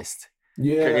E-list.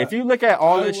 Yeah. If you look at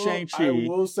all the I Shang-Chi,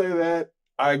 will say that.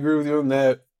 I agree with you on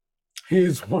that.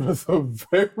 He's one of the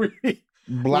very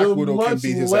Black Widow can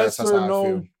beat his ass. That's how I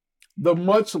feel. The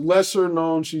much lesser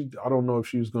known. I don't know if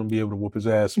she was going to be able to whoop his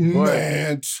ass. But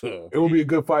Man, it will be a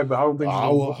good fight, but I don't think he's going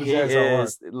to whoop his ass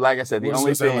that hard. like I said, the What's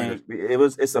only this say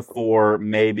thing it's a 4,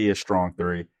 maybe a strong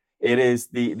 3. It is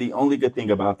the only good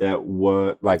thing about that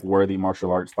were the martial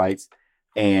arts fights,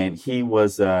 and he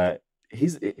was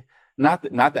he's not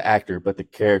the actor, but the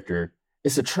character.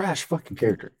 It's a trash fucking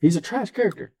character. He's a trash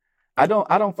character. I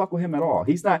don't fuck with him at all.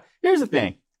 He's not. Here's the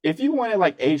thing: if you wanted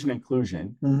like Asian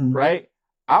inclusion, right?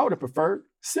 I would have preferred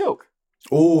Silk.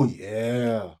 Oh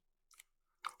yeah.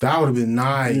 That would have been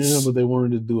nice. Yeah, but they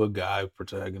wanted to do a guy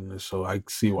protagonist, so I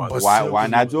see why. But Why Silk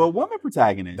not is- do a woman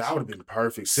protagonist? That would have been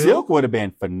perfect. Silk would have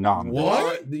been phenomenal.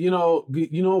 What? You know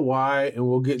why, and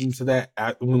we'll get into that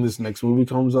when this next movie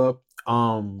comes up.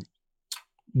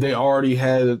 They already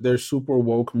had their super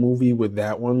woke movie with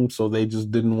that one, so they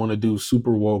just didn't want to do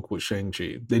super woke with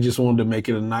Shang-Chi. They just wanted to make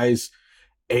it a nice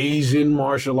Asian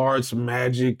martial arts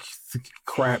magic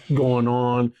crap going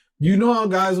on. You know how,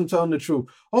 guys, I'm telling the truth.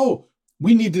 Oh,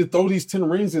 we need to throw these 10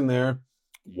 rings in there.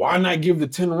 Why not give the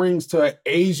 10 rings to an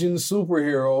Asian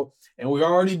superhero? And we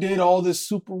already did all this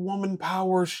superwoman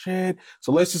power shit.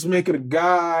 So let's just make it a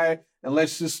guy and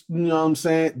let's just, you know what I'm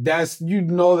saying? That's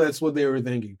what they were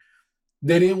thinking.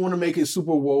 They didn't want to make it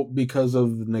super woke because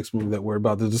of the next movie that we're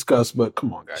about to discuss, but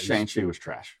come on, guys. Shang-Chi was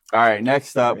trash. All right,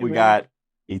 next up, we got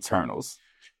Eternals.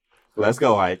 Let's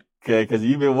go, Ike. Okay, because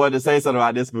you've been wanting to say something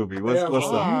about this movie. What's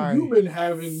up? You've been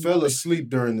having... Fell asleep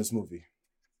during this movie.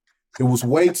 It was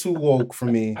way too woke for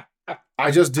me. I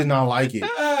just did not like it.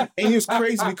 And it's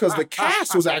crazy because the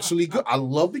cast was actually good. I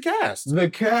love the cast. The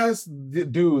cast,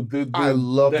 dude, I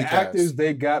love the actors cast.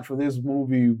 they got for this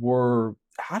movie were...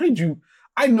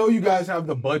 I know you guys have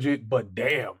the budget, but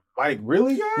damn. Like,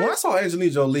 really, guys? When I saw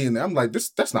Angelina Jolie in there, I'm like,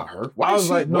 that's not her. Why I is was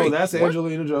she- like, no, wait, that's what?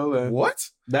 Angelina Jolie. What?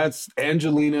 That's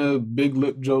Angelina Big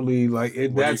Lip Jolie. Like,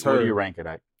 that's What her. do you rank it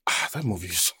at? That movie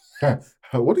is...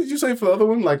 What did you say for the other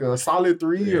one? Like a solid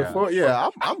 3 or Yeah. 4? Yeah,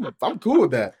 I'm cool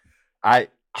with that. I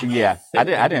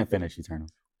didn't finish Eternal.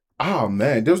 Oh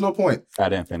man, there was no point. I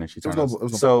didn't finish There was Eternal. no- there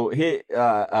was no-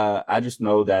 So I just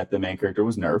know that the main character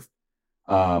was nerfed.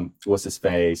 What's his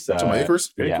face? Talking about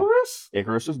Icarus? Yeah. Icarus?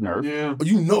 Icarus was nerfed. Yeah. Oh,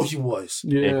 you know he was.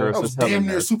 Yeah. Icarus That was was hella damn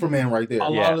near nerfed. Superman right there.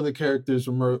 A Yeah. lot of the characters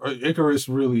were Icarus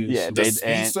really is. Yeah, The they and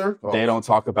speedster? Oh. they don't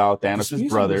talk about The Thanos' Speedster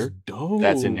was brother. dope.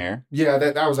 That's in there. Yeah,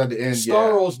 that was at the end.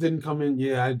 Staros didn't come in.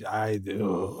 Yeah, I did.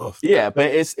 Yeah,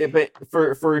 but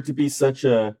but for it to be such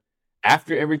a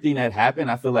after everything that happened,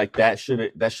 I feel like that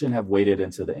shouldn't have waited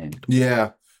until the end.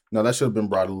 Yeah. No, that should have been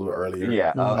brought a little earlier.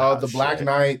 Yeah. The Black shit.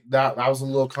 Knight, that was a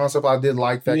little concept I did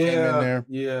like that came in there.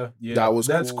 Yeah. That was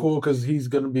That's cool. cool because he's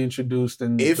gonna be introduced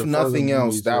in. If the nothing further else,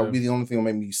 movies, that yeah. would be the only thing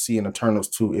that made me see in Eternals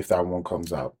 2 if that one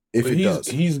comes out. If But it does.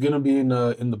 he's gonna be in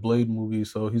the Blade movie,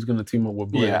 so he's gonna team up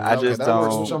with Blade. Yeah, I Okay, just that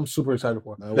works. don't. which I'm super excited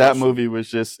for. That movie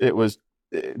was just it was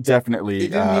definitely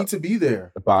It didn't need to be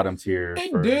there. bottom tier.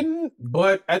 It for- didn't,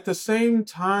 but at the same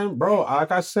time, bro,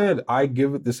 like I said, I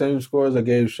give it the same score as I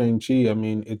gave Shang-Chi. I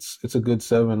mean, it's a good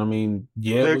 7. I mean,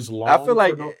 yeah, it was long. I feel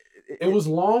like it was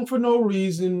long for no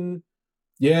reason.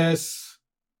 Yes,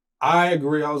 I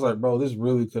agree. I was like, bro, this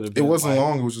really could have It been. wasn't like-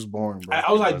 long, it was just boring, bro.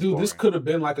 I was like, It was dude, this boring. could have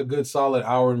been like a good solid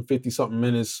hour and 50 something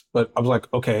minutes. But I was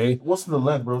like, okay. What's the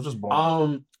length, bro? It was just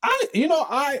boring.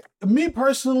 Me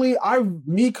personally,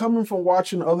 me coming from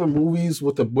watching other movies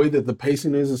with the way that the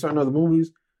pacing is in certain other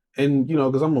movies, and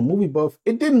because I'm a movie buff,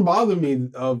 it didn't bother me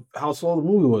of how slow the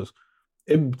movie was.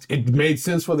 It made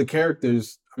sense for the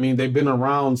characters. I mean, they've been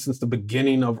around since the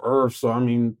beginning of Earth, so I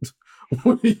mean,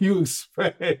 what do you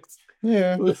expect?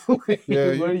 Yeah.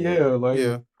 Yeah,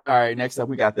 All right, next up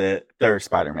we got the third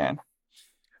Spider-Man.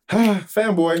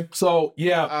 Fanboy. So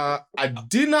yeah,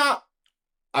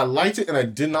 I liked it and I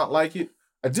did not like it.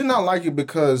 I did not like it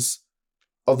because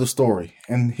of the story.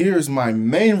 And here's my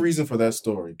main reason for that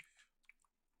story.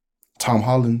 Tom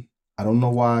Holland, I don't know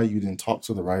why you didn't talk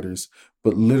to the writers,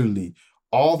 but literally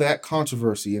all that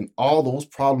controversy and all those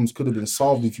problems could have been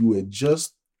solved if you had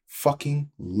just fucking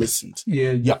listened.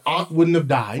 yeah, Your aunt wouldn't have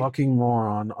died. fucking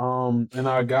moron. And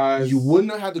our guys, You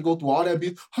wouldn't have had to go through all that.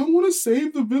 I want to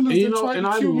save the villains. They're trying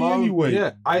to kill me anyway.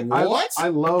 Yeah, I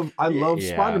love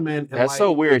Yeah. Spider-Man. And That's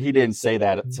so weird. He didn't say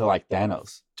that to like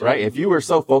Thanos, right? If you were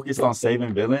so focused on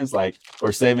saving villains, like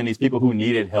or saving these people who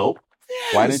needed help,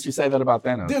 why didn't you say that about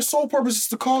Thanos? Their sole purpose is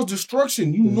to cause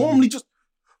destruction. You normally just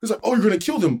it's like, oh, you're gonna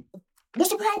kill them. What's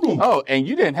the problem? Oh, and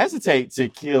you didn't hesitate to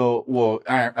kill. Well,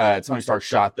 Tony Stark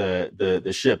shot the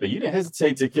ship, but you didn't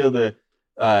hesitate to kill the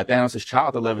Thanos'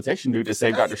 child, the levitation dude, to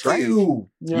save Doctor Strange. Ew.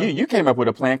 You came up with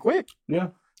a plan quick. yeah.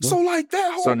 So like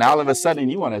that. Whole So now all of a sudden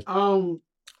you want to.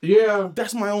 Yeah.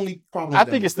 that's my only problem. I with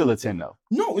think that it's still a 10 though,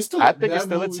 movie. No, it's still. I think that it's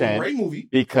still a movie- 10 great movie.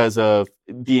 because of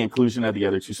the inclusion of the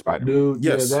other two Spider-Man. Dude,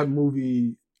 Yes. yeah, that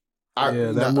movie. I'm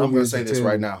movie gonna is say a this 10.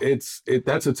 right now.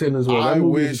 That's a 10 as well. I That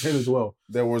movie wish- is a 10 as well.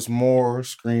 There was more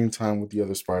screen time with the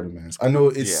other Spider-Mans. I know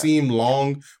it Yeah. seemed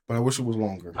long, but I wish it was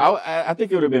longer. I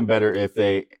think it would have been better if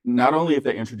they not only if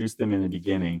they introduced them in the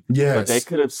beginning, Yes. but they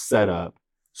could have set up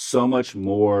so much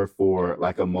more for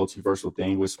like a multiversal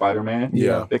thing with Spider-Man.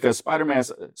 Yeah. Because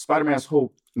Spider-Man's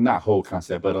whole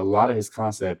concept, but a lot of his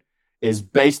concept is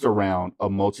based around a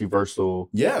multiversal.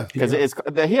 Yeah. Because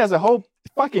he has a whole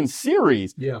fucking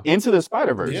series Into the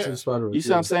Spider-Verse. Yeah. Into the Spider-Verse. You see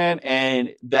what I'm saying?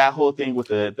 And that whole thing with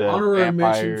the honorary mention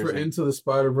vampires for and- Into the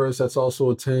Spider-Verse. That's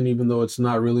also a 10, even though it's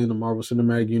not really in the Marvel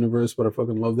Cinematic Universe. But I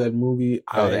fucking love that movie.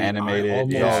 Oh, the animated, I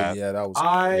almost, yeah. That was.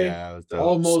 it was dope.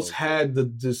 almost So had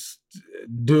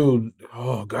dude.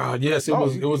 Oh god, yes, it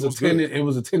was. It was a 10. good. It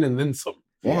was a 10 and then some.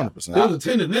 100%. It was a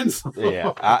 10 and then some.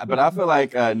 But I feel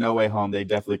like No Way Home, they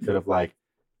definitely could have like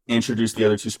introduced the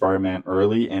other two Spider-Man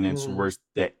early and then towards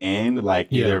the end, like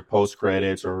either post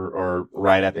credits or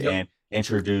right at the end,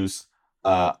 introduce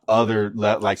other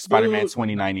like Spider-Man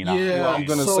 2099. Yeah, Well, I'm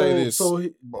gonna say this.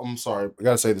 I'm sorry, I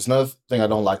gotta say this. Another thing I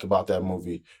don't like about that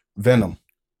movie, Venom.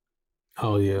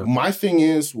 Oh yeah. My thing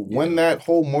is when that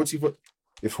whole multiverse.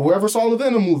 If whoever saw the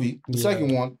Venom movie, the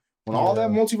second one, when all that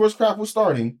multiverse crap was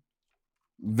starting,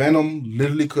 Venom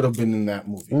literally could have been in that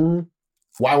movie. Mm-hmm.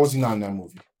 Why was he not in that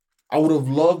movie? I would have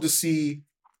loved to see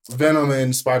Venom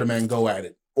and Spider-Man go at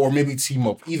it, or maybe team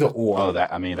up, either or. Oh, that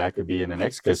could be in the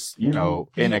next, because in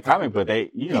the comic book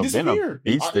Venom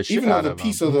beats the shit even out though of the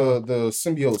piece him. of the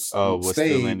symbiote was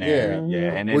stayed, still in there,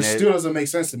 and then which still doesn't make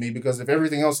sense to me because if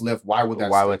everything else left, why would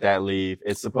that leave?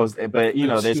 It's supposed, but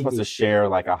they're supposed to share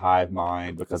like a hive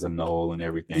mind because of Noel and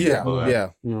everything.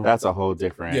 But that's a whole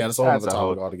different. Yeah, that's a whole other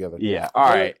topic altogether. Yeah. All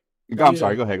right. I'm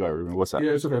sorry. Go ahead, Ruben. What's up?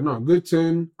 Yeah, it's okay. No, good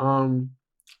 10.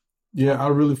 Yeah, I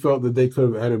really felt that they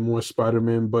could have added more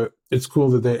Spider-Man, but it's cool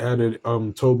that they added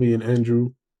Toby and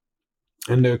Andrew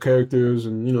and their characters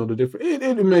and the different.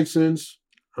 It makes sense.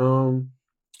 We'll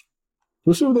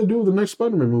see what they do with the next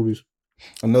Spider-Man movies.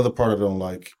 Another part I don't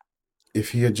like.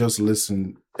 If he had just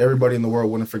listened, everybody in the world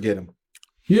wouldn't forget him.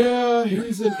 Yeah,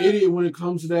 he's an idiot when it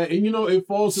comes to that, and it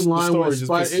falls in line with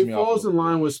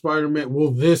Spider-Man.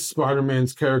 Well, this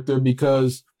Spider-Man's character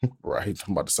because right,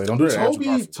 I'm about to say, don't do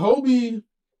that.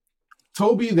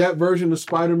 Toby, that version of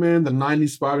Spider-Man, the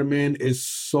 90s Spider-Man, is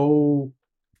so...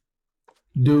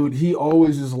 Dude, he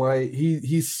always is like...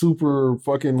 He's super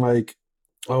fucking like,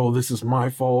 oh, this is my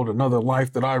fault, another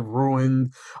life that I've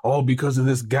ruined, all because of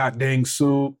this goddamn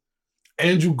suit.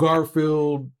 Andrew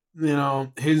Garfield,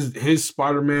 his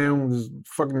Spider-Man was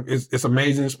fucking... It's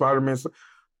amazing Spider-Man.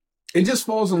 It just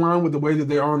falls in line with the way that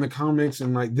they are in the comics,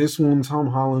 and like this one, Tom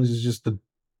Holland is just the...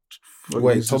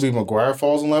 Wait, Tobey Maguire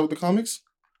falls in line with the comics?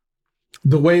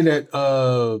 The way that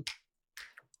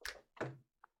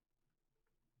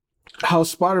how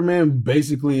Spider-Man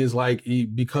basically is like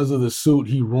because of the suit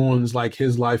he ruins like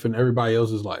his life and everybody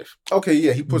else's life. Okay,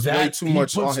 yeah, he puts way too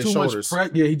much on his shoulders.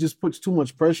 He just puts too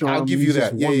much pressure on him. I'll give you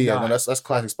that. Yeah. No, that's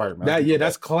classic Spider-Man.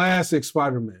 That's classic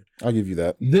Spider-Man. I'll give you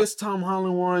that. This Tom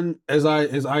Holland one, as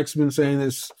Ike's been saying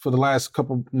this for the last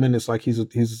couple minutes, like he's a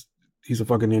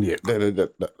fucking idiot.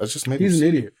 That's just maybe he's an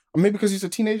idiot. Maybe because he's a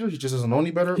teenager, he just doesn't know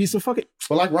any better. He's a fucking...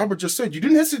 But like Robert just said, you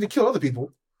didn't hesitate to kill other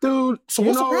people. Dude, so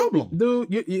what's the problem? Dude,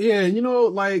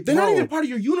 like... They're not even part of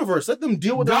your universe. Let them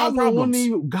deal with their own problems.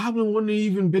 Goblin wouldn't have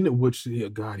even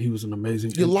been... God, he was an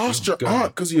amazing... You lost your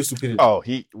aunt because of your stupidity. Oh,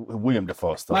 William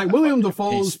Dafoe stole like, William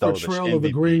Dafoe's portrayal of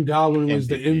the Green Goblin was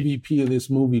the MVP of this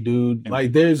movie, dude.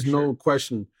 Like, there's no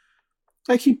question.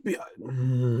 Like,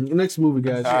 next movie,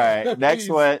 guys. All right, next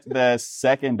one, the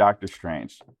second Doctor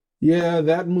Strange. Yeah,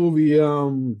 that movie is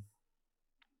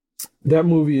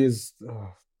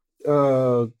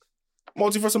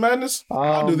Multiverse of Madness?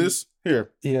 I'll do this.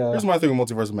 Here's my thing with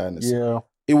Multiverse of Madness. Yeah.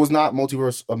 It was not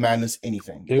Multiverse of Madness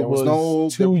anything. There was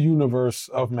no two universe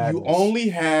of madness. You only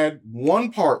had one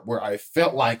part where I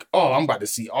felt like, oh, I'm about to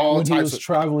see all when types he was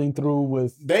traveling through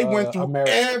with They went through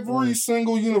every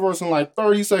single universe in like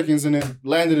 30 seconds and then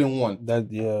landed in one.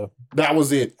 That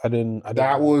was it.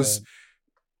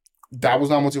 That was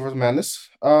not Multiverse of Madness.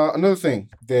 Another thing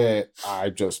that I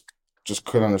just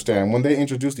couldn't understand. When they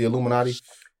introduced the Illuminati,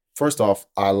 first off,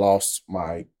 I lost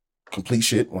my complete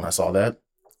shit when I saw that.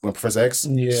 When Professor X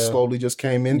slowly just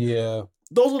came in. Yeah.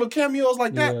 Those little cameos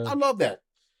like that, I love that.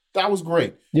 That was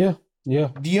great. Yeah.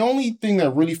 The only thing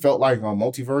that really felt like a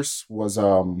multiverse was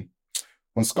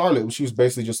when Scarlet, she was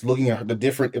basically just looking at the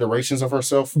different iterations of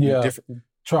herself.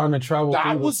 Trying to travel.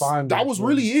 That was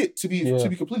really it, to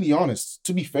be completely honest,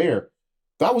 to be fair.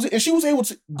 That was it. And she was able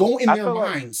to go in their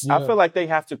minds. I feel like they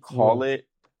have to call it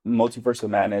Multiverse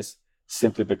of Madness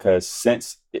simply because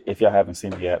if y'all haven't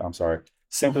seen it yet, I'm sorry.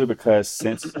 Simply because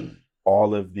since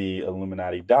all of the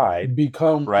Illuminati died,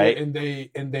 right, and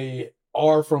they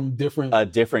are from a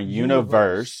different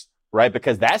universe, right?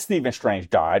 Because that Stephen Strange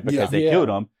died because they killed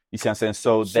him. You see what I'm saying?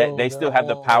 So that they still have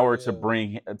the power to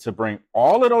bring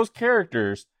all of those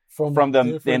characters from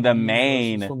the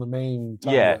main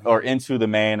or into the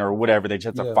main or whatever. They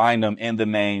just have to find them in the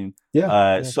main.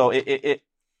 So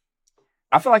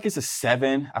I feel like it's a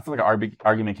 7. I feel like an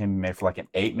argument can be made for like an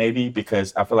 8 maybe,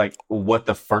 because I feel like what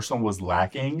the first one was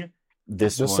lacking, The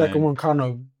second one kind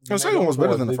of. The second one was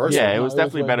better than the first Yeah, one. it was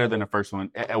definitely better than the first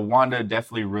one. And Wanda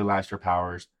definitely realized her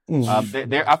powers. I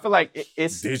feel like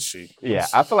it's. Did she? Yeah,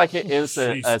 I feel like it is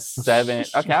a 7.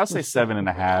 Okay, I'll say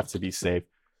 7.5 to be safe,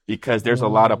 because there's a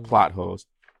lot of plot holes.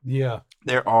 Yeah.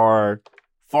 There are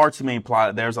far too many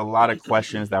plot. There's a lot of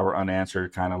questions that were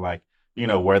unanswered, kind of like,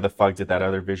 where the fuck did that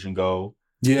other Vision go?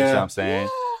 You know what I'm saying?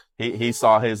 He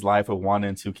saw his life with Wanda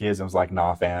and 2 kids and was like,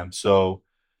 nah, fam. So,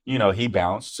 he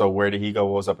bounced. So where did he go?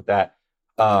 What was up with that?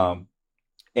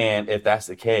 And if that's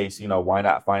the case, why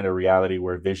not find a reality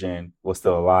where Vision was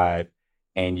still alive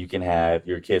and you can have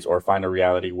your kids, or find a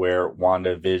reality where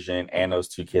Wanda, Vision, and those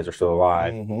 2 kids are still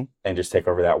alive and just take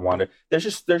over that Wanda. There's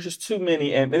just too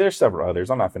many, and there's several others.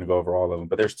 I'm not going to go over all of them,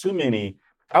 but there's too many.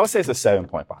 I would say it's a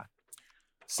 7.5.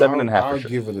 7.5. I'll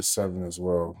give it a 7 as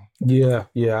well. Yeah.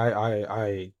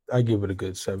 I give it a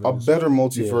good 7. A better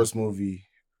multiverse movie.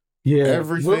 Yeah,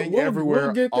 everything,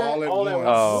 everywhere, get that, all at once.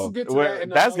 We'll get to that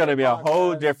that's gonna be a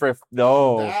whole different.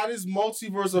 No, that is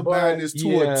multiverse of madness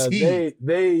to a T.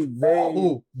 They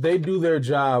do their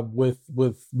job with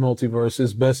multiverse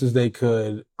as best as they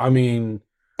could. I mean,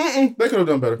 they could have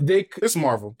done better. It's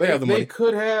Marvel. They have the money. They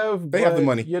could have. They have the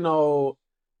money. They have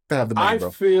the money. I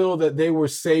feel that they were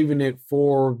saving it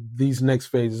for these next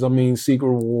phases. I mean,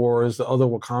 Secret Wars, the other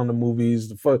Wakanda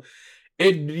movies,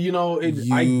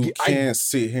 You can't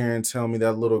sit here and tell me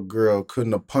that little girl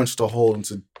couldn't have punched a hole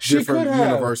into different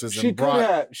universes and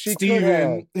brought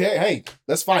Steven. Hey,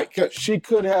 let's fight. She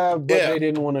could have, but they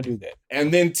didn't want to do that.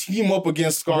 And then team up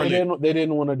against Scarlet. They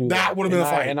didn't want to do that. That would have been a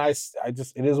fight. And I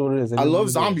just, it is what it is. I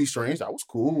love Zombie Strange. That was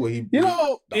cool. And then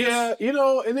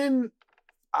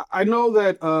I know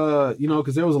that,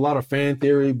 because there was a lot of fan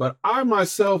theory, but I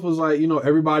myself was like,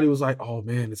 everybody was like, oh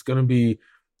man, it's going to be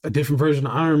a different version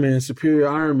of Iron Man, superior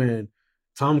Iron Man,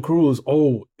 Tom Cruise.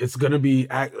 Oh, it's gonna be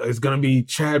Chad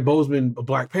Boseman,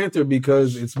 Black Panther,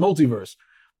 because it's multiverse.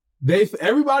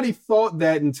 Everybody thought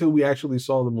that until we actually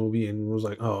saw the movie and was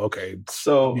like, oh, okay.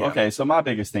 So my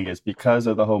biggest thing is, because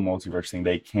of the whole multiverse thing,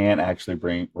 they can actually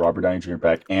bring Robert Downey Jr.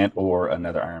 back and or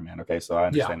another Iron Man. Okay, so I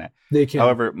understand that. They can.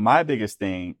 However, my biggest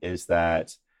thing is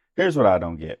that here's what I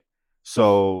don't get.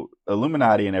 So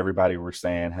Illuminati and everybody were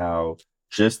saying how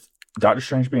just Doctor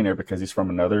Strange being there because he's from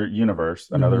another universe,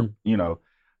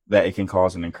 that it can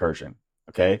cause an incursion.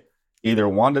 Okay, either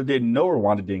Wanda didn't know or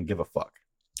Wanda didn't give a fuck.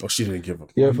 Oh, she didn't give a.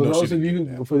 Yeah, for those of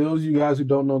you guys who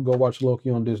don't know, go watch Loki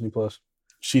on Disney Plus.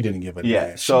 She didn't give a.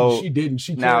 Yeah, so she didn't.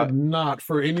 She cared not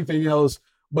for anything else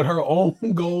but her own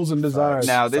goals and desires.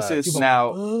 Now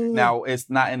now it's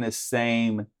not in the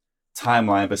same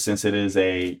timeline, but since it is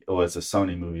it's a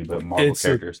Sony movie, but Marvel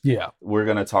characters. We're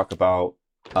gonna talk about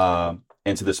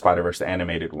Into the Spider-Verse, the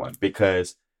animated one,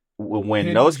 because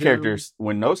when those characters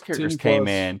came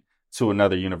in to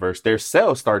another universe, their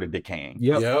cells started decaying.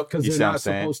 Yep. Because they're not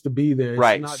supposed to be there.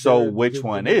 Right. So which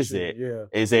one is it?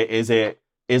 Yeah.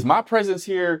 Is my presence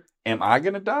here? Am I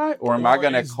gonna die, or am I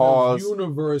gonna cause the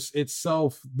universe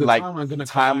itself? The timeline gonna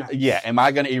collapse? Yeah. Am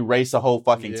I gonna erase the whole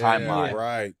fucking timeline?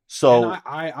 Right. So and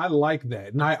I like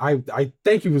that, and I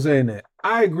thank you for saying that.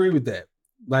 I agree with that.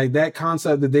 Like that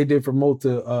concept that they did for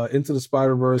Into the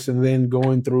Spider-Verse, and then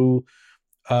going through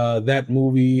that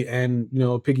movie and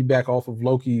piggyback off of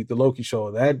Loki, the Loki show.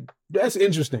 That's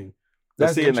interesting.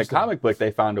 In the comic book,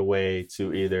 they found a way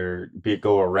to either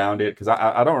go around it, because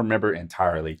I don't remember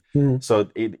entirely. So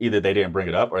either they didn't bring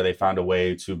it up, or they found a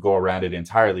way to go around it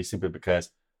entirely, simply because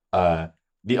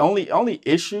the only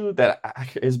issue that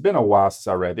it's been a while since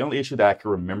I read. The only issue that I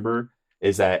can remember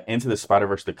is that Into the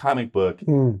Spider-Verse, the comic book,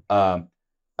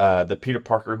 the Peter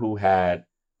Parker who had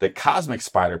the cosmic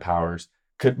spider powers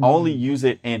could only use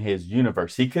it in his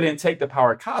universe. He couldn't take the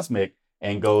power cosmic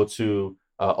and go to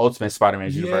Ultimate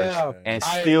Spider-Man's universe and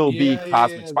still be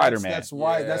Cosmic Spider-Man. That's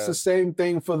right. That's the same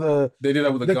thing for they did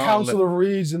that with the Council of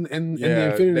Reeds and the Infinity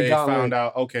Gauntlet. They found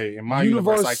out, okay, in my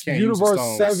universe I can't use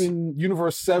stones.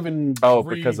 Universe 7. Oh,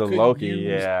 because of Loki,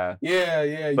 Yeah.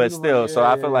 But still, so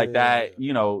I feel like that,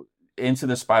 Into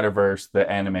the Spider-Verse, the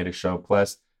animated show,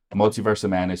 plus Multiverse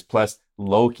of Madness, plus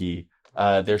Loki,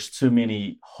 there's too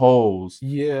many holes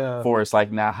for us.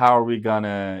 Like, now how are we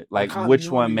gonna which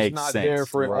one makes not sense? There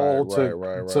for it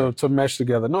all to mesh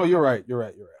together. No, you're right.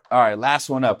 All right, last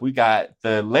one up. We got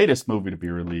the latest movie to be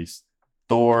released,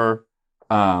 Thor: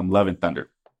 Love and Thunder.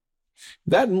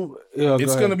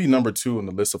 It's gonna be number 2 in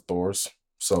the list of Thors.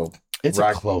 So It's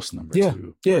a close number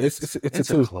two. Yeah, it's a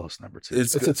two. Close number two.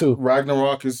 It's a two.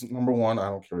 Ragnarok is number one. I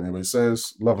don't care what anybody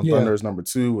says. Love and Yeah. Thunder is number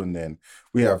two, and then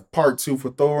we have part two for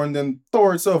Thor, and then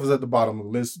Thor itself is at the bottom of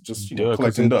the list, just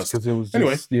collecting dust. Because it was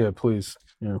Anyway. yeah, please.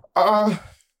 Yeah.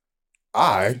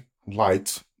 I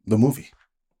liked the movie.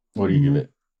 What do you give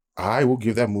it? I will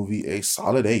give that movie a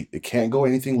solid 8. It can't go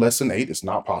anything less than 8. It's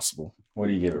not possible. What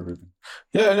do you give it, Ruben?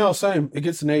 Yeah, no, same. It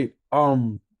gets an 8.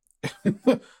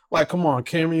 Like, come on,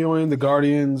 cameoing the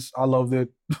Guardians. I loved it.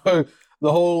 the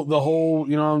whole,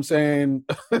 you know what I'm saying?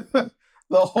 The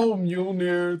whole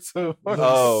Mjolnir to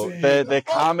the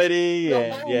comedy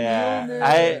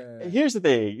here's the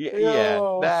thing.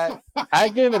 That I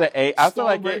give it an 8. I feel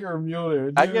like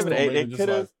Mjolnir. I give it an 8. It could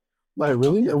have like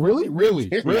really.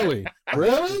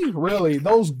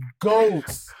 Those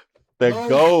goats. the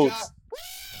goats.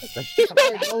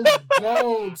 Those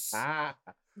goats.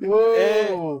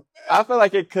 Whoa. I feel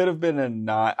like it could have been a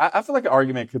 9. I feel like an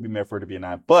argument could be made for it to be a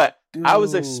 9, but I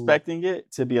was expecting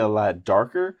it to be a lot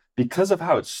darker because of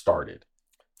how it started.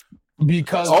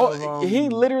 Because he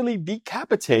literally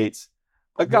decapitates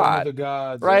a god, the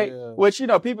gods, right? Yeah. Which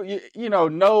people,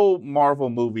 no Marvel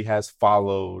movie has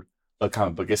followed a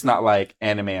comic book. It's not like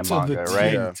anime and manga,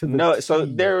 right? Yeah. So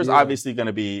there is obviously going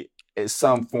to be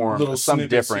some form, Little some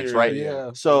snippets difference, here, right?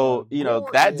 yeah. So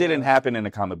that didn't happen in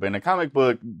the comic book. In the comic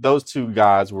book, those two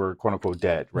gods were quote unquote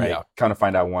dead, right? Yeah. Kind of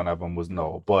find out one of them was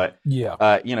Null, but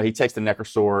Yeah. he takes the Necro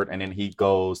sword and then he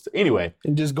goes to, anyway.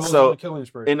 And just goes So, on a killing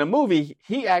spree. In the movie,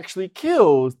 he actually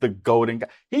kills the golden god.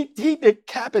 He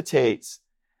decapitates.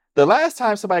 The last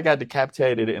time somebody got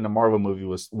decapitated in a Marvel movie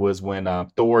was when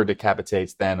Thor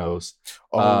decapitates Thanos.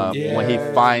 When he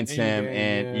finds him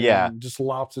and just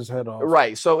lops his head off.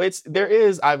 right. So there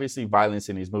is obviously violence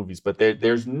in these movies, but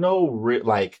there's no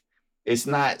it's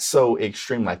not so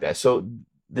extreme like that. So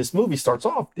this movie starts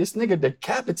off, this nigga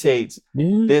decapitates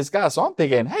this guy. So I'm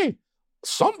thinking, hey,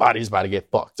 somebody's about to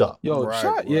get fucked up. Yo,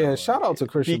 shout out to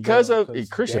Christian Because Bale, of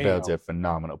Christian Bale did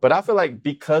phenomenal, but I feel like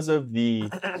because of the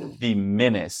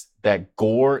menace that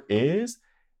Gore is,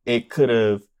 it could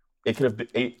have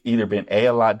either been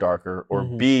a lot darker or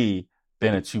B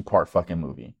been a 2-part fucking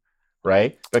movie,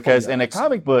 right? Because in a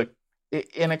comic book,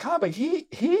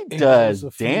 he does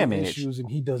damage. And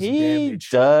he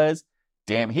does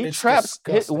damage. He It's traps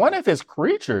disgusting. one of his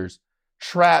creatures.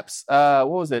 Traps what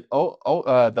was it?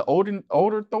 The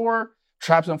older Thor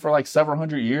traps him for like several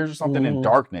hundred years or something in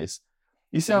darkness.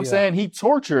 You see what I'm saying? He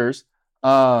tortures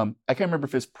I can't remember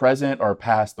if it's present or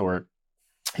past Thor.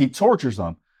 He tortures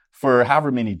them for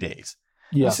however many days.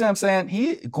 Yeah. You see what I'm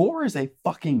saying? Gore is a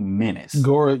fucking menace.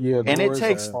 Gore, And it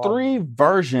takes 3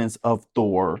 versions of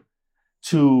Thor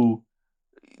to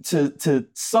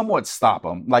somewhat stop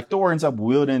him. Like Thor ends up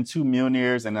wielding 2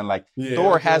 Mjolnirs, and then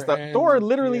Gore has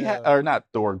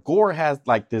Gore has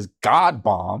like this god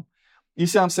bomb. You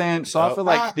see what I'm saying? So I feel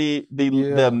like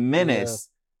the menace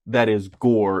that is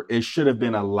Gore, it should have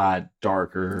been a lot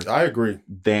darker. I agree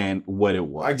than what it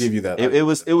was. I give you that. It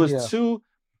was too,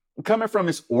 coming from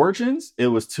its origins, it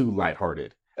was too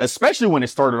lighthearted. Especially when it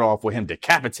started off with him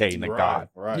decapitating the god.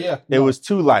 Right. Yeah. It was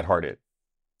too lighthearted.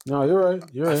 No, you're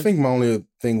right. I think my only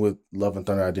thing with Love and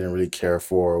Thunder I didn't really care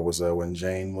for was when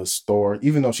Jane was Thor,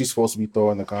 even though she's supposed to be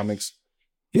Thor in the comics.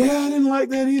 Yeah, I didn't like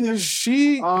that either.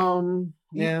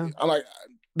 I like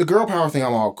the girl power thing.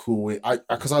 I'm all cool with.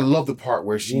 Because I love the part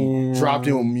where she dropped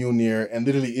in with Mjolnir and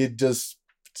literally it just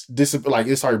disappeared. Like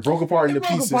it started broke apart into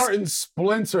pieces. Broke apart in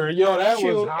splinter. Yo, that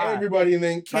Killed was high. everybody and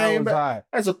then came back high.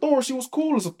 as a Thor. She was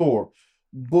cool as a Thor,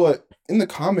 but in the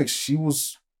comics she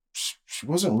wasn't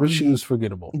really. She was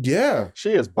forgettable. Yeah,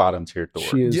 She is bottom tier Thor.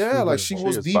 She is yeah, like forgettable. she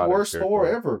was is the bottom worst tier Thor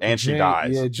Thor. ever. And she Jane-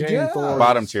 dies. Yeah, Jane Yeah. Thor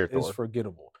Bottom is- tier is Thor.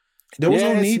 forgettable. There was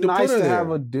no it's need to nice put her to there.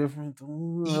 have a different,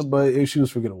 but she was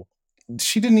forgettable.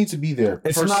 She didn't need to be there.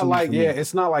 It's not personally like for me.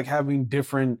 it's not like having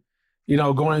different,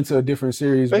 going into a different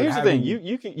series. But here's the thing: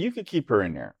 having- you could keep her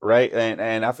in there, right?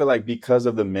 And I feel like because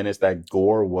of the menace that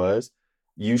Gore was,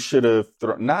 you should have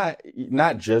thrown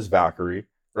not just Valkyrie,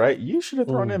 right? You should have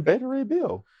thrown in Beta Ray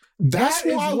Bill. That's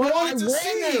That what I is what wanted I to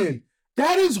see. wanted.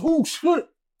 That is who should,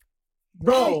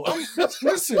 bro.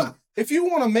 Listen, if you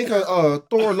want to make a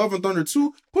Thor Love and Thunder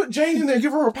 2, put Jane in there,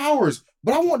 give her powers.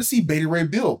 But I want to see Beta Ray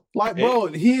Bill. Like, bro,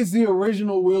 he is the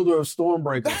original wielder of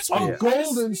Stormbreaker. That's a what I wanna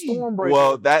golden see. Stormbreaker.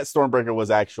 Well, that Stormbreaker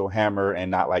was actual hammer and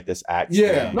not like this axe.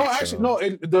 Yeah. thing, no, so- actually, no.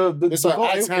 It's an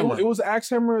axe hammer. It was axe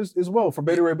hammer as well for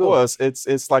Beta Ray Bill. Well,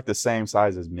 it's like the same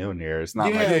size as Mjolnir. It's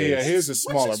not like this. His is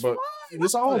smaller, but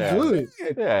it's all Yeah. good.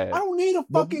 I Yeah. don't need a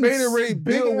but fucking Beta Ray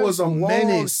Bill big-ass was a long-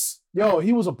 menace. Yo,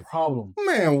 he was a problem.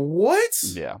 Man, what?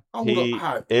 Yeah. I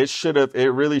would've-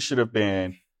 It really should have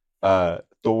been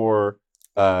Thor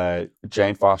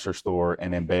Jane Foster's Thor,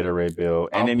 and then Beta Ray Bill,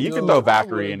 and then you can Dude, throw I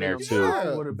Valkyrie in there would've too. been-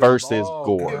 I would've been versus bald.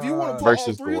 Gore. If you want to put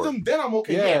Versus all three of Gore. them, then I'm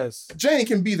okay. Yes. Yeah. Jane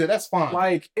can be there. That's fine.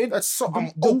 Like it, That's so.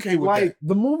 I'm the- okay with like that.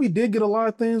 the movie did get a lot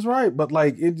of things right, but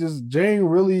like it just Jane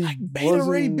really Like Beta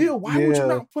Ray wasn't- Bill. Why would you yeah.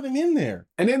 not put him in there?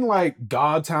 And then like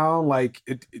Godtown, like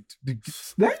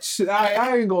that shit.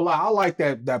 I ain't gonna lie, I like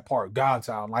that part,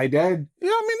 Godtown, like that. Yeah,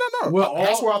 I mean, no. Well,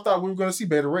 That's all- where I thought we were going to see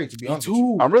Beta Ray. To be Me honest, with you.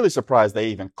 too. I'm really surprised they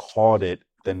even called it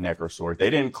the Necrosword. They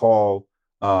didn't call,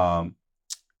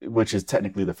 which is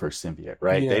technically the first symbiote,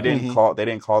 right? Yeah. They didn't Mhm.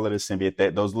 call it a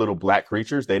symbiote. Those little black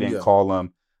creatures, they didn't Yeah. call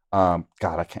them. God,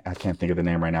 I can't think of the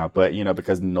name right now, but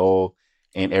because Null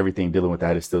and everything dealing with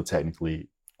that is still technically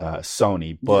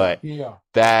Sony, but Yeah.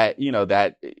 that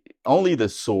that only the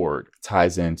sword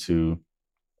ties into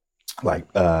like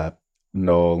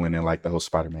Null and then like the whole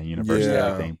Spider-Man universe and Yeah.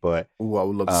 everything. But Ooh, I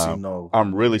would love to see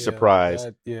I'm really Yeah, surprised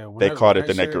that- yeah, they whenever- called it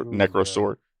when the that shit was- Necro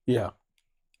Sword. Yeah.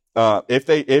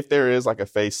 If there is like a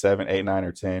phase 7, 8, 9,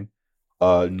 or 10,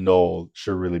 Null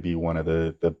should really be one of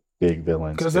the big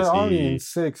villains. Because they're already in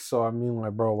 6, so I mean,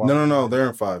 like, bro. why- No. They're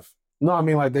in 5. No, I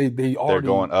mean, like they already they're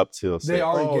going up till 6. They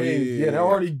already Oh, gave. yeah. Yeah, they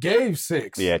already gave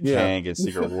 6. Yeah, Yeah. Kang and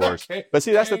Secret Wars. Okay. But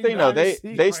see, that's the Kang thing though.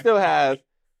 Dynasty, They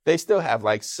like- still have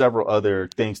like several other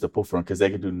things to pull from because they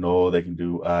can do Null, they can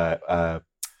do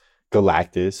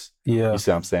Galactus. Yeah. You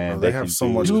see what I'm saying? Oh, they have can so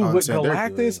do- much Dude, with content,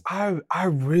 they're Galactus, I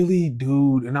really,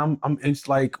 dude, and I'm it's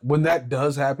like when that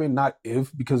does happen, not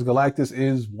if, because Galactus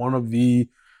is one of the,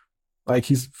 like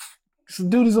he's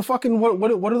a fucking what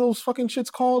are those fucking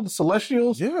shits called?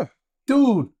 Celestials? Yeah.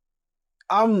 Dude.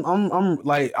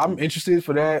 I'm interested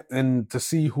for that and to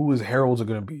see who his heralds are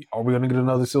gonna be. Are we gonna get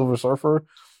another Silver Surfer?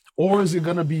 Or is it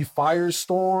gonna be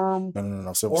Firestorm?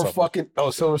 No. Silver Or Surfer. fucking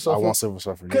Silver I Surfer? want Silver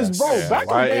Surfer. 'Cause, yes. bro, Yeah, back in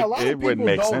the why- day, a lot of it wouldn't people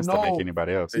make don't sense to make know-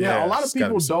 anybody else. Yeah, Yeah, a lot of it's gotta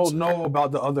people be Silver don't know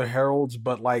about the other heralds,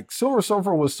 but like Silver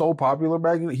Surfer was so popular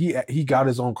back then. He got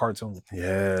his own cartoon.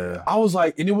 Yeah. I was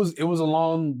like, and it was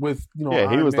along with Yeah,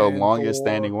 he Iron was the Man, longest Thor.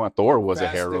 standing one. Thor was a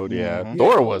Fast herald. and- Yeah, Mhm.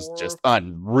 Thor Yeah, was Thor. just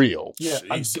unreal. Yeah,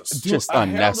 Jesus. Just a Herald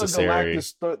of unnecessary.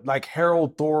 Galactus, like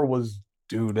Herald Thor was,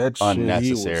 dude, that shit.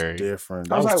 Unnecessary. He was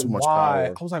different. I That was was like, too much why?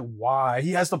 power. I was like, why?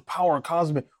 He has the power of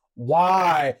cosmic.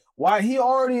 Why? He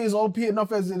already is OP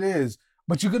enough as it is,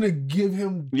 but you're gonna give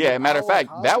him. the Yeah, matter of power fact,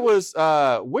 that cosmic?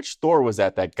 was which Thor was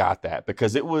that got that?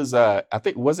 Because it was I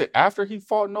think was it after he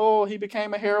fought Null he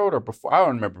became a herald or before? I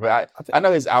don't remember. But I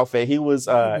know his outfit. He was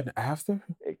Even after.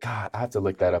 God, I have to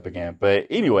look that up again. But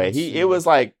anyway, Let's see. it was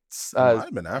like It might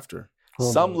have been after.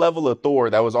 some level of Thor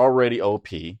that was already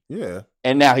OP, Yeah.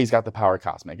 and now he's got the power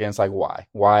cosmic. And it's like, why?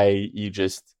 Why you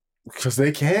just Because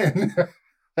they can.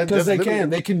 Because That's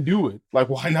they can do it. Like,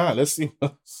 why not? Let's see.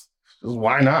 Just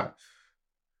why not?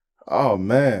 Oh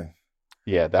man.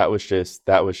 yeah, that was just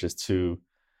too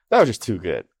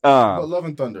good. But Love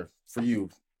and Thunder for you.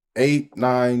 8,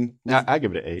 9. I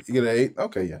give it an 8. You get an 8?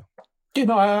 Okay, yeah. You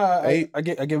know, I 8.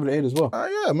 give it an 8 as well.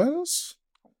 Yeah, man. That's...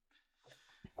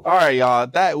 All right, y'all.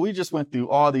 That we just went through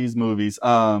all these movies.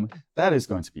 That is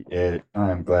going to be it.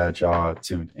 I'm glad y'all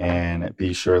tuned in.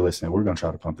 Be sure to listen. We're gonna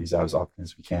try to pump these out as often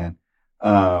as we can.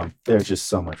 There's just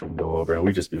so much we can go over, and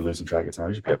we just be losing track of time.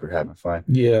 We just be up here having fun.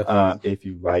 Yeah. If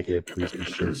you like it, please be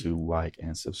sure to like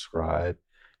and subscribe.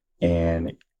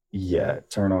 And yeah,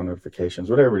 turn on notifications,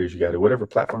 whatever it is you got to, whatever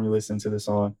platform you listen to this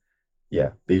on.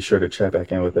 Yeah, be sure to check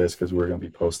back in with us because we're going to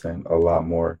be posting a lot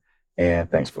more. And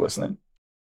thanks for listening.